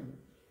hide from it.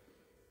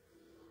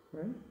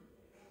 Right?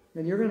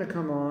 And you're going to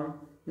come on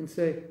and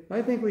say,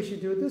 I think we should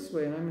do it this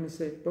way. And I'm going to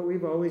say, but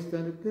we've always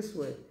done it this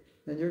way.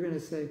 And you're going to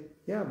say,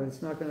 yeah, but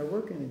it's not going to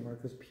work anymore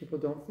because people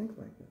don't think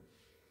like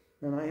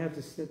that. And I have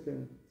to sit there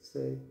and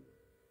say,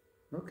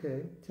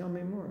 okay, tell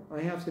me more.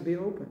 I have to be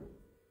open.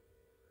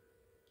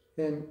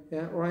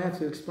 Or I have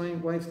to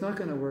explain why it's not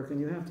going to work, and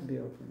you have to be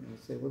open. And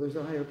say, well, there's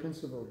a higher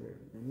principle here.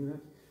 And you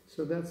have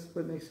so that's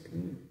what makes a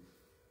community.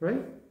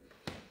 Right?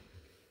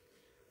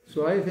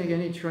 So I think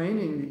any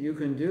training that you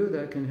can do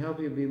that can help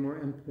you be more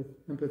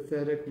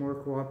empathetic, more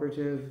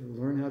cooperative,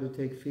 learn how to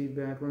take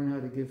feedback, learn how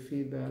to give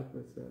feedback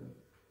with,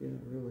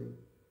 really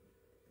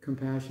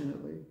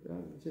compassionately,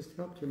 that just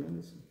help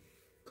tremendously.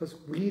 Because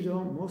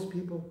most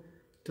people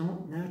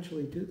don't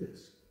naturally do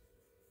this.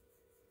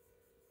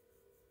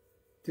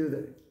 Do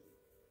they?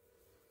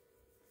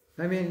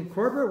 I mean, in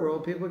corporate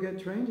world, people get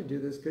trained to do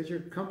this because your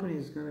company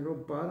is going to go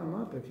bottom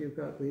up. If you've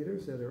got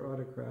leaders that are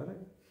autocratic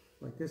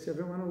like this,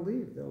 everyone will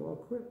leave. They'll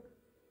all quit.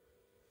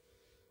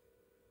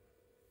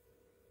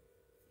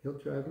 He'll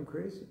drive them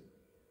crazy.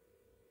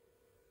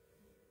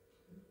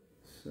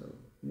 So,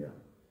 yeah.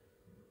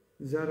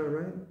 Is that all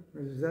right?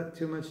 Or is that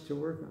too much to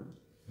work on?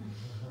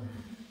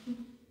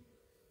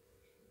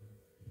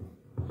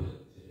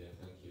 Yeah,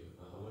 thank you.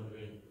 I'm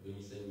wondering, when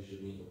you say we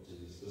should meet up to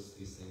discuss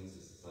these things,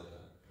 is this like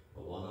a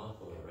one-off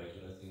or a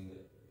regular thing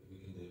that we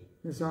can do?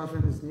 As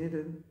often as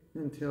needed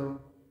until...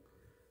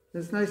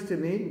 It's nice to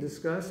meet and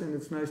discuss, and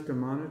it's nice to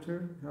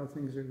monitor how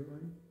things are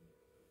going.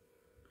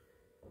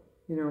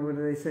 You know, what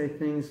do they say?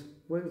 Things...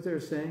 What is their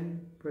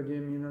saying?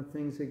 Pradyum, you know,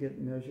 things that get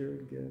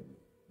measured, get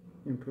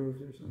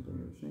improved or something,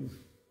 or things,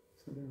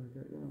 something like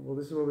that. You know, well,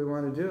 this is what we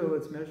want to do,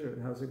 let's measure it.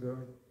 How's it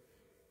going?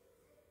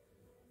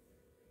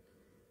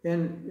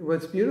 And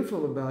what's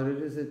beautiful about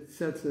it is it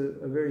sets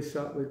a very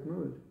sattvic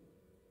mood.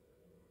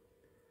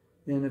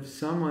 And if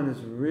someone is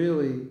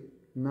really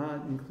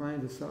not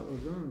inclined to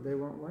sattvic mood, they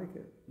won't like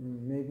it.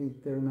 And maybe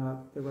they're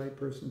not the right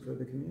person for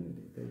the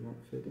community. They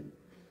won't fit in.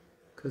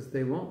 Because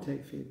they won't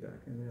take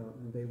feedback, and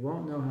they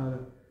won't know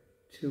how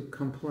to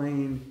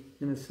complain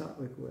in a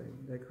sattvic way.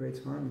 That creates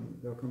harmony.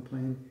 They'll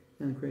complain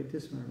and create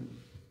disharmony.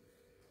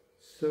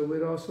 So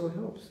it also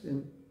helps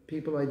in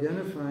people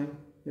identifying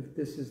if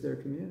this is their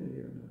community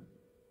or not.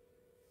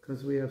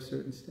 Because we have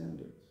certain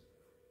standards.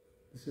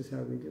 This is how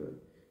we do it.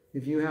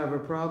 If you have a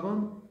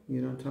problem,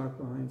 you don't talk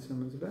behind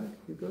someone's back.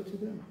 You go to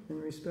them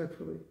and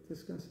respectfully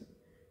discuss it.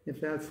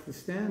 If that's the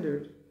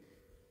standard,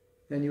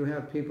 and you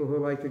have people who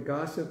like to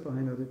gossip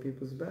behind other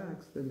people's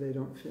backs, then they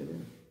don't fit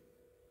in.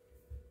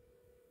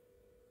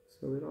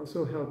 So it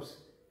also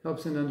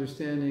helps in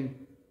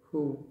understanding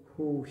who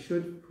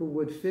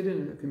would fit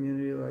in a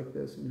community like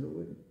this and who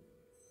wouldn't.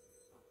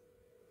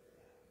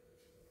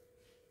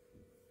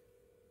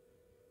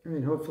 I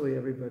mean, hopefully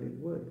everybody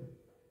would,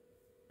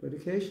 but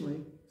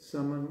occasionally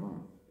someone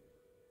won't.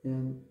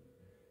 And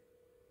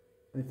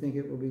I think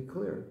it will be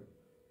clear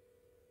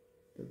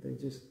that they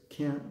just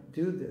can't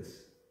do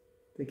this.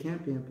 They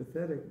can't be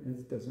empathetic, and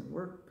it doesn't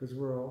work because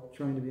we're all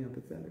trying to be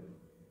empathetic.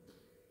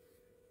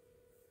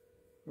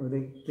 Or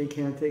they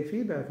can't take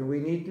feedback, and we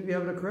need to be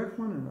able to correct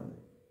one another.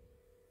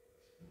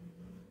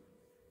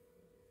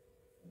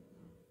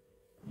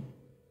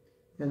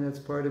 And that's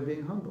part of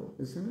being humble,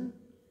 isn't it?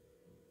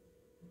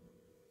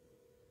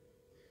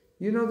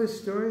 You know this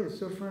story? It's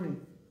so funny.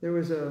 There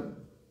was I don't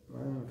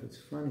know if it's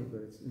funny,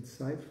 but it's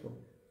insightful.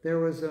 There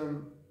was, I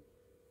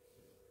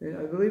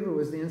believe it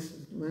was the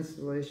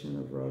installation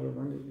of Radha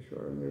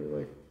Vandakishore, and there were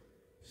like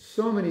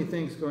so many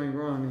things going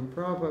wrong, and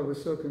Prabhupada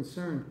was so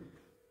concerned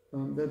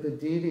that the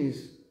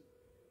deities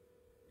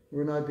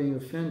were not being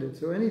offended.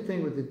 So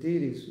anything with the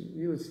deities,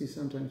 you would see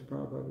sometimes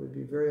Prabhupada would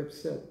be very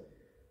upset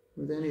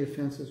with any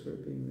offenses were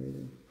being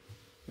made.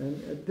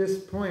 And at this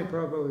point,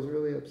 Prabhupada was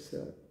really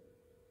upset.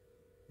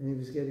 And he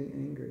was getting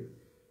angry.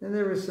 And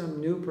there was some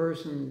new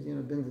person,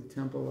 been to the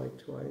temple like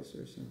twice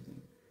or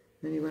something.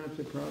 And he went up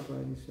to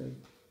Prabhupada and he said,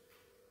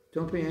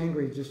 "Don't be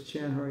angry, just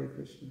chant Hare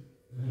Krishna."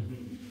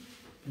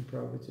 And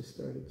Prabhupada just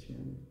started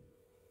chanting.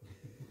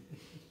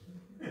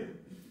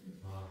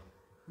 Wow.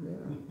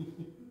 Yeah.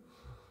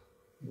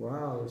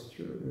 Wow, it's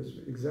true. It was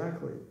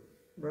exactly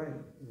right.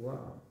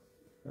 Wow.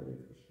 Hare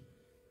Krishna.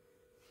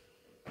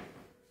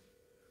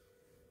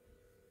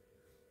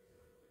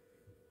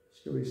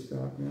 Should we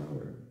stop now,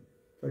 or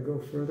if I go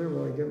further,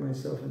 will I get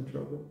myself in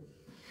trouble?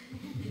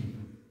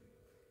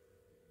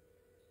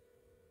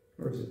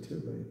 Or is it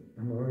too late?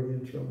 I'm already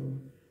in trouble.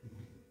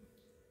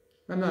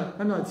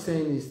 I'm not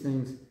saying these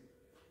things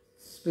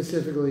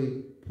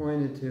specifically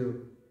pointed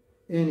to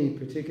any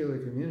particular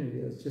community.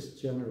 It's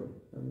just general.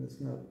 I'm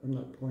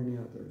not pointing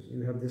out those.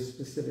 You have this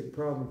specific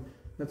problem.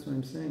 That's what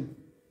I'm saying.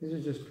 These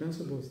are just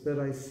principles that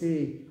I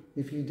see.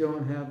 If you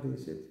don't have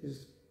these,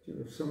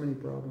 so many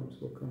problems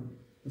will come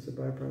as a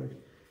byproduct.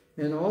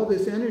 And all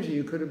this energy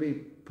you could be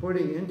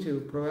putting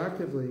into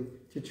proactively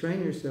to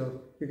train yourself,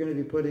 you're going to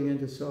be putting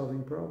into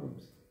solving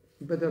problems.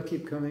 But they'll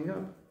keep coming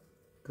up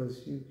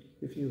because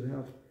if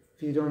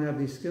you don't have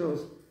these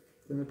skills,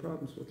 then the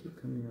problems will keep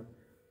coming up.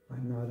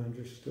 I'm not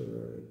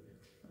understood.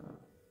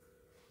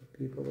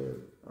 People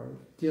are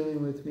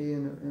dealing with me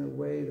in a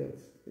way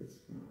that's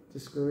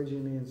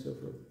discouraging me and so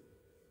forth.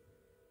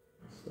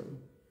 So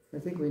I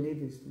think we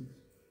need these things.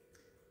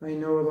 I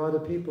know a lot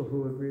of people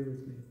who agree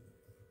with me.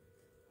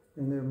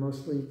 And they're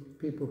mostly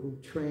people who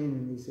train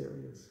in these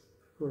areas,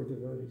 who are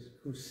devotees,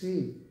 who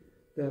see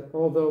that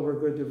although we're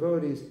good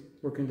devotees,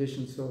 we're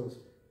conditioned souls,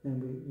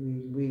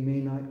 and we may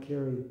not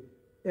carry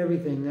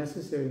everything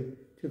necessary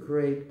to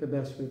create the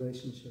best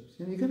relationships.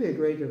 And you can be a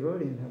great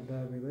devotee and have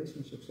bad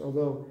relationships,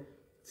 although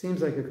it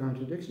seems like a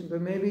contradiction, but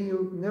maybe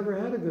you never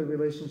had a good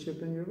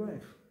relationship in your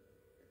life.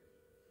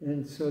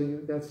 And so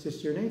that's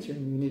just your nature,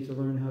 and you need to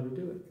learn how to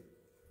do it.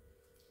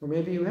 Or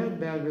maybe you had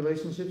bad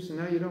relationships, and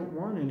now you don't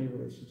want any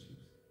relationships.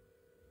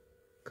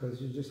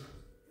 Because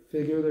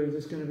figure they're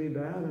just going to be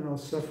bad and I'll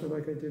suffer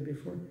like I did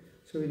before.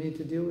 So we need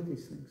to deal with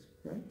these things,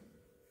 right?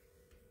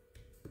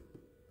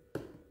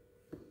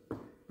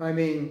 I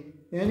mean,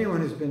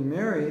 anyone who's been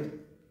married,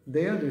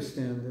 they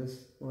understand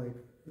this. Like,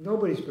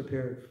 nobody's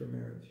prepared for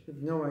marriage. You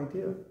have no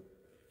idea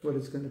what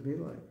it's going to be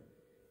like.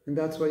 And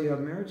that's why you have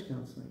marriage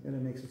counseling, and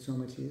it makes it so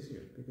much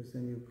easier, because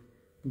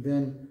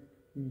then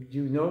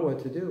you know what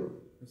to do.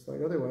 It's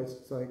like, otherwise,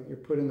 it's like you're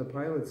put in the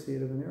pilot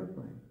seat of an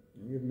airplane,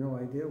 and you have no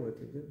idea what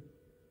to do.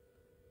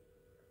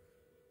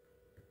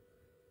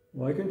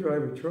 Well, I can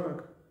drive a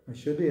truck. I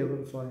should be able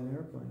to fly an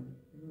airplane.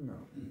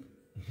 No.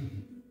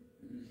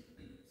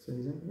 So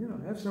you know,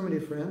 I have so many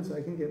friends,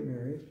 I can get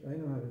married. I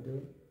know how to do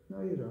it.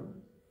 No, you don't.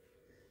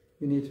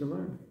 You need to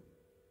learn.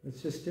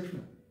 It's just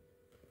different.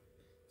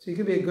 So you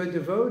can be a good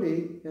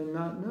devotee and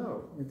not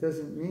know. It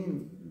doesn't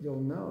mean you'll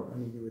know. I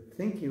mean, you would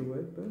think you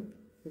would, but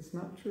it's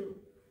not true.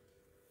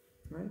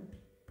 Right?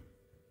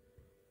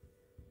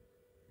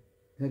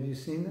 Have you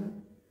seen that?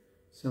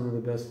 Some of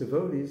the best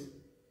devotees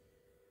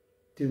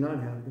do not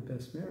have the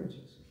best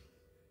marriages.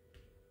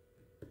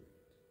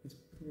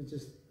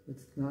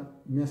 It's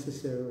not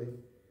necessarily,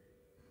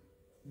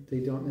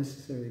 they don't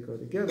necessarily go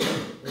together,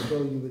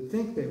 although you would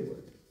think they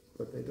would,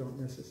 but they don't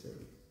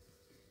necessarily.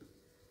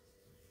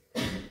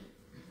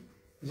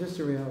 It's just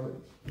a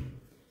reality.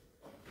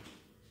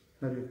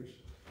 Hare Krishna.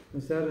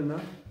 Is that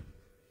enough?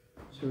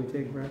 Should we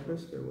take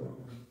breakfast or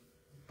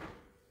what?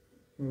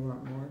 We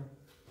want more?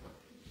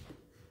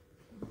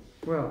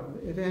 Well,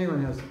 if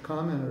anyone has a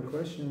comment or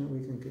question,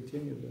 we can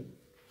continue, but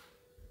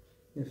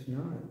if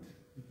not,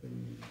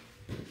 then...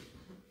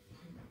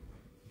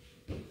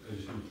 I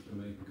just wanted to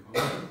make a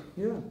comment.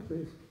 Yeah,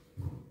 please.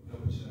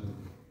 That was,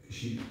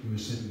 you were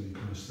saying in the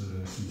past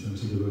that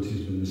sometimes the devotee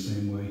has been the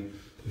same way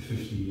for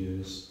 50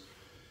 years.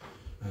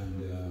 And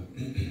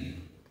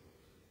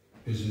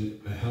is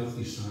it a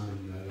healthy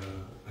sign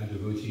that a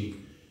devotee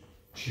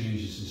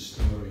changes his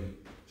story?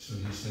 So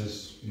he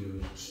says,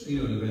 an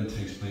event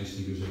takes place,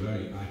 and he gives a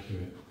very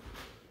accurate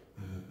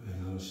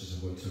analysis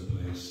of what took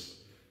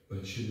place.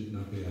 But should it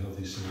not be a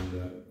healthy sign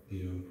that,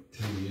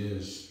 10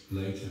 years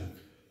later,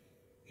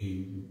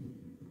 he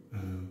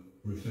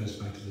refers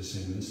back to the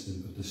same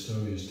incident, but the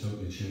story is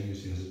totally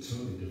changed. He has a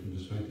totally different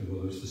perspective,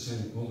 although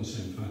it's all the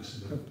same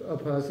facts. A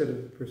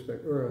positive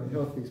perspective, or a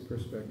healthy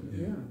perspective.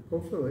 Yeah,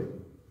 hopefully.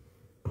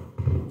 A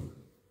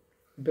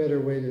better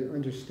way to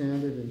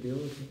understand it and deal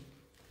with it.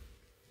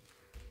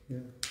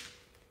 Yeah.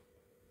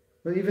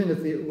 But even if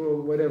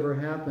whatever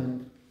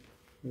happened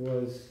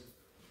was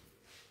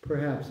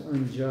perhaps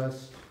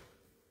unjust,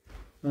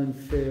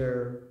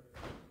 unfair,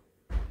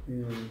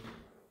 and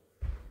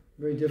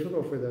very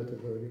difficult for that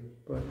devotee.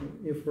 But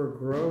if we're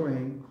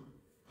growing,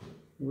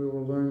 we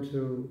will learn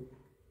to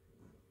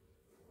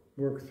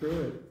work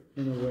through it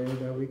in a way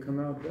that we come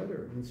out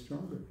better and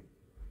stronger.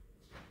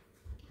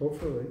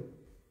 Hopefully.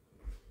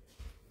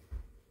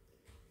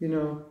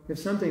 If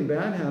something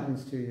bad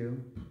happens to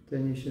you,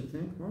 then you should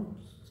think, well,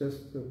 it's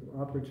just the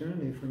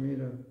opportunity for me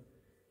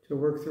to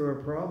work through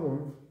a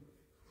problem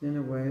in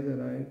a way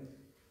that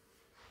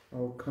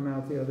I'll come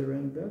out the other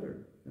end better.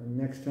 And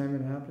next time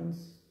it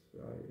happens,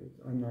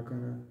 I'm not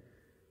going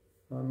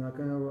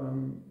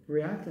to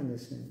react in the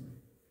same way.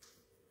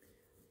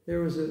 There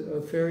was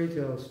a fairy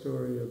tale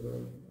story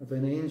of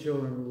an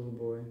angel and a little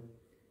boy.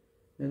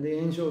 And the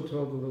angel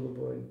told the little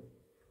boy,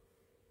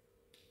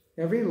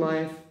 every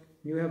life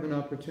you have an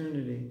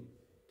opportunity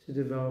to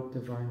develop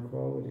divine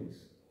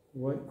qualities.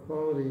 What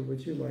quality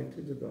would you like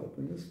to develop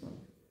in this life?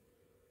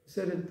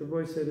 The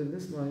boy said, in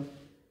this life,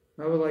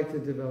 I would like to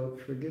develop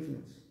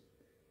forgiveness.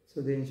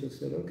 So the angel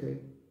said, okay,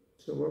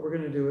 so what we're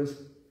going to do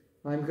is,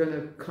 I'm going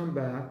to come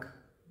back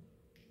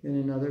in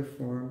another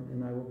form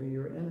and I will be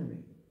your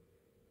enemy.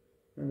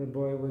 And the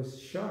boy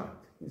was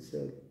shocked. He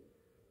said,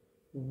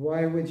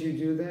 why would you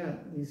do that?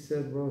 He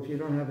said, well, if you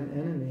don't have an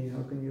enemy,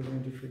 how can you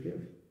learn to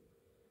forgive?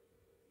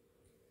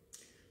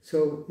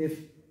 So if,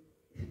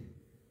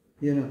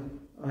 we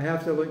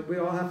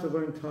all have to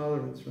learn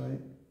tolerance, right?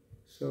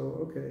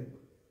 So, okay,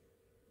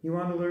 you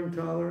want to learn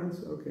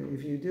tolerance? Okay,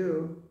 if you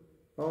do,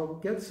 I'll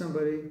get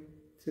somebody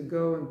to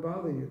go and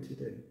bother you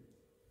today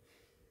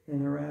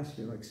and harass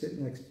you, like sit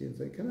next to you and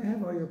say, can I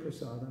have all your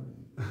prasadam?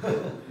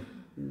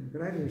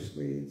 Can I have your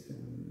sweets?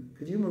 And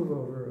could you move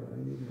over? I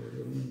need to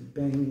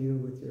bang you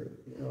with your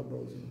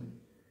elbows.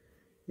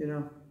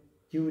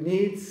 You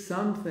need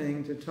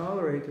something to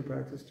tolerate to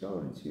practice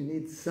tolerance. You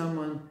need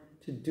someone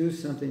to do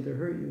something to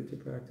hurt you to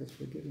practice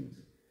forgiveness.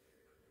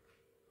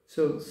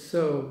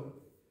 So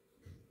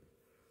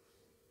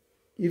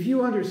if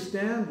you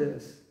understand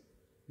this,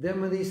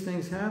 then when these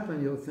things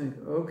happen, you'll think,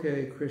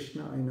 okay,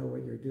 Krishna, I know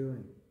what you're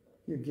doing.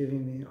 You're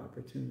giving me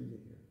opportunity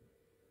here.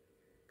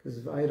 Because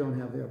if I don't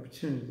have the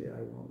opportunity,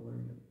 I won't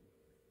learn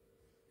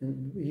it.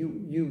 And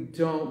you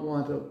don't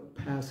want to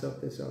pass up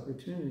this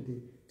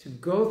opportunity to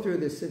go through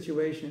this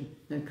situation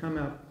and come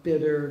out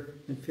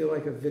bitter and feel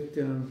like a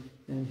victim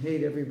and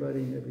hate everybody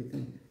and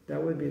everything.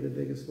 That would be the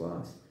biggest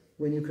loss.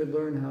 When you could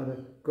learn how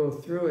to go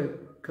through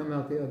it, come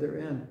out the other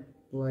end.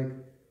 Like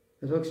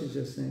Adhoksha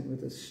just saying,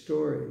 with a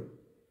story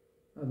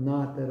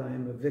Not that I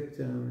am a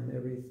victim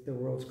and the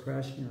world's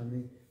crashing on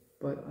me,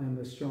 but I'm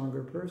a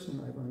stronger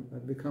person.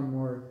 I've become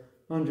more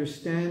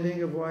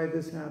understanding of why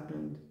this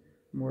happened,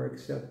 more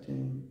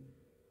accepting,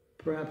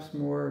 perhaps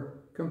more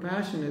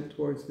compassionate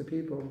towards the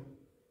people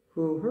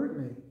who hurt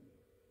me,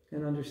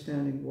 and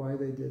understanding why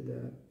they did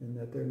that and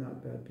that they're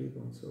not bad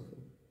people and so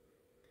forth.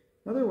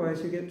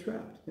 Otherwise, you get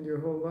trapped. In your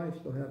whole life,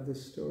 you'll have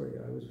this story.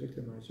 I was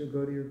victimized. You'll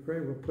go to your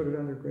grave. We'll put it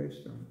on your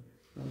gravestone.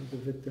 I was a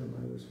victim.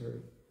 I was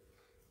hurt.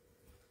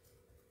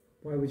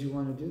 Why would you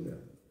want to do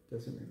that?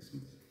 Doesn't make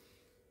sense.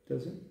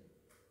 Does it?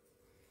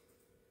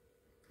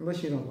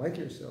 Unless you don't like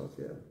yourself,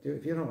 yeah.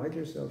 If you don't like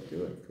yourself,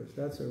 do it, because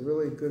that's a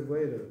really good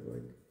way to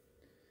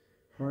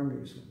harm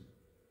yourself.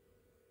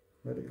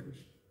 Hare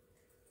Krishna.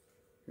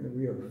 And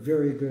we are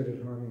very good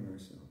at harming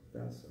ourselves.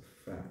 That's a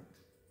fact.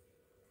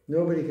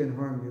 Nobody can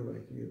harm you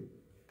like you.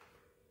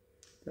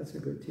 That's a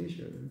good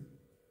t-shirt, isn't it?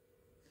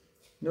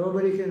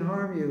 Nobody can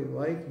harm you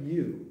like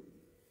you.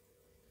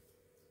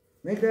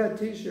 Make that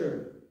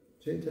t-shirt.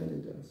 Chaitanya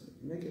does it.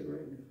 Make it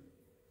right now.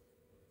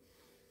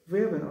 If we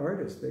have an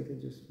artist, they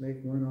could just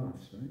make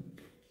one-offs, right?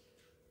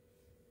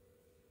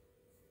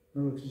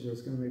 Oh, she's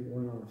just going to make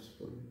one-offs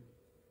for you.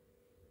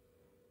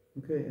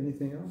 Okay,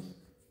 anything else?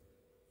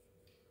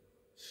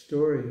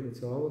 Story.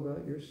 It's all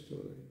about your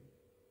story.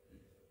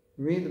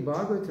 Read the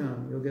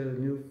Bhagavatam. You'll get a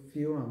new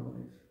view on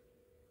life.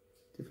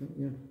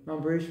 Different,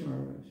 Ambarish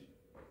Maharaj.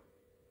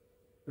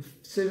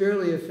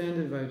 Severely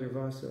offended by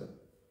Durvasa.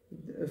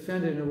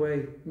 Offended in a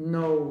way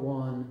no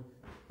one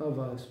of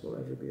us will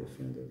ever be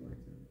offended like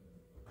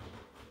that.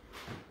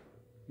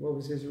 What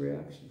was his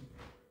reaction?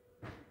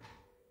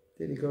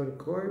 Did he go to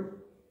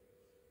court?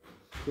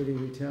 Did he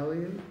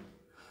retaliate?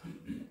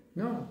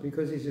 No,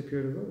 because he's a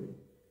pure devotee.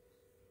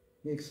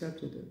 He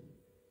accepted it.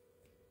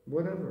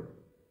 Whatever.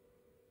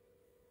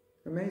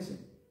 Amazing.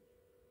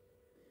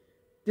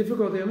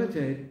 Difficult to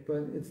imitate,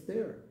 but it's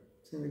there.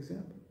 It's an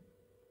example.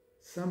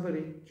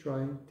 Somebody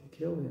trying to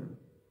kill him.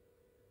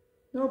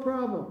 No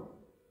problem.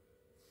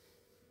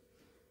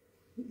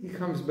 He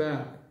comes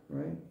back,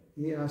 right?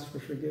 He asks for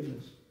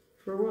forgiveness.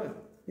 For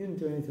what? He didn't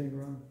do anything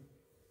wrong.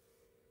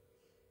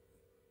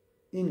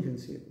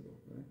 Inconceivable,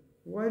 right?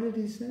 Why did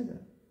he say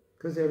that?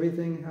 Because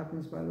everything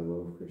happens by the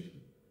will of Krishna.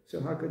 So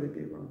how could it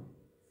be wrong?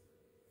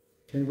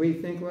 Can we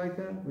think like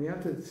that? We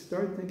have to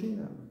start thinking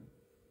that way.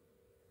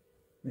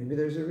 Maybe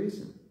there's a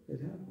reason it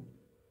happened.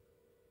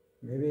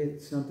 Maybe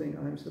it's something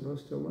I'm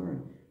supposed to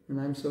learn. And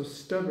I'm so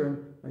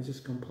stubborn, I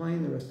just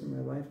complain the rest of my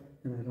life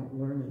and I don't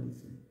learn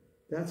anything.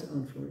 That's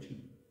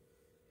unfortunate,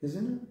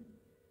 isn't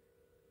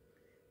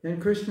it? And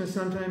Krishna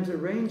sometimes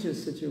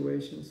arranges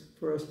situations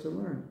for us to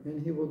learn.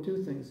 And he will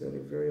do things that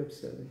are very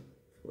upsetting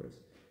for us.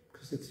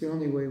 Because it's the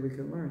only way we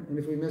can learn. And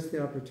if we miss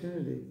the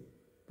opportunity,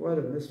 what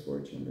a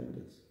misfortune that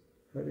is.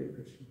 Hare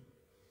Krishna.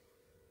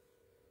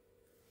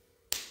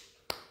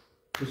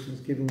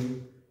 Krishna's giving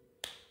you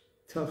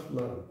tough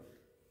love.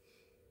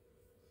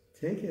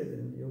 Take it,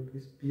 and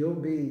you'll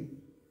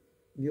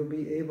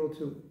be able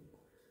to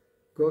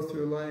go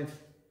through life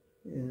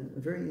in a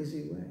very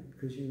easy way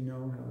because you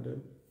know how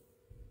to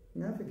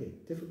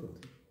navigate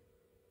difficulty.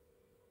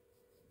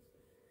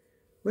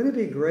 Wouldn't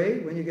it be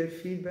great when you get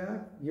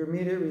feedback? Your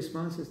immediate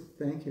response is,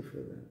 "Thank you for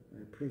that.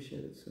 I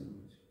appreciate it so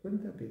much."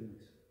 Wouldn't that be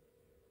nice?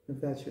 If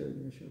that's your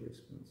initial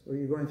response, or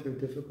you're going through a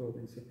difficulty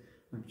and say,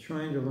 "I'm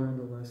trying to learn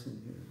the lesson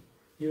here."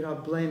 You're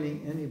not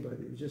blaming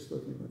anybody. You're just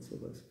looking, what's the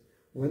lesson?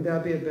 Wouldn't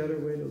that be a better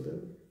way to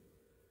live?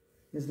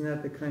 Isn't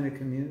that the kind of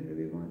community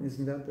we want?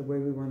 Isn't that the way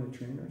we want to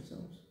train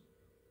ourselves?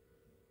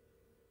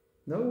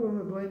 No one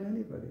would blame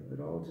anybody.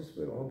 We'd all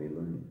be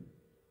learning.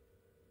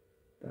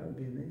 That would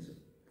be amazing.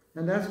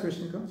 And that's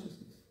Krishna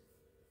consciousness.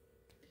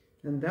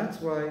 And that's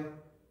why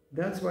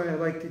I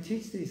like to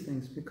teach these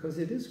things, because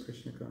it is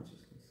Krishna consciousness.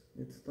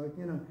 It's like,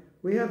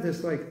 we have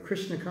this like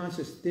Krishna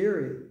conscious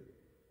theory,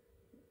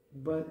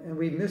 and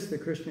we miss the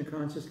Krishna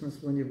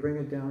consciousness when you bring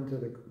it down to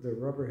the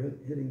rubber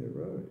hitting the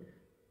road.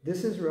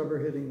 This is rubber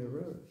hitting the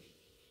road.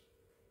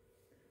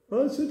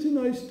 Oh, it's such a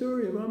nice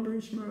story of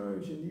Ambarish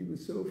Maharaj, and he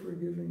was so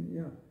forgiving.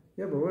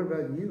 Yeah, but what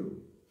about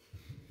you?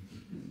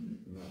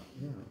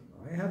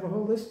 I have a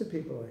whole list of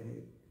people I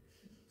hate.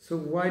 So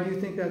why do you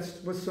think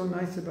that's what's so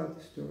nice about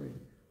the story?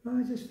 Oh,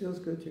 it just feels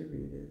good to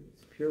read it.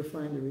 It's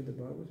purifying to read the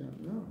Bhagavatam.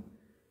 No.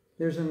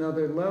 There's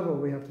another level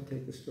we have to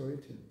take the story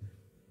to.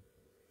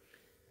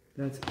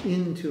 That's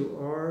into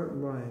our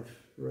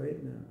life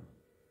right now.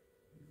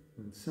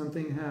 When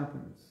something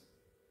happens,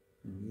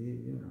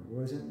 and it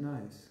wasn't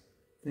nice,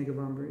 think of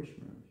Ambarish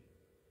Maharaj.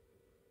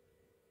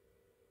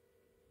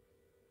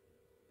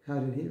 How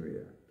did he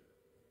react?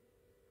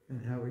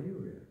 And how are you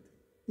reacting?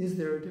 Is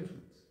there a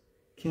difference?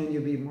 Can you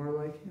be more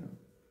like him?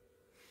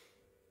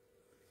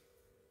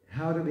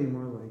 How to be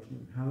more like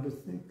him? How to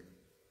think?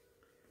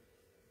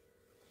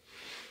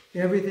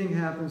 Everything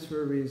happens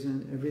for a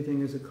reason.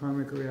 Everything is a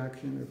karmic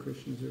reaction or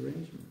Krishna's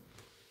arrangement.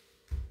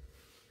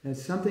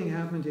 Has something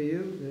happened to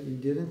you that you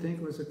didn't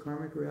think was a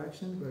karmic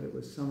reaction, but it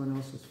was someone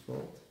else's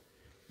fault?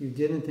 You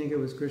didn't think it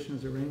was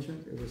Krishna's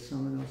arrangement, it was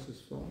someone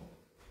else's fault?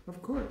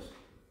 Of course.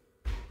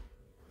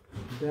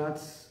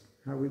 that's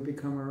how we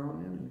become our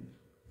own enemies.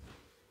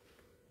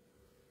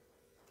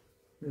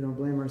 We don't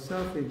blame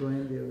ourselves, we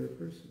blame the other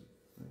person.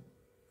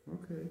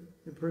 Okay,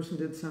 the person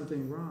did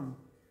something wrong,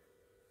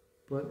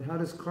 but how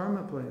does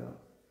karma play out?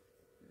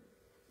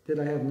 Did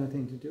I have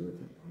nothing to do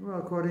with it? Well,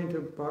 according to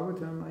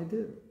Bhagavatam, I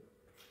did.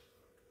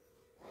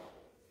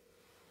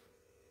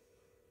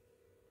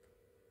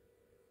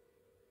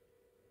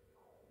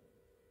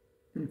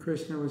 And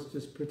Krishna was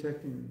just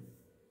protecting me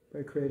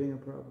by creating a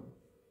problem,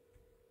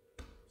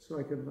 so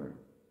I could learn.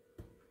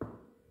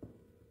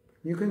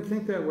 You can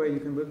think that way, you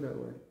can live that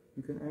way.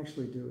 You can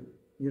actually do it.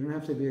 You don't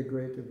have to be a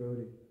great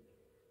devotee.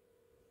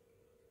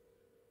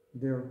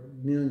 There are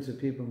millions of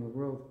people in the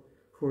world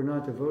who are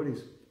not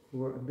devotees,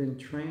 who have been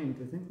trained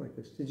to think like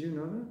this. Did you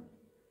know that?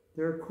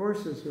 There are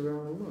courses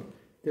around the world.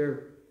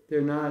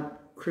 They're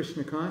not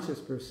Krishna conscious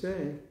per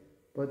se,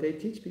 but they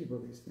teach people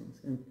these things.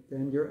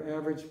 And your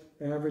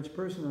average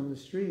person on the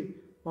street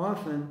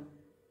often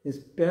is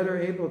better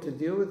able to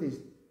deal with these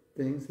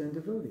things than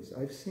devotees.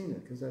 I've seen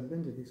it because I've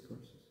been to these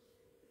courses.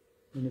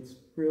 And it's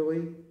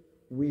really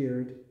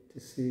weird to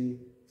see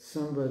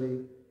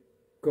somebody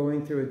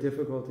going through a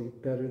difficulty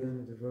better than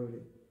a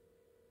devotee.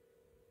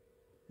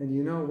 And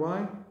you know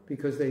why?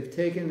 Because they've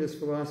taken this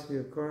philosophy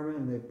of karma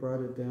and they've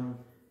brought it down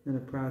in a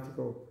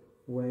practical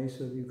way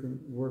so that you can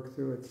work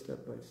through it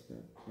step by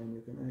step and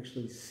you can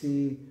actually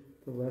see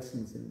the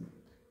lessons in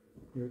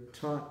it. You're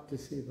taught to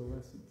see the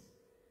lessons.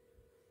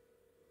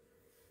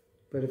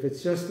 But if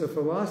it's just a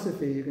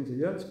philosophy, you can say,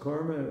 yeah, it's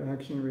karma,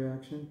 action,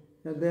 reaction,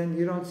 and then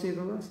you don't see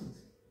the lessons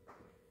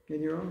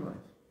in your own life.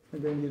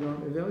 And then you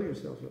don't avail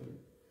yourself of it.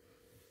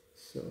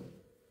 So,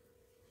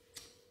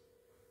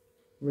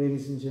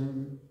 ladies and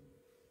gentlemen,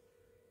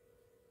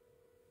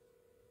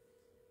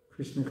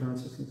 Krishna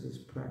consciousness is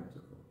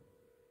practical,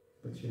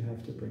 but you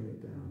have to bring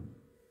it down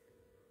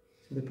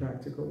to the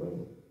practical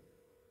level.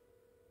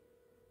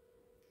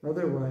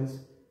 Otherwise,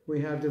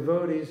 we have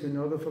devotees who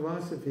know the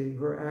philosophy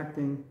who are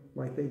acting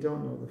like they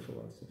don't know the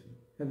philosophy.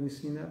 Have you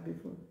seen that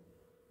before?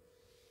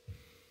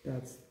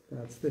 That's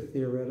the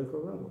theoretical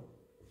level.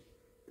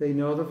 They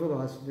know the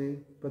philosophy,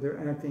 but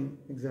they're acting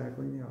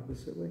exactly in the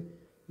opposite way.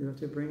 You have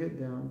to bring it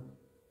down.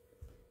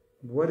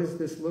 What does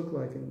this look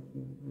like in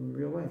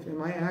real life?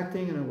 Am I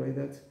acting in a way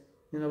that's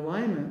in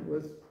alignment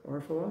with our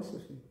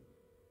philosophy?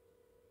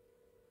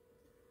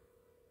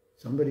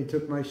 Somebody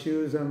took my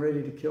shoes, I'm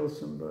ready to kill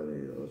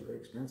somebody. Those are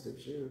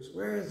expensive shoes.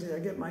 Where is it? I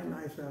get my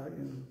knife out,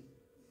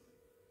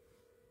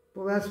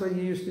 Well, that's what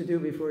you used to do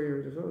before you were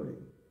a devotee.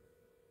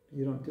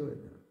 You don't do it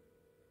now.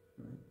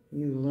 Right?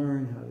 You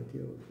learn how to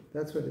deal with it.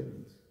 That's what it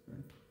means.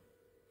 Right?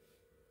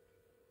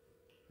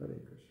 Hare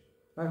Krishna.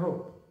 I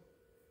hope.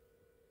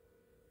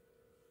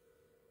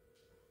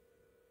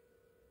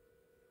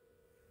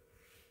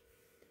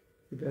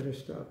 You better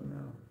stop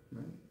now,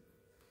 right?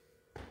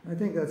 I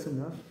think that's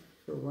enough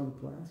for one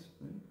class,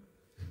 right?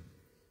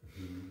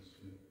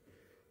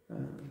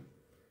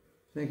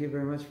 Thank you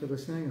very much for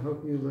listening. I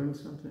hope you learned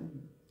something.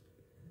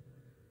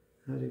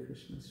 Hare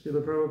Krishna.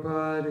 Srila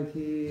Prabhupada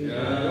ki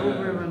jai. Om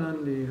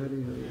Brahmanandi. Hare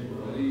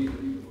Hare.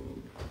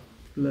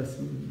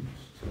 Blessings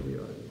to the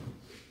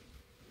audience.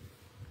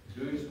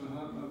 Grace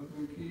Mahatma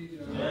Prabhu ki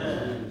jai.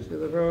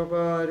 Srila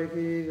Prabhupada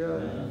ki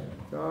jai.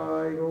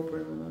 Jai Go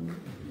Brahmanandi.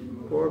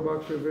 Gaur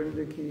Bhakta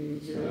Vrinda ki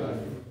jai.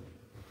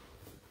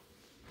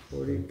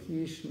 Hare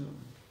Krishna.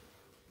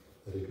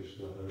 Hare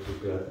Krishna. Our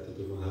gratitude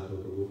to Mahatma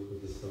Prabhu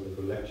for this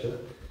wonderful lecture.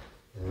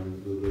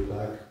 And we'll be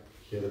back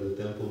here at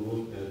the temple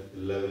room at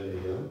 11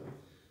 a.m.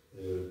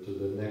 To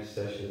the next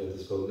session that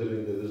is called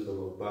Living the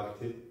Wisdom of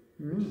Bhakti,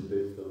 which is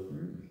based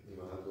on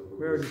Mahatma Prabhu.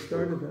 We already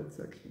started that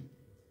section.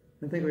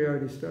 I think we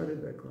already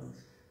started that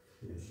class.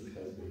 Yes, it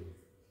has been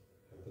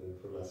happening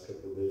for the last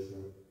couple of days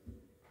now.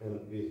 And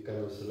we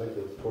kind of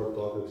selected 4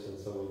 topics, and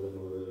some of them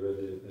were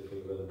already, I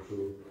think, gone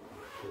through.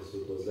 So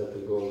it was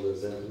letting go of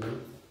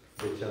resentment,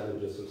 the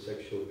challenges of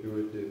sexual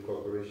purity,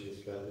 cooperation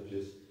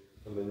strategies,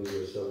 amending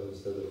yourself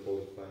instead of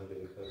fault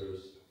finding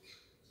others.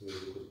 So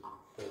we could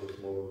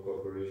focus more on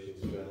cooperation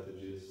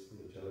strategies,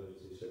 the challenges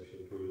of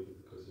sexual purity,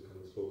 because you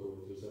kind of spoke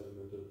about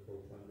resentment and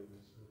fault finding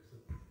to some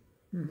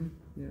extent.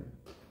 Yeah.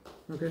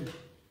 Okay.